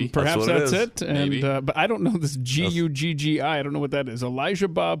so perhaps that's it. Maybe. And but I don't know this Guggi. I don't know what that is. Elijah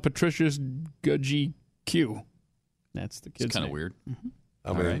Bob Patricius Gudgy Q. That's the kid's It's kind of name. weird.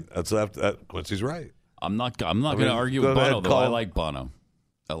 I mean, that Quincy's right. I'm not going to argue with Bono, though. I like Bono.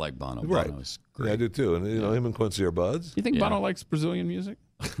 I like Bono. Right. Bono is great. Yeah, I do too. And him and Quincy are buds. You think Bono likes Brazilian music?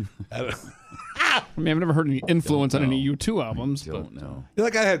 I mean, I've never heard any influence on any U2 albums. Don't know.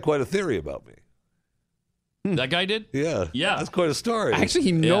 That guy had quite a theory about me. That guy did? Yeah. That's quite a story. Actually,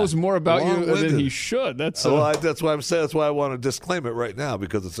 he knows more about you Long-winded. than he should. That's that's why I'm saying. That's why I want to disclaim it right now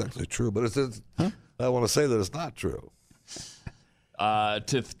because it's actually true. But I want to say that it's not true.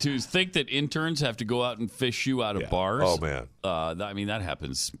 To think that interns have to go out and fish you out of bars. Oh man. That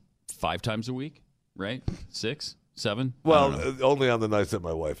happens 5 times a week, right? 6, 7. Well, only on the nights that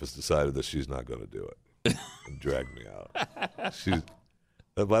my wife has decided that she's not going to do it and drag me out.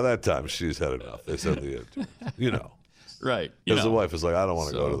 By that time, she's had enough. They said the intern. Right. Because the wife is like, I don't want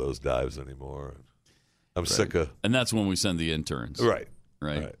to go to those dives anymore. I'm sick of. And that's when we send the interns. Right.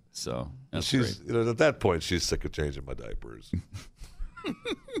 So that's she's great. at that point she's sick of changing my diapers.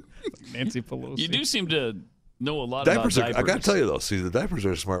 Nancy Pelosi. You do seem to know a lot Diapers about diapers. I got to tell you though, see, the diapers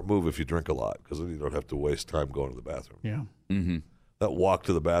are a smart move if you drink a lot because then you don't have to waste time going to the bathroom. Yeah. Mm-hmm. That walk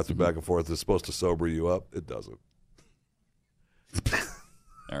to the bathroom back and forth is supposed to sober you up. It doesn't.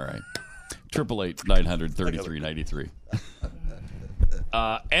 All right. 888-900-3393.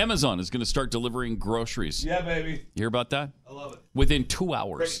 Amazon is going to start delivering groceries. Yeah, baby. You hear about that? I love it. Within 2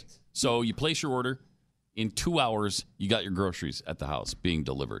 hours. So you place your order. In 2 hours, you got your groceries at the house being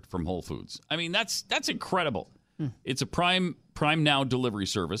delivered from Whole Foods. I mean, that's incredible. It's a Prime Now delivery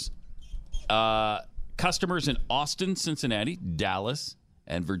service. Customers in Austin, Cincinnati, Dallas,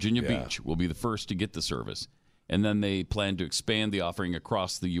 and Virginia Beach will be the first to get the service. And then they plan to expand the offering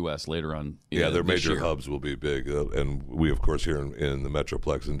across the U.S. later on. Their major year. hubs will be big. And we, of course, here in the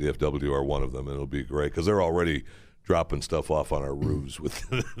Metroplex and DFW are one of them. And it'll be great because they're already dropping stuff off on our roofs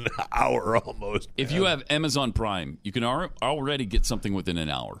within an hour almost. If you have Amazon Prime, you can already get something within an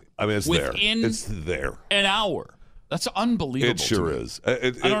hour. I mean, it's within there. It's there. An hour. That's unbelievable. It sure is.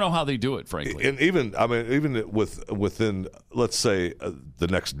 I don't know how they do it, frankly. And even within, let's say, the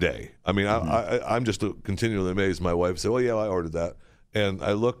next day. I mean, I'm just continually amazed. My wife said, "Well, yeah, I ordered that," and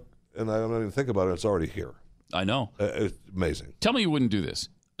I look and I don't even think about it. It's already here. I know. It's amazing. Tell me you wouldn't do this.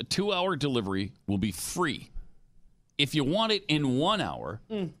 A 2-hour delivery will be free. If you want it in 1 hour,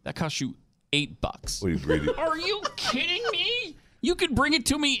 that costs you $8. Well, you greedy. Are you kidding me? You could bring it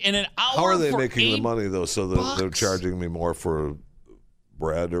to me in an hour. How are they for making the money though? So that they're $8? charging me more for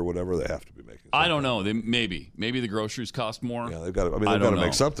bread or whatever. They have to be making. I don't know. Maybe the groceries cost more. Yeah, they've got to. I mean, they've got to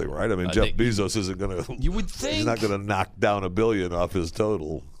make something, right? I mean, Jeff Bezos isn't going to. You would think he's not going to knock down $1 billion off his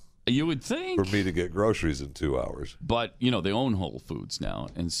total. You would think for me to get groceries in 2 hours. But they own Whole Foods now,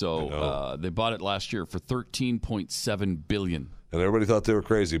 and so they bought it last year for $13.7 billion. And everybody thought they were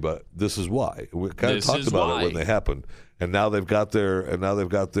crazy, but this is why. We kind of talked about it when they happened. And now they've got their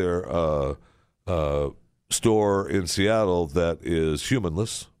store in Seattle that is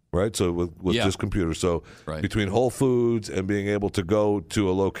humanless, right? So with just computers. So between Whole Foods and being able to go to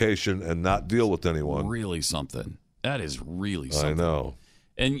a location and not deal with anyone, really something. That is really something. I know.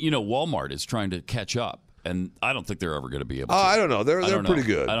 And Walmart is trying to catch up, and I don't think they're ever going to be able to. I don't know. They're pretty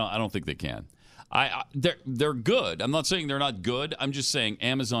good. I don't think they can. They're good. I'm not saying they're not good. I'm just saying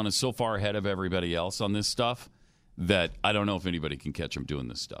Amazon is so far ahead of everybody else on this stuff that I don't know if anybody can catch them doing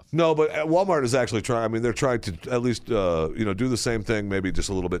this stuff. No, but Walmart is actually trying. I mean, they're trying to at least do the same thing, maybe just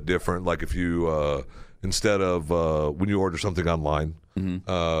a little bit different. Like if you instead of when you order something online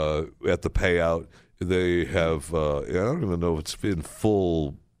at the payout, they have. I don't even know if it's in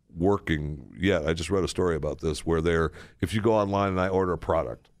full working yet. I just read a story about this where if you go online and I order a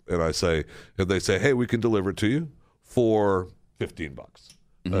product and they say, hey, we can deliver it to you for $15,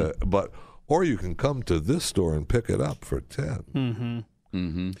 or you can come to this store and pick it up for $10.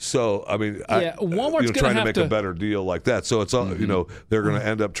 So I mean, Walmart's trying to make a better deal like that. So it's they're going to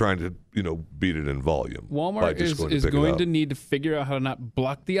end up trying to beat it in volume. Walmart is going to need to figure out how to not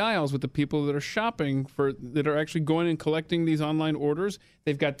block the aisles with the people that are shopping that are actually going and collecting these online orders.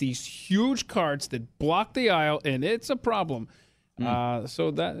 They've got these huge carts that block the aisle, and it's a problem.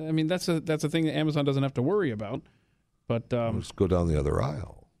 So that's a thing that Amazon doesn't have to worry about. But just go down the other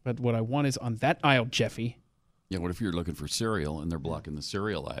aisle. But what I want is on that aisle, Jeffy. Yeah, what if you're looking for cereal and they're blocking the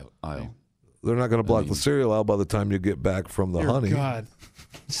cereal aisle? They're not going to block the cereal aisle by the time you get back from the honey. God,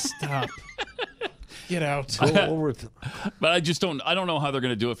 stop. Get out. But I don't know how they're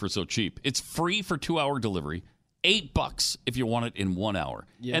going to do it for so cheap. It's free for 2-hour delivery, $8 if you want it in 1 hour.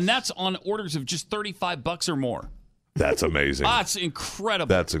 Yes. And that's on orders of just $35 or more. That's amazing. That's incredible.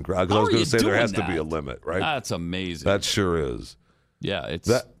 That's incredible. I was going to say there has to be a limit, right? That's amazing. That sure is. Yeah, I don't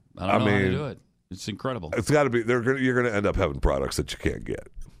know how to do it. It's incredible. It's got to be. You're going to end up having products that you can't get,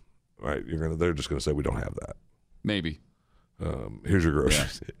 right? They're just going to say we don't have that. Maybe. Here's your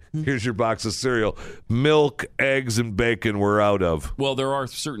groceries. Yeah. Here's your box of cereal. Milk, eggs, and bacon we're out of. Well, there are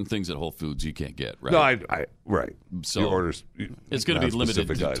certain things at Whole Foods you can't get, right? No, right. So your orders. It's going to be limited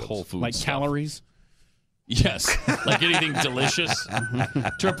to items. Whole Foods, like calories. Yes, like anything delicious.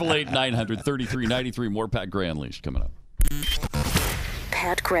 888-900-3393. More Pat Gray Unleashed coming up.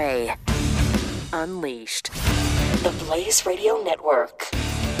 Pat Gray Unleashed. The Blaze Radio Network.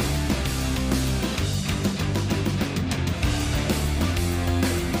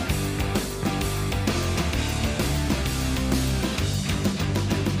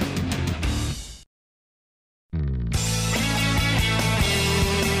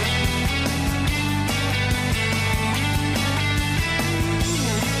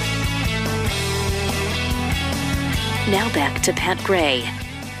 Now back to Pat Gray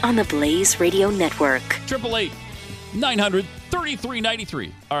on the Blaze Radio Network.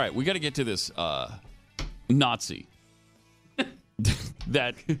 888-900-3393. All right, we got to get to this Nazi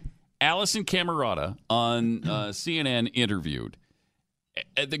that Allison Camerata on CNN interviewed.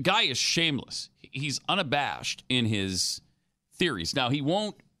 The guy is shameless. He's unabashed in his theories. Now, he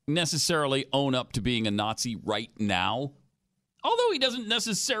won't necessarily own up to being a Nazi right now, although he doesn't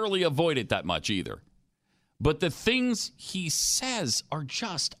necessarily avoid it that much either. But the things he says are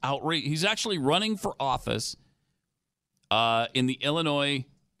just outrageous. He's actually running for office in the Illinois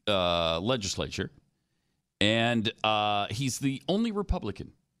legislature, and he's the only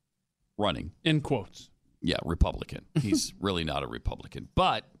Republican running. In quotes. Yeah, Republican. He's really not a Republican.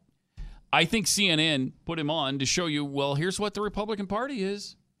 But I think CNN put him on to show you, well, here's what the Republican Party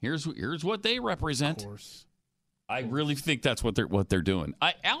is. Here's what they represent. Of course. I really think that's what they're doing.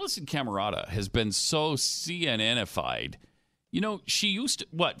 Allison Camerata has been so CNN-ified. You know, she used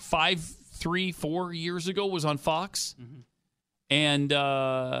to, 4 years ago was on Fox and towed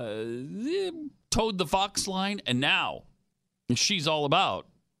the Fox line, and now she's all about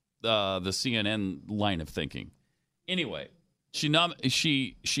the CNN line of thinking. Anyway, she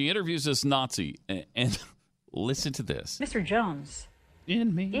interviews this Nazi, and listen to this. Mr. Jones,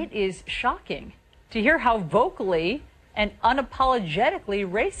 in me, it is shocking to hear how vocally and unapologetically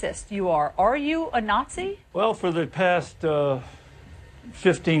racist you are. Are you a Nazi? Well, for the past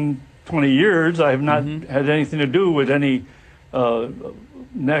 15, 20 years, I have not had anything to do with any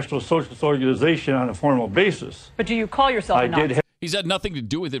National Socialist organization on a formal basis. But do you call yourself a Nazi? He's had nothing to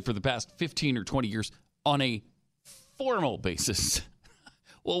do with it for the past 15 or 20 years on a formal basis.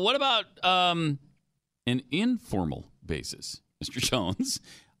 Well, what about an informal basis, Mr. Jones?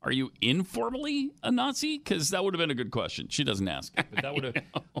 Are you informally a Nazi? Because that would have been a good question. She doesn't ask. But that would have.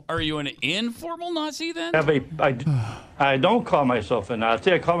 Are you an informal Nazi then? I don't call myself a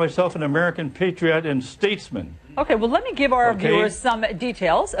Nazi. I call myself an American patriot and statesman. Okay, well, let me give our viewers some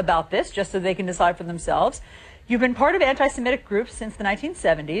details about this, just so they can decide for themselves. You've been part of anti-Semitic groups since the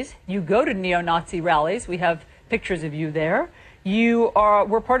 1970s. You go to neo-Nazi rallies. We have pictures of you there.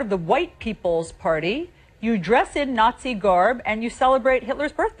 Were part of the White People's Party. You dress in Nazi garb, and you celebrate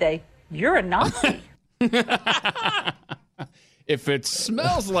Hitler's birthday. You're a Nazi. If it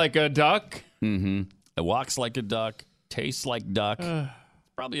smells like a duck, Mm-hmm. It walks like a duck, tastes like duck.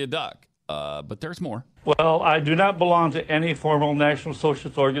 Probably a duck, but there's more. Well, I do not belong to any formal National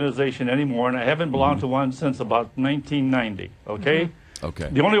Socialist organization anymore, and I haven't belonged to one since about 1990, okay? Okay.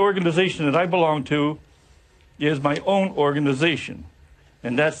 The only organization that I belong to is my own organization,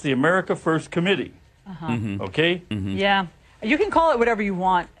 and that's the America First Committee, okay? Yeah. You can call it whatever you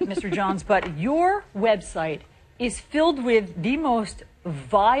want, Mr. Johns, but your website is filled with the most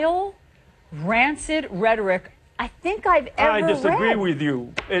vile, rancid rhetoric I think I've ever I disagree read. with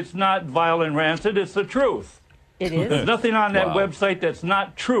you. It's not vile and rancid. It's the truth. It is? There's nothing on that website that's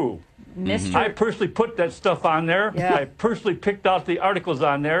not true. Mr. I personally put that stuff on there. Yeah. I personally picked out the articles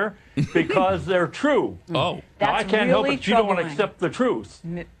on there because they're true. Oh. Now, I That's can't help really it. You don't want to troubling. accept the truth.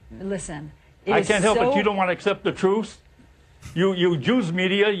 Listen. I can't help it. You don't want to accept the truth. You Jews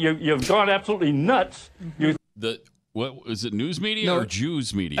media, you've gone absolutely nuts. What was it? News media No, or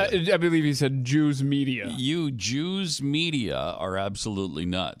Jews media? I believe he said Jews media. You Jews media are absolutely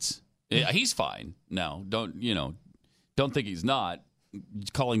nuts. Yeah, he's fine now. Don't think he's not.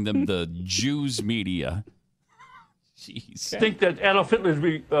 Calling them the Jews media. Jeez. Think that Adolf Hitler's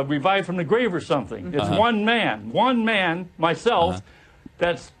revived from the grave or something. It's one man, myself,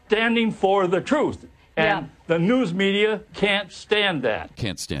 that's standing for the truth. And the news media can't stand that.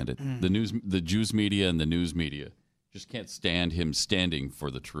 Can't stand it. The Jews media and the news media just can't stand him standing for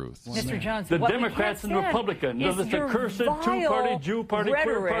the truth. Mr. Jones, The what we Democrats can't and stand Republicans, is this your accursed vile two-party, Jew party,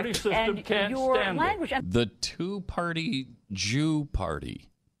 queer rhetoric party system and can't your stand language. it. The two-party Jew party.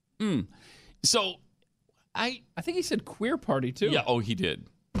 So, I think he said queer party too. Yeah. Oh, he did.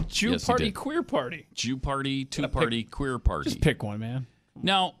 Jew Yes, he party, did. queer party. Jew party, two-party, queer party. Just pick one, man.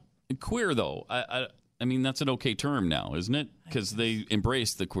 Now, queer though, I mean that's an okay term now, isn't it? Because they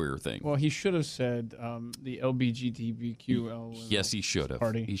embraced the queer thing. Well, he should have said the LGBTQ. Yes, he should have.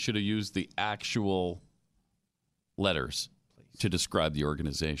 Party. He should have used the actual letters to describe the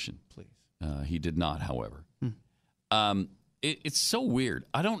organization. Please. He did not, however. It's so weird.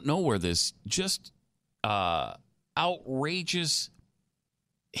 I don't know where this just outrageous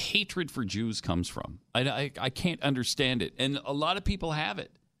hatred for Jews comes from. I can't understand it. And a lot of people have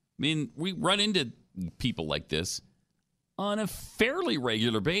it. I mean, we run into people like this on a fairly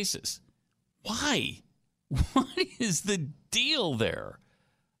regular basis. Why? What is the deal there?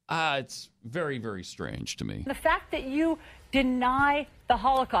 It's very, very strange to me. The fact that you deny the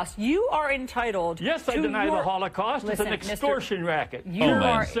Holocaust, you are entitled. Yes, I to deny your... the Holocaust. Listen, it's an extortion racket. You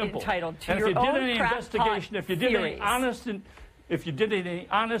are entitled to and your if you did own any investigation, if you did any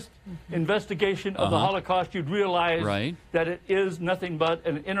honest, investigation of the Holocaust, you'd realize that it is nothing but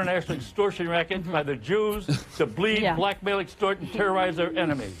an international extortion racket by the Jews to bleed, blackmail, extort, and terrorize their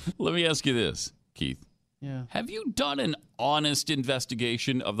enemies. Let me ask you this, Keith. Yeah. Have you done an honest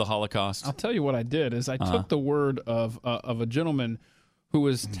investigation of the Holocaust? I'll tell you what I did is I took the word of a gentleman who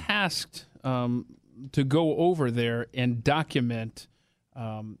was tasked to go over there and document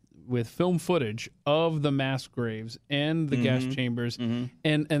with film footage of the mass graves and the gas chambers,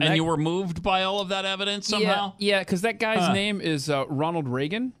 and that, you were moved by all of that evidence somehow? Yeah, because that guy's name is Ronald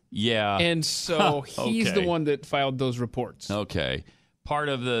Reagan. Yeah, and so he's the one that filed those reports. Okay, part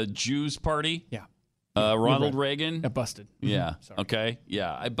of the Jews party. Yeah. Ronald Reagan? I busted. Yeah. Okay.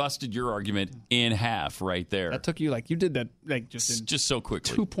 Yeah. I busted your argument in half right there. That took you you did that just so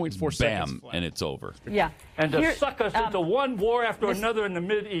quickly. 2.4 seconds. Bam, and it's over. Yeah. And to suck us into one war after another in the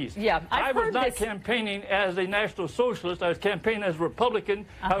Mideast. Yeah. I was not campaigning as a National Socialist. I was campaigning as a Republican.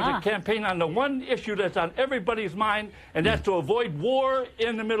 I was campaigning on the one issue that's on everybody's mind, and that's to avoid war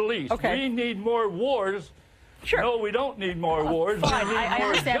in the Middle East. Okay. We need more wars. Sure. No, we don't need more wars. Fine. We need I more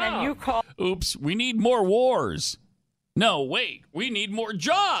understand. jobs. And you call. Oops, we need more wars. No, wait, we need more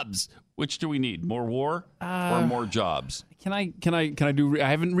jobs. Which do we need? More war or more jobs? Can I do? I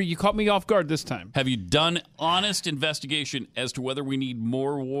haven't. You caught me off guard this time. Have you done honest investigation as to whether we need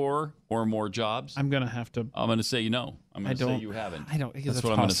more war or more jobs? I'm gonna have to. I'm gonna say no. I'm gonna say you haven't. I don't. That's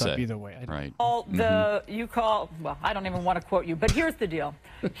what I'm gonna say. Either way, right? You call. Well, I don't even want to quote you, but here's the deal.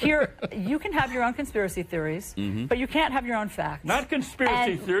 Here, you can have your own conspiracy theories, but you can't have your own facts. Not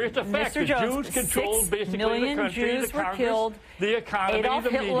conspiracy theory. It's a fact. Mr. The Jones, Jews controlled 6 basically million the country, Jews the were Congress, killed. the economy, Adolf the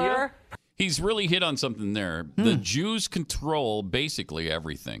Hitler. media. He's really hit on something there. The Jews control basically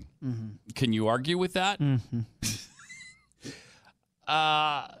everything. Can you argue with that?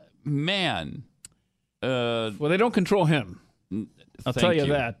 Man. Well, they don't control him. I'll tell you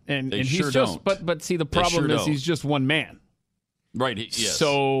that. And They he's sure just. don't. But see, the problem is he's just one man. Right. Yes.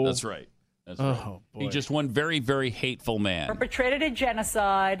 So that's right. That's right. Oh, boy. He just one very, very hateful man. Perpetrated a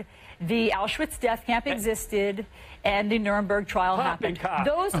genocide. The Auschwitz death camp existed, and the Nuremberg trial happened.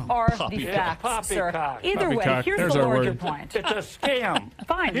 Those are the facts, sir. Either way, here's the larger point. It's a scam.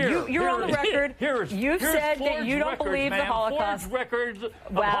 Fine, you're on the record. You've said that you don't believe the Holocaust. Forged records of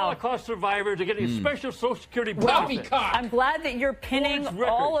Holocaust survivors are getting special Social Security benefits. I'm glad that you're pinning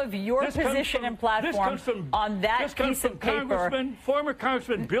all of your position and platform on that piece of paper. Former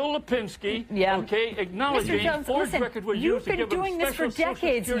Congressman Bill Lipinski, acknowledging Mr. Jones, forged listen, records were you've used to been give them doing this for special Social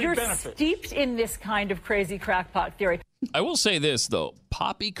decades. Security You're benefits. steeped in this kind of crazy crackpot theory. I will say this, though.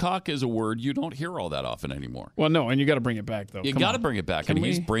 Poppycock is a word you don't hear all that often anymore. Well, no, and you got to bring it back, though. You got to bring it back. And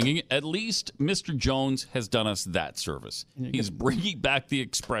he's bringing it. At least Mr. Jones has done us that service. He's bringing back the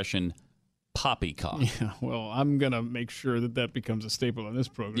expression poppycock. Yeah, well, I'm going to make sure that becomes a staple in this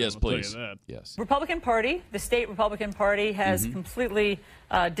program. Yes, I'll please. Tell you that. Yes. Republican Party, the state Republican Party, has completely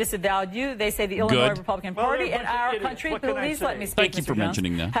disavowed you. They say the Illinois Republican Party and our country, please let me speak, Thank you Mr. for Jones,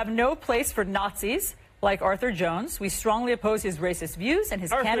 mentioning that. have no place for Nazis like Arthur Jones. We strongly oppose his racist views and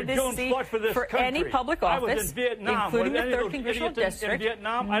his candidacy for any public office, including the 3rd Congressional District.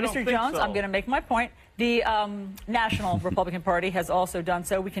 Mr. Jones, I'm going to make my point. The National Republican Party has also done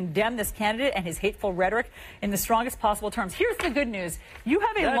so. We condemn this candidate and his hateful rhetoric in the strongest possible terms. Here's the good news. You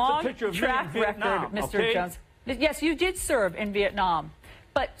have a long track record, Mr. Jones. Yes, you did serve in Vietnam.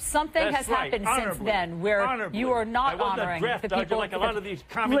 But something has happened since then where you are not honoring the people. Like a lot of these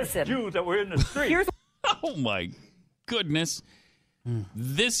communist Jews that were in the street. Oh, my goodness.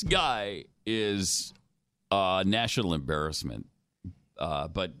 This guy is a national embarrassment.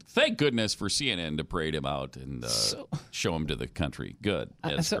 But thank goodness for CNN to parade him out and show him to the country. Good.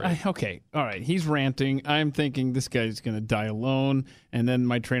 Okay. All right. He's ranting. I'm thinking this guy's going to die alone. And then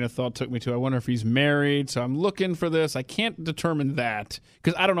my train of thought took me to, I wonder if he's married. So I'm looking for this. I can't determine that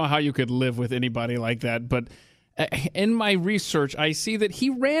because I don't know how you could live with anybody like that. But in my research, I see that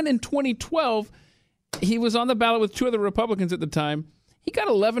he ran in 2012. He was on the ballot with 2 other Republicans at the time. He got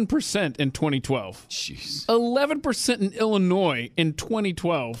 11% in 2012. Jeez. 11% in Illinois in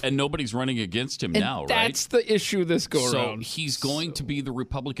 2012. And nobody's running against him now, right? That's the issue this go-around. So he's going to be the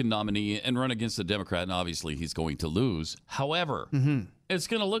Republican nominee and run against the Democrat, and obviously he's going to lose. However, it's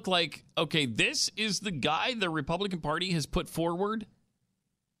going to look like, okay, this is the guy the Republican Party has put forward.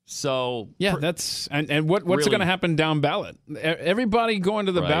 So yeah, that's and what's really going to happen down ballot? Everybody going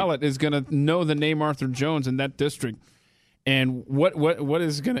to the ballot is going to know the name Arthur Jones in that district, and what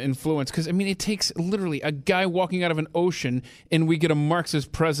is going to influence? Because I mean, it takes literally a guy walking out of an ocean, and we get a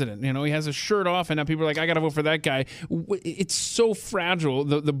Marxist president. You know, he has a shirt off, and now people are like, I got to vote for that guy. It's so fragile.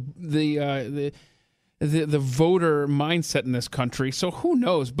 The voter mindset in this country. So who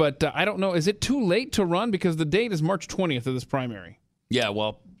knows? But I don't know. Is it too late to run? Because the date is March 20th of this primary. Yeah,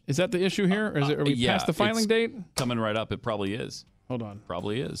 well. Is that the issue here? Or are we past the filing date? Coming right up. It probably is. Hold on.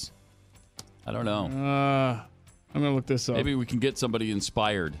 Probably is. I don't know. I'm going to look this up. Maybe we can get somebody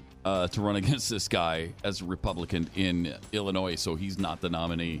inspired to run against this guy as a Republican in Illinois so he's not the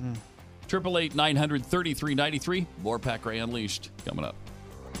nominee. 888-900-3393. More Pat Gray Unleashed coming up.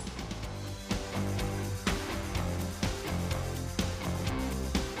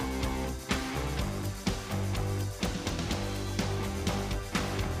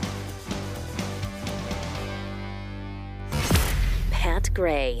 Pat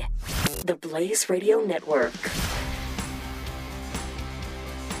Gray, the Blaze Radio Network.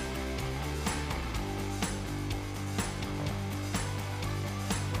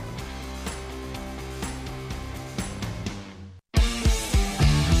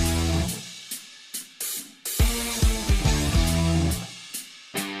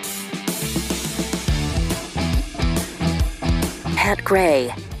 Pat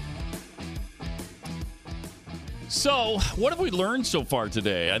Gray. So, what have we learned so far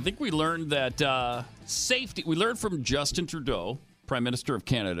today? I think we learned that safety, we learned from Justin Trudeau, Prime Minister of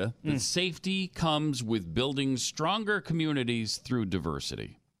Canada, that safety comes with building stronger communities through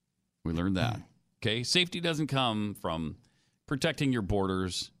diversity. We learned that. Okay? Safety doesn't come from protecting your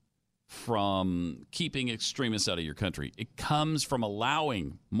borders, from keeping extremists out of your country. It comes from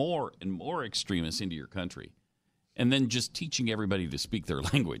allowing more and more extremists into your country and then just teaching everybody to speak their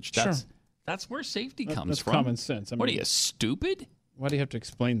language. That's where safety comes from. That's common sense. I mean, what are you, stupid? Why do you have to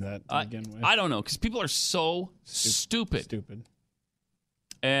explain that to begin with? I don't know, because people are so stupid.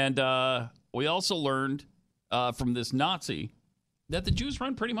 And we also learned from this Nazi that the Jews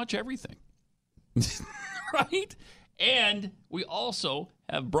run pretty much everything. Right? And we also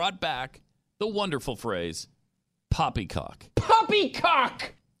have brought back the wonderful phrase, poppycock.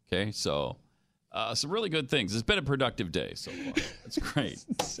 Poppycock! Okay, so some really good things. It's been a productive day so far. That's great. It's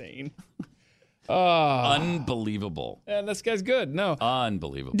insane. Unbelievable. And this guy's good. No.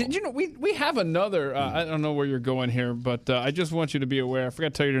 Unbelievable. Did you know we have another, I don't know where you're going here, but I just want you to be aware. I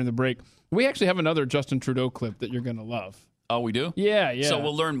forgot to tell you during the break. We actually have another Justin Trudeau clip that you're going to love. Oh, we do? Yeah. So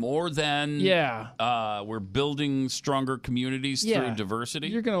we'll learn more than we're building stronger communities through diversity?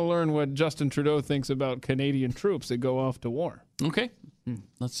 You're going to learn what Justin Trudeau thinks about Canadian troops that go off to war. Okay.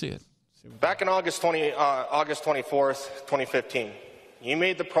 Let's see it. Back in August 24th, 2015, you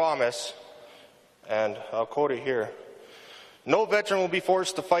made the promise, and I'll quote it here, "No veteran will be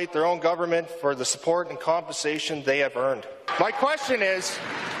forced to fight their own government for the support and compensation they have earned." My question is,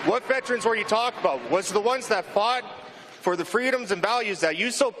 what veterans were you talking about? Was it the ones that fought for the freedoms and values that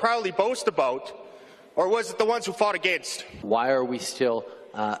you so proudly boast about, or was it the ones who fought against? Why are we still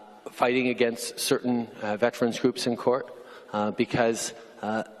fighting against certain veterans groups in court? Because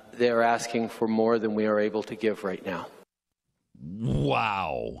they're asking for more than we are able to give right now.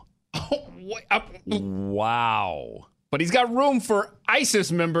 Wow. Wow. But he's got room for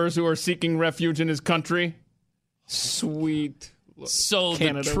ISIS members who are seeking refuge in his country. Sweet. So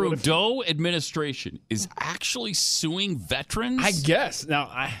Canada, the Trudeau administration is actually suing veterans? I guess. Now,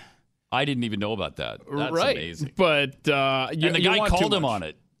 I didn't even know about that. That's amazing. But and the guy called him on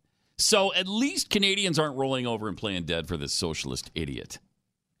it. So at least Canadians aren't rolling over and playing dead for this socialist idiot.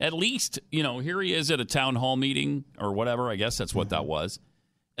 At least, here he is at a town hall meeting or whatever. I guess that's what that was.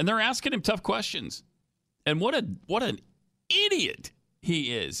 And they're asking him tough questions. And what an idiot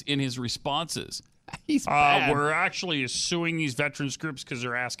he is in his responses. He's bad. We're actually suing these veterans groups because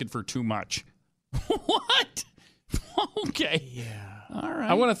they're asking for too much. What? Okay. Yeah. All right.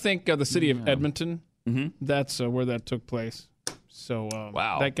 I want to thank the city of Edmonton. Mm-hmm. That's where that took place. So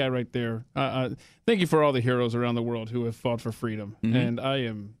wow. That guy right there. Thank you for all the heroes around the world who have fought for freedom. Mm-hmm. And I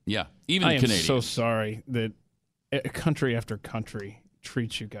am even the Canadians. So sorry that country after country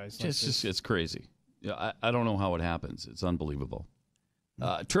treats you guys like this. It's crazy. Yeah, I don't know how it happens. It's unbelievable.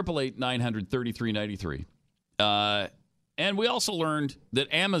 888-900-3393. And we also learned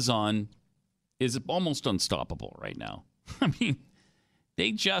that Amazon is almost unstoppable right now. I mean,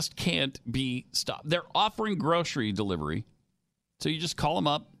 they just can't be stopped. They're offering grocery delivery. So you just call them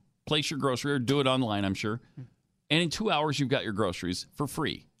up, place your grocery, or do it online, I'm sure. And in 2 hours, you've got your groceries for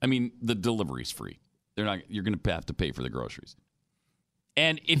free. I mean, the delivery's free. You're going to have to pay for the groceries.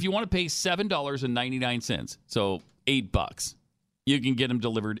 And if you want to pay $7.99, so $8, you can get them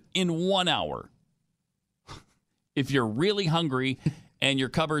delivered in 1 hour. If you're really hungry and your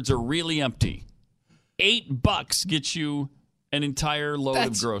cupboards are really empty, $8 gets you an entire load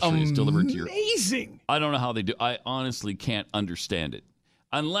of groceries delivered to your... Amazing. I don't know how they do. I honestly can't understand it.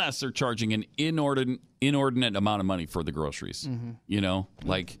 Unless they're charging an inordinate amount of money for the groceries. Mm-hmm.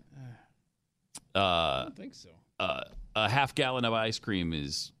 I don't think so. A half gallon of ice cream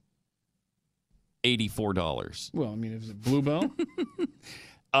is $84. Well, I mean, is it Bluebell?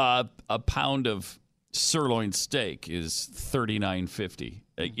 A pound of sirloin steak is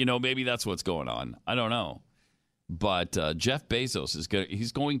 $39.50. Maybe that's what's going on. I don't know. But Jeff Bezos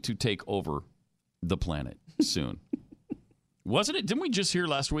he's going to take over the planet soon. Wasn't it? Didn't we just hear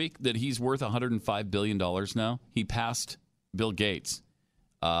last week that he's worth $105 billion now? He passed Bill Gates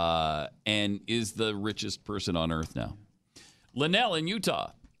and is the richest person on earth now. Linnell in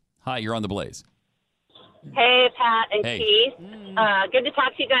Utah. Hi, you're on the Blaze. Hey, Pat and Keith. Good to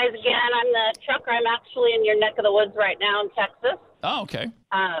talk to you guys again. I'm the trucker. I'm actually in your neck of the woods right now in Texas. Oh, okay.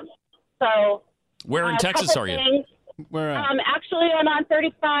 So... Where in Texas are you? Where? Actually, I'm on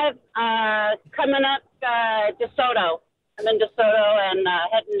 35, coming up DeSoto. I'm in DeSoto and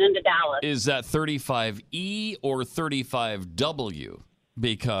heading into Dallas. Is that 35E or 35W?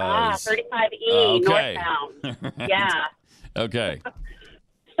 Because 35E, northbound. Yeah. Okay.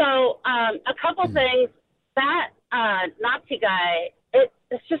 So a couple things. That Nazi guy,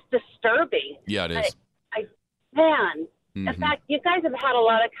 it's just disturbing. Yeah, it is. In fact, you guys have had a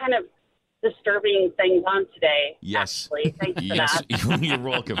lot of kind of disturbing things on today. Yes. Actually. Thanks for yes. that. You're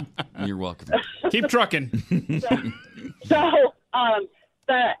welcome. You're welcome. Keep trucking. So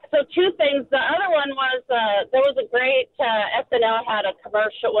two things. The other one was there was a great SNL had a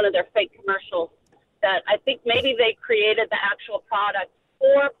commercial, one of their fake commercials that I think maybe they created the actual product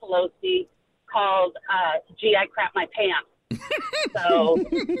for Pelosi called Gee, I Crap My Pants. So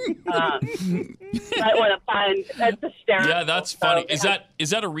might want to find that's hysterical. Yeah, that's funny. So,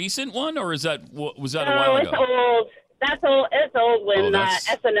 is that a recent one or was that a while ago? It's old. That's old. It's old when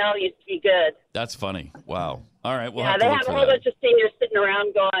SNL used to be good. That's funny. Wow. All right. We'll yeah, have to they look have for a whole that. bunch of seniors sitting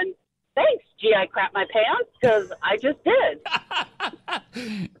around going, "Thanks, Gee, I crap my pants," because I just did.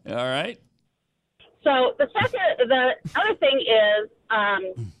 All right. So the other thing is,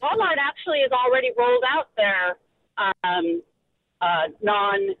 Walmart actually has already rolled out their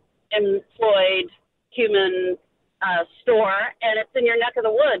non-employed human store, and it's in your neck of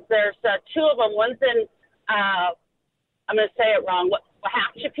the woods. There's two of them. One's in, I'm going to say it wrong,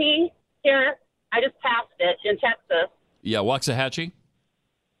 Waxahachie here. I just passed it in Texas. Yeah, Waxahachie.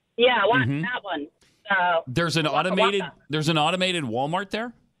 Yeah, that one. There's an automated Walmart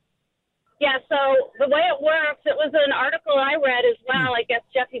there? Yeah, so the way it works, it was an article I read as well. I guess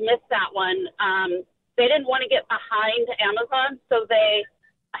Jeffy missed that one. They didn't want to get behind Amazon, so they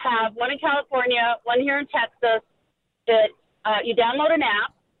have one in California, one here in Texas. You download an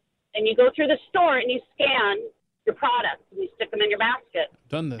app, and you go through the store, and you scan your products, and you stick them in your basket.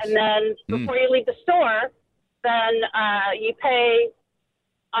 Done this. And then before you leave the store, then you pay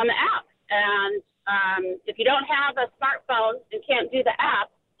on the app. And if you don't have a smartphone and can't do the app,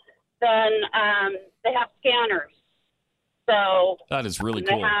 then they have scanners. So that is really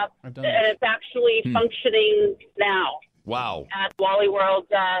cool. And it's actually functioning now. Wow. At Wally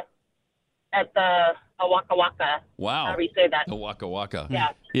World at the Waka Waka. Wow. However you say that. The Waka Waka. Yeah.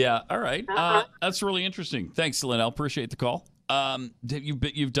 Yeah. All right. That's really interesting. Thanks, Linnell. Appreciate the call.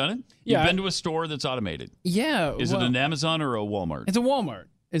 You've done it? Yeah. You've been to a store that's automated? Yeah. Is it an Amazon or a Walmart? It's a Walmart.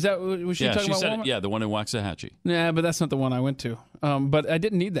 Is that was she talking about? Walmart? Yeah, the one in Waxahachie. Nah, but that's not the one I went to. But I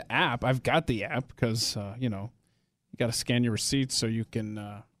didn't need the app. I've got the app because you got to scan your receipts so you can.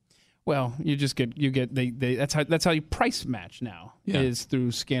 That's how you price match now is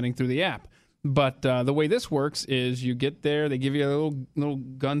through scanning through the app. But the way this works is you get there, they give you a little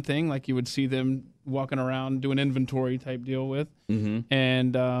gun thing like you would see them walking around doing inventory type deal with,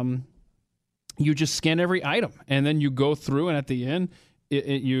 and you just scan every item, and then you go through, and at the end.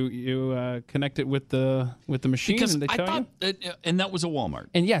 You connect it with the machine, because and they tell you. And that was a Walmart.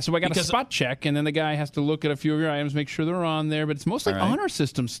 And so I got a spot check, and then the guy has to look at a few of your items, make sure they're on there. But it's mostly honor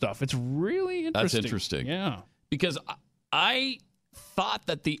system stuff. It's really interesting. That's interesting. Yeah. Because I thought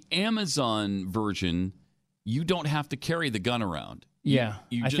that the Amazon version, you don't have to carry the gun around. Yeah,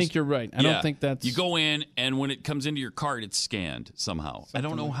 I think you're right. I don't think that's... You go in, and when it comes into your cart, it's scanned somehow. I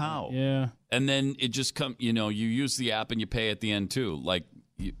don't know how. Yeah. And then it just comes, you use the app and you pay at the end, too, like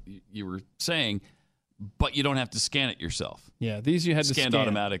you were saying, but you don't have to scan it yourself. Yeah, these you had to scan.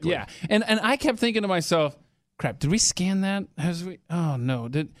 Automatically. Yeah, and I kept thinking to myself, crap, did we scan that? Oh, no.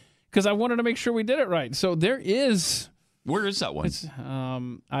 Because I wanted to make sure we did it right. So there is... Where is that one? It's,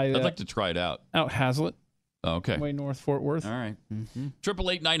 I'd like to try it out. Out Hazlitt. Okay. Way north Fort Worth. All right.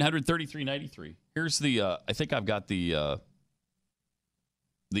 888-900-3393. Here's the, I think I've got the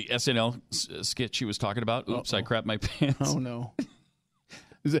SNL skit she was talking about. Oops, I crapped my pants. Oh, no.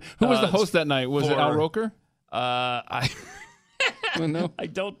 Who was the host that night? Was it Al Roker? I no? I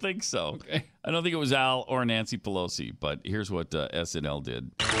don't think so. Okay. I don't think it was Al or Nancy Pelosi, but here's what SNL did.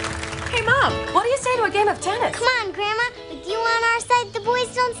 Hey, Mom, what do you say to a game of tennis? Come on, Grandma. With you on our side, the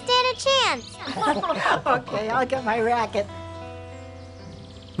boys don't stand a chance. Okay, I'll get my racket.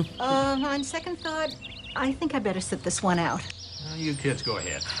 On second thought, I think I better sit this one out. Well, you kids go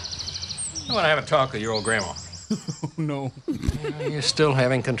ahead. I want to have a talk with your old grandma. Oh, no. You're still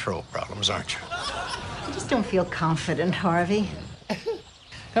having control problems, aren't you? I just don't feel confident, Harvey.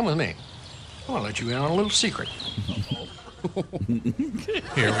 Come with me. I want to let you in on a little secret. Here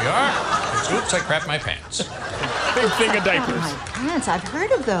we are. Oops, I crapped my pants. Big thing of diapers. My pants, I've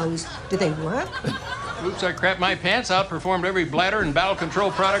heard of those. Do they work? Oops, I crapped my pants. Outperformed every bladder and bowel control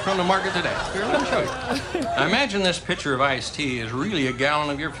product on the market today. Here, let me show you. Now imagine this pitcher of iced tea is really a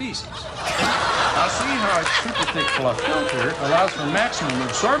gallon of your feces. Now see how a super thick fluff filter allows for maximum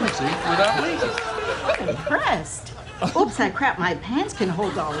absorbency without leaking. I'm impressed. Oops, I crapped my pants can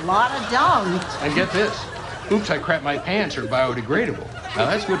hold a lot of dung. And get this. Oops, I crapped my pants are biodegradable. Now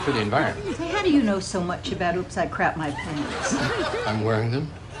that's good for the environment. Say, how do you know so much about Oops, I crapped my pants? I'm wearing them,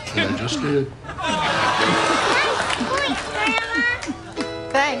 and I just did.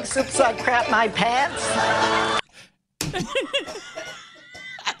 Thanks, Oops, I crapped my pants.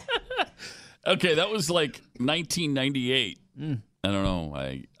 Okay, that was like 1998. I don't know.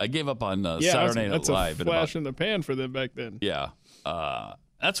 I gave up on Saturday Night Live. That's a flash in the pan for them back then. Yeah.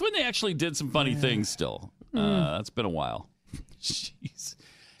 That's when they actually did some funny things still. That's been a while. Jeez.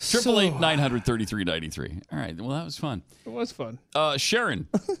 888-900-3393. All right. Well, that was fun. It was fun. Sharon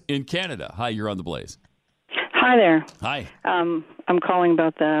in Canada. Hi, you're on the Blaze. Hi there. Hi. I'm calling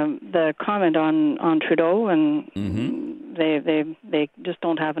about the comment on Trudeau, and they just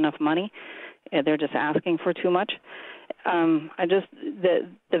don't have enough money. They're just asking for too much. The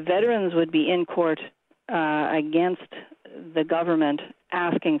veterans would be in court against the government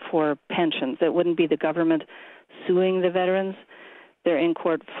asking for pensions. It wouldn't be the government suing the veterans. They're in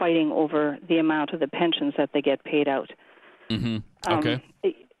court fighting over the amount of the pensions that they get paid out. Mm-hmm. Okay.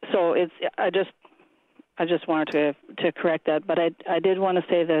 So I just wanted to correct that, but I did want to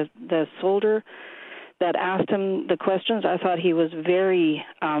say that the soldier that asked him the questions, I thought he was very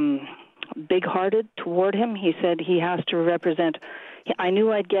big-hearted toward him. He said he has to represent. I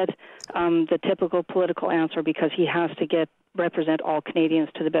knew I'd get the typical political answer because he has to represent all Canadians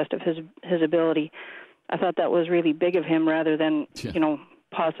to the best of his ability. I thought that was really big of him rather than,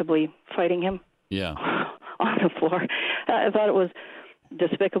 possibly fighting him on the floor. I thought it was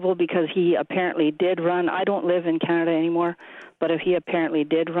despicable because he apparently did run. I don't live in Canada anymore, but if he apparently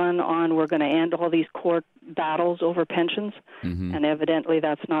did run on, we're going to end all these court battles over pensions, and evidently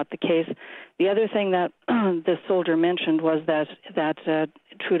that's not the case. The other thing that this soldier mentioned was that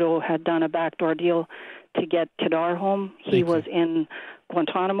Trudeau had done a backdoor deal to get Kadar home. He was in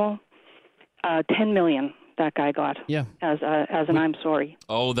Guantanamo. $10 million that guy got as an I'm sorry.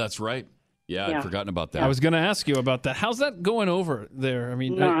 Oh, that's right. Yeah, I'd forgotten about that. I was going to ask you about that. How's that going over there? I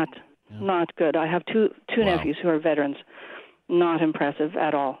mean, not good. I have two nephews who are veterans. Not impressive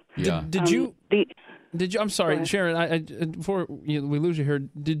at all. Yeah. Did you? I'm sorry, Sharon. Before we lose you here,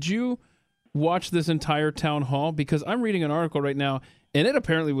 did you watch this entire town hall? Because I'm reading an article right now, and it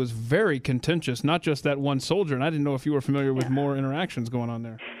apparently was very contentious. Not just that one soldier, and I didn't know if you were familiar with more interactions going on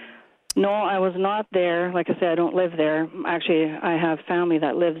there. No, I was not there. Like I said, I don't live there. Actually, I have family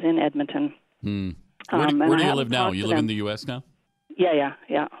that lives in Edmonton. Where do you live now? You live in the U.S. now? Yeah.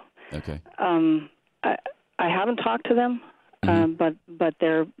 Okay. I haven't talked to them, but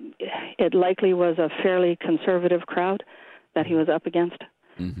it likely was a fairly conservative crowd that he was up against.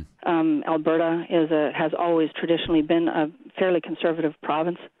 Alberta has always traditionally been a fairly conservative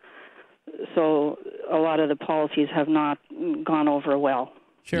province, so a lot of the policies have not gone over well.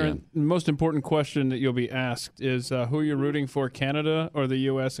 Sharon, the most important question that you'll be asked is who are you rooting for, Canada or the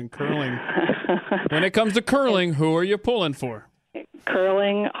U.S. in curling? When it comes to curling, who are you pulling for?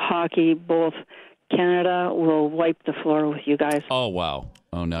 Curling, hockey, both. Canada will wipe the floor with you guys. Oh, wow.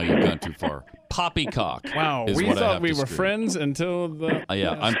 Oh, now you've gone too far. Poppycock. Wow, we thought we were friends until the...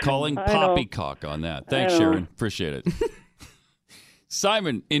 I'm calling poppycock on that. Thanks, Sharon. Appreciate it.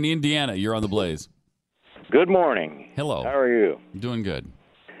 Simon in Indiana, you're on the Blaze. Good morning. Hello. How are you? Doing good.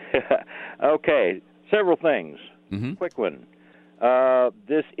 Okay, several things. Quick one.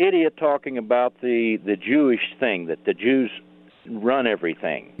 This idiot talking about the Jewish thing, that the Jews run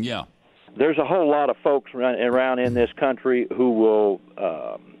everything. Yeah. There's a whole lot of folks around in this country who will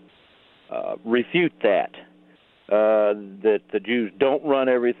refute that the Jews don't run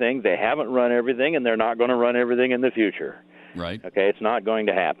everything, they haven't run everything, and they're not going to run everything in the future. Right. Okay, it's not going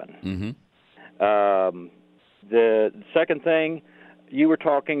to happen. The second thing, you were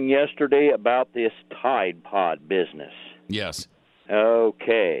talking yesterday about this Tide Pod business. Yes.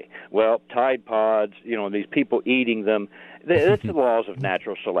 Okay. Well, Tide Pods, these people eating them, it's the laws of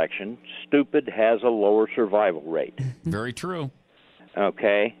natural selection. Stupid has a lower survival rate. Very true.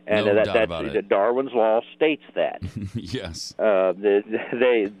 Okay. And no doubt about it. Darwin's law states that. Yes.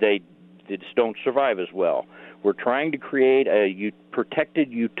 They just don't survive as well. We're trying to create a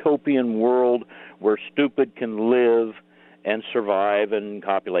protected utopian world where stupid can live and survive and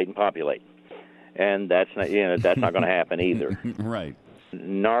copulate and populate. And that's not going to happen either. Right.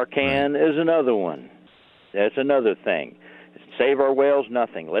 Narcan is another one. That's another thing. Save our whales,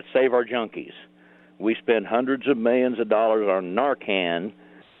 nothing. Let's save our junkies. We spend hundreds of millions of dollars on Narcan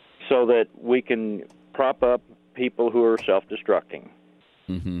so that we can prop up people who are self-destructing.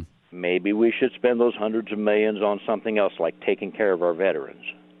 Maybe we should spend those hundreds of millions on something else, like taking care of our veterans.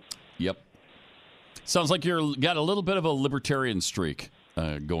 Yep. Sounds like you've got a little bit of a libertarian streak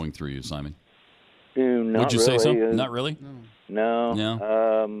going through you, Simon. Would you say so? Not really?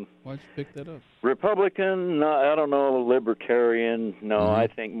 No. Why'd you pick that up? Republican, no, I don't know, libertarian, no, I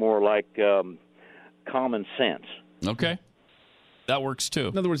think more like common sense. Okay. That works, too.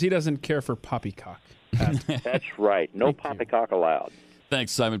 In other words, he doesn't care for poppycock. That's right. No poppycock allowed.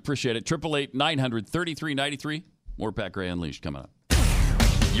 Thanks, Simon. Appreciate it. 888-900-3393. More Pat Gray Unleashed coming up.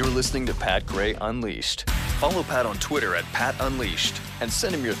 You're listening to Pat Gray Unleashed. Follow Pat on Twitter at Pat Unleashed and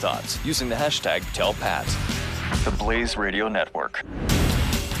send him your thoughts using the hashtag TellPat. The Blaze Radio Network.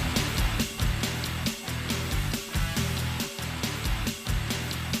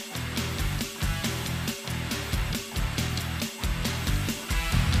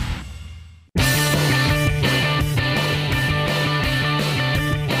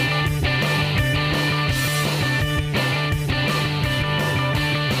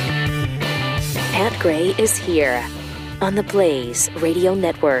 Pat Gray is here. on the Blaze Radio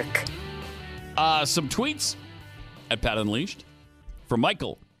Network. Some tweets at Pat Unleashed from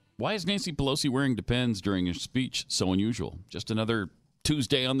Michael. Why is Nancy Pelosi wearing Depends during her speech so unusual? Just another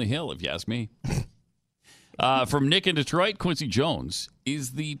Tuesday on the Hill, if you ask me. From Nick in Detroit, Quincy Jones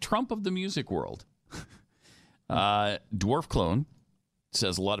is the Trump of the music world. Dwarf Clone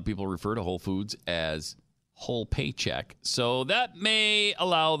says a lot of people refer to Whole Foods as whole paycheck, so that may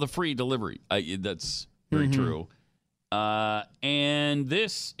allow the free delivery. That's very true. And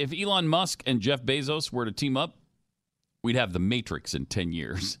this, if Elon Musk and Jeff Bezos were to team up, we'd have the Matrix in 10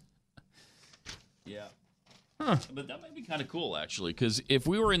 years. Yeah. But that might be kind of cool, actually, because if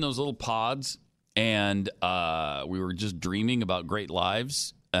we were in those little pods and we were just dreaming about great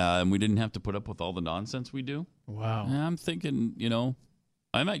lives and we didn't have to put up with all the nonsense we do. Wow. I'm thinking,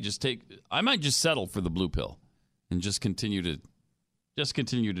 I might just settle for the blue pill and just continue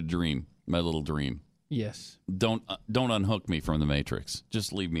to dream my little dream. Yes. Don't unhook me from the Matrix.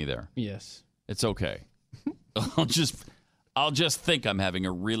 Just leave me there. Yes. It's okay. I'll just think I'm having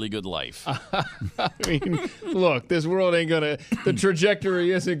a really good life. I mean, look, this world the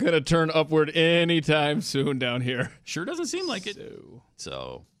trajectory isn't gonna turn upward anytime soon down here. Sure doesn't seem like it.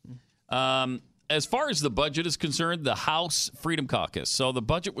 So, as far as the budget is concerned, the House Freedom Caucus. So the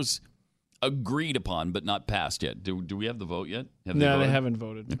budget was agreed upon, but not passed yet. Do we have the vote yet? No, they haven't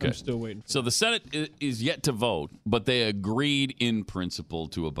voted. Okay. I'm still waiting. So the Senate is yet to vote, but they agreed in principle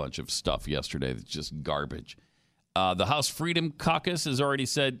to a bunch of stuff yesterday that's just garbage. The House Freedom Caucus has already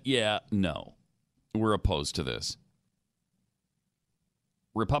said, no, we're opposed to this.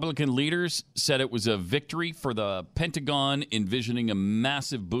 Republican leaders said it was a victory for the Pentagon, envisioning a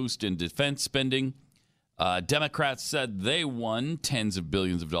massive boost in defense spending. Democrats said they won tens of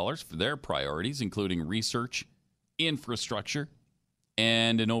billions of dollars for their priorities, including research, infrastructure,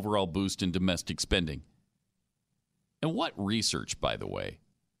 and an overall boost in domestic spending. And what research, by the way?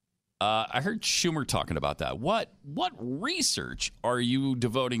 I heard Schumer talking about that. What research are you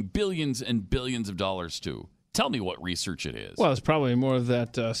devoting billions and billions of dollars to? Tell me what research it is. Well, it's probably more of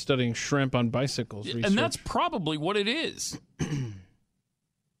that studying shrimp on bicycles research. And that's probably what it is.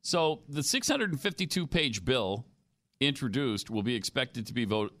 So the 652-page bill introduced will be expected to be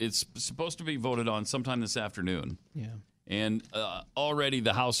voted. It's supposed to be voted on sometime this afternoon. Yeah. And already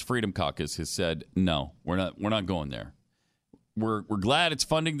the House Freedom Caucus has said, no, we're not going there. We're glad it's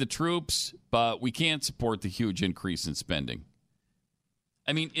funding the troops, but we can't support the huge increase in spending.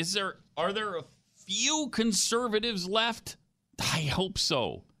 I mean, are there a few conservatives left? I hope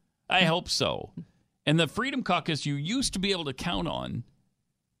so. And the Freedom Caucus you used to be able to count on,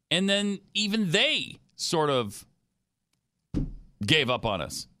 and then even they sort of gave up on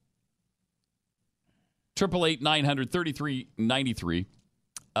us. 888-900-3393.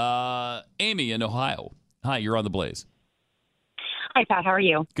 Amy in Ohio. Hi, you're on the Blaze. Hi, Pat. How are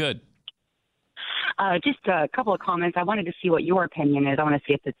you? Good. Just a couple of comments. I wanted to see what your opinion is. I want to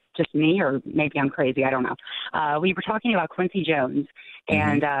see if it's just me or maybe I'm crazy. I don't know. We were talking about Quincy Jones,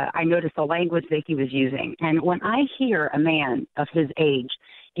 and I noticed the language that he was using. And when I hear a man of his age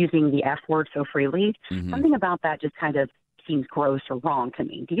using the F word so freely, something about that just kind of seems gross or wrong to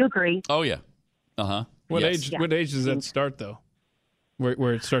me. Do you agree? Oh, yeah. Uh-huh. What age does that start, though,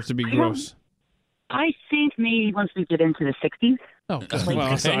 where it starts to be gross? I think maybe once we get into the 60s. Oh,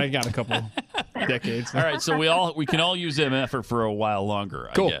 well, so I got a couple decades. All right, so we can all use MF for a while longer,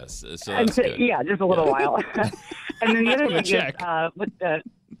 cool. I guess. So that's good. Yeah, just a little while. And then the other thing is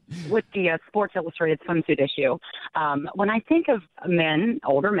with the Sports Illustrated swimsuit issue, when I think of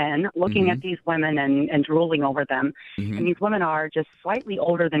older men, looking at these women and drooling over them, and these women are just slightly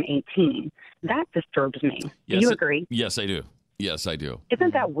older than 18, that disturbs me. Do you agree? Yes, I do. Yes, I do.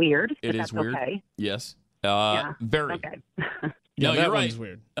 Isn't that weird? It is weird. Okay? Yes. Yeah. Very. Okay. No, that you're right. one's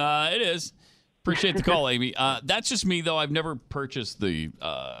weird. It is. Appreciate the call, Amy. That's just me, though. I've never purchased the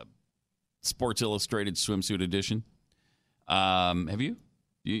Sports Illustrated swimsuit edition. Have you?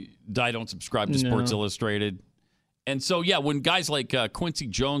 I don't subscribe to Sports Illustrated. And so, yeah, when guys like Quincy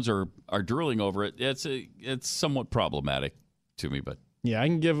Jones are drooling over it, it's somewhat problematic to me. But yeah, I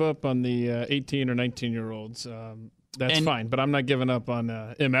can give up on the 18 or 19-year-olds. That's fine, but I'm not giving up on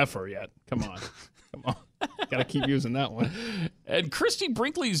MFR yet. Come on. Got to keep using that one. And Christy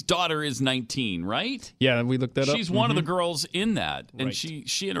Brinkley's daughter is 19, right? Yeah, we looked that up. She's one of the girls in that. And Right.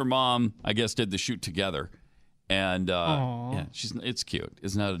 she and her mom, I guess, did the shoot together. And yeah, it's cute.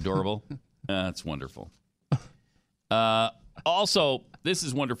 Isn't that adorable? That's wonderful. Also, this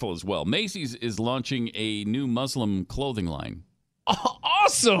is wonderful as well. Macy's is launching a new Muslim clothing line.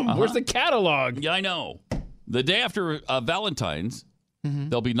 Awesome. Where's the catalog? Yeah, I know. The day after Valentine's,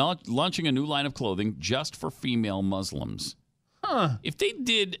 They'll be launching a new line of clothing just for female Muslims. Huh. If they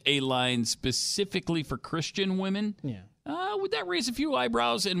did a line specifically for Christian women, would that raise a few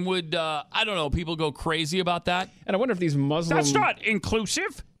eyebrows? And would, I don't know, people go crazy about that? And I wonder if these Muslim... That's not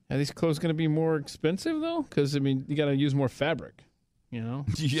inclusive. Are these clothes going to be more expensive, though? Because, I mean, you got to use more fabric, you know?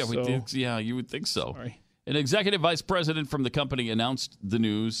 Yeah, you would think so. Sorry. An executive vice president from the company announced the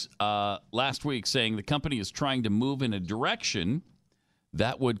news last week, saying the company is trying to move in a direction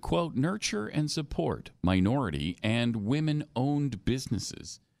that would, quote, nurture and support minority and women-owned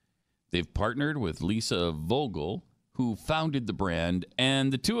businesses. They've partnered with Lisa Vogel, who founded the brand,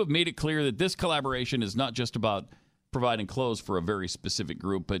 and the two have made it clear that this collaboration is not just about providing clothes for a very specific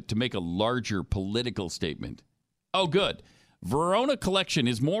group, but to make a larger political statement. Oh, good. Verona Collection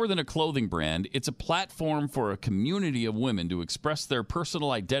is more than a clothing brand. It's a platform for a community of women to express their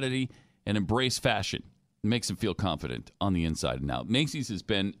personal identity and embrace fashion. It makes them feel confident on the inside and out. Macy's has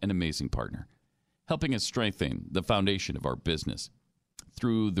been an amazing partner, helping us strengthen the foundation of our business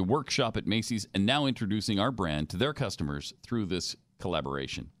through the workshop at Macy's and now introducing our brand to their customers through this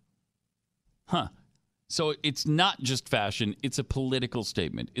collaboration. So it's not just fashion, it's a political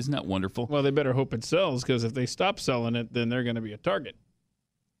statement. Isn't that wonderful? Well, they better hope it sells, because if they stop selling it, then they're going to be a target.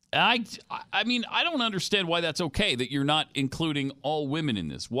 I mean, I don't understand why that's okay that you're not including all women in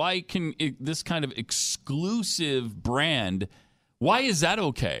this. Why can this kind of exclusive brand, why is that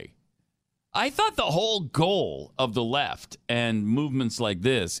okay? I thought the whole goal of the left and movements like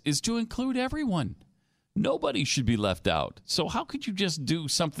this is to include everyone. Nobody should be left out. So how could you just do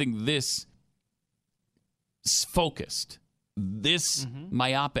something this focused, this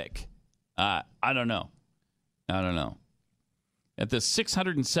myopic? I don't know. At the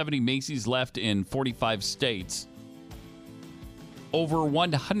 670 Macy's left in 45 states, over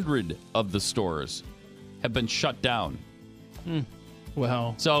 100 of the stores have been shut down.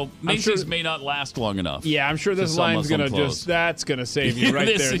 Well, so Macy's may not last long enough. Yeah, I'm sure this line's going to that's going to save you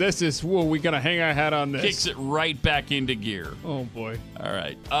right there. This is, we're going to hang our hat on this. Kicks it right back into gear. Oh, boy. All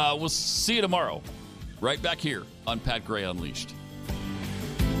right. We'll see you tomorrow, right back here on Pat Gray Unleashed.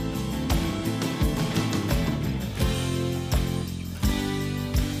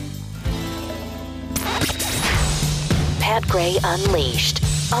 Pat Gray Unleashed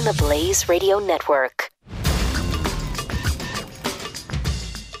on the Blaze Radio Network.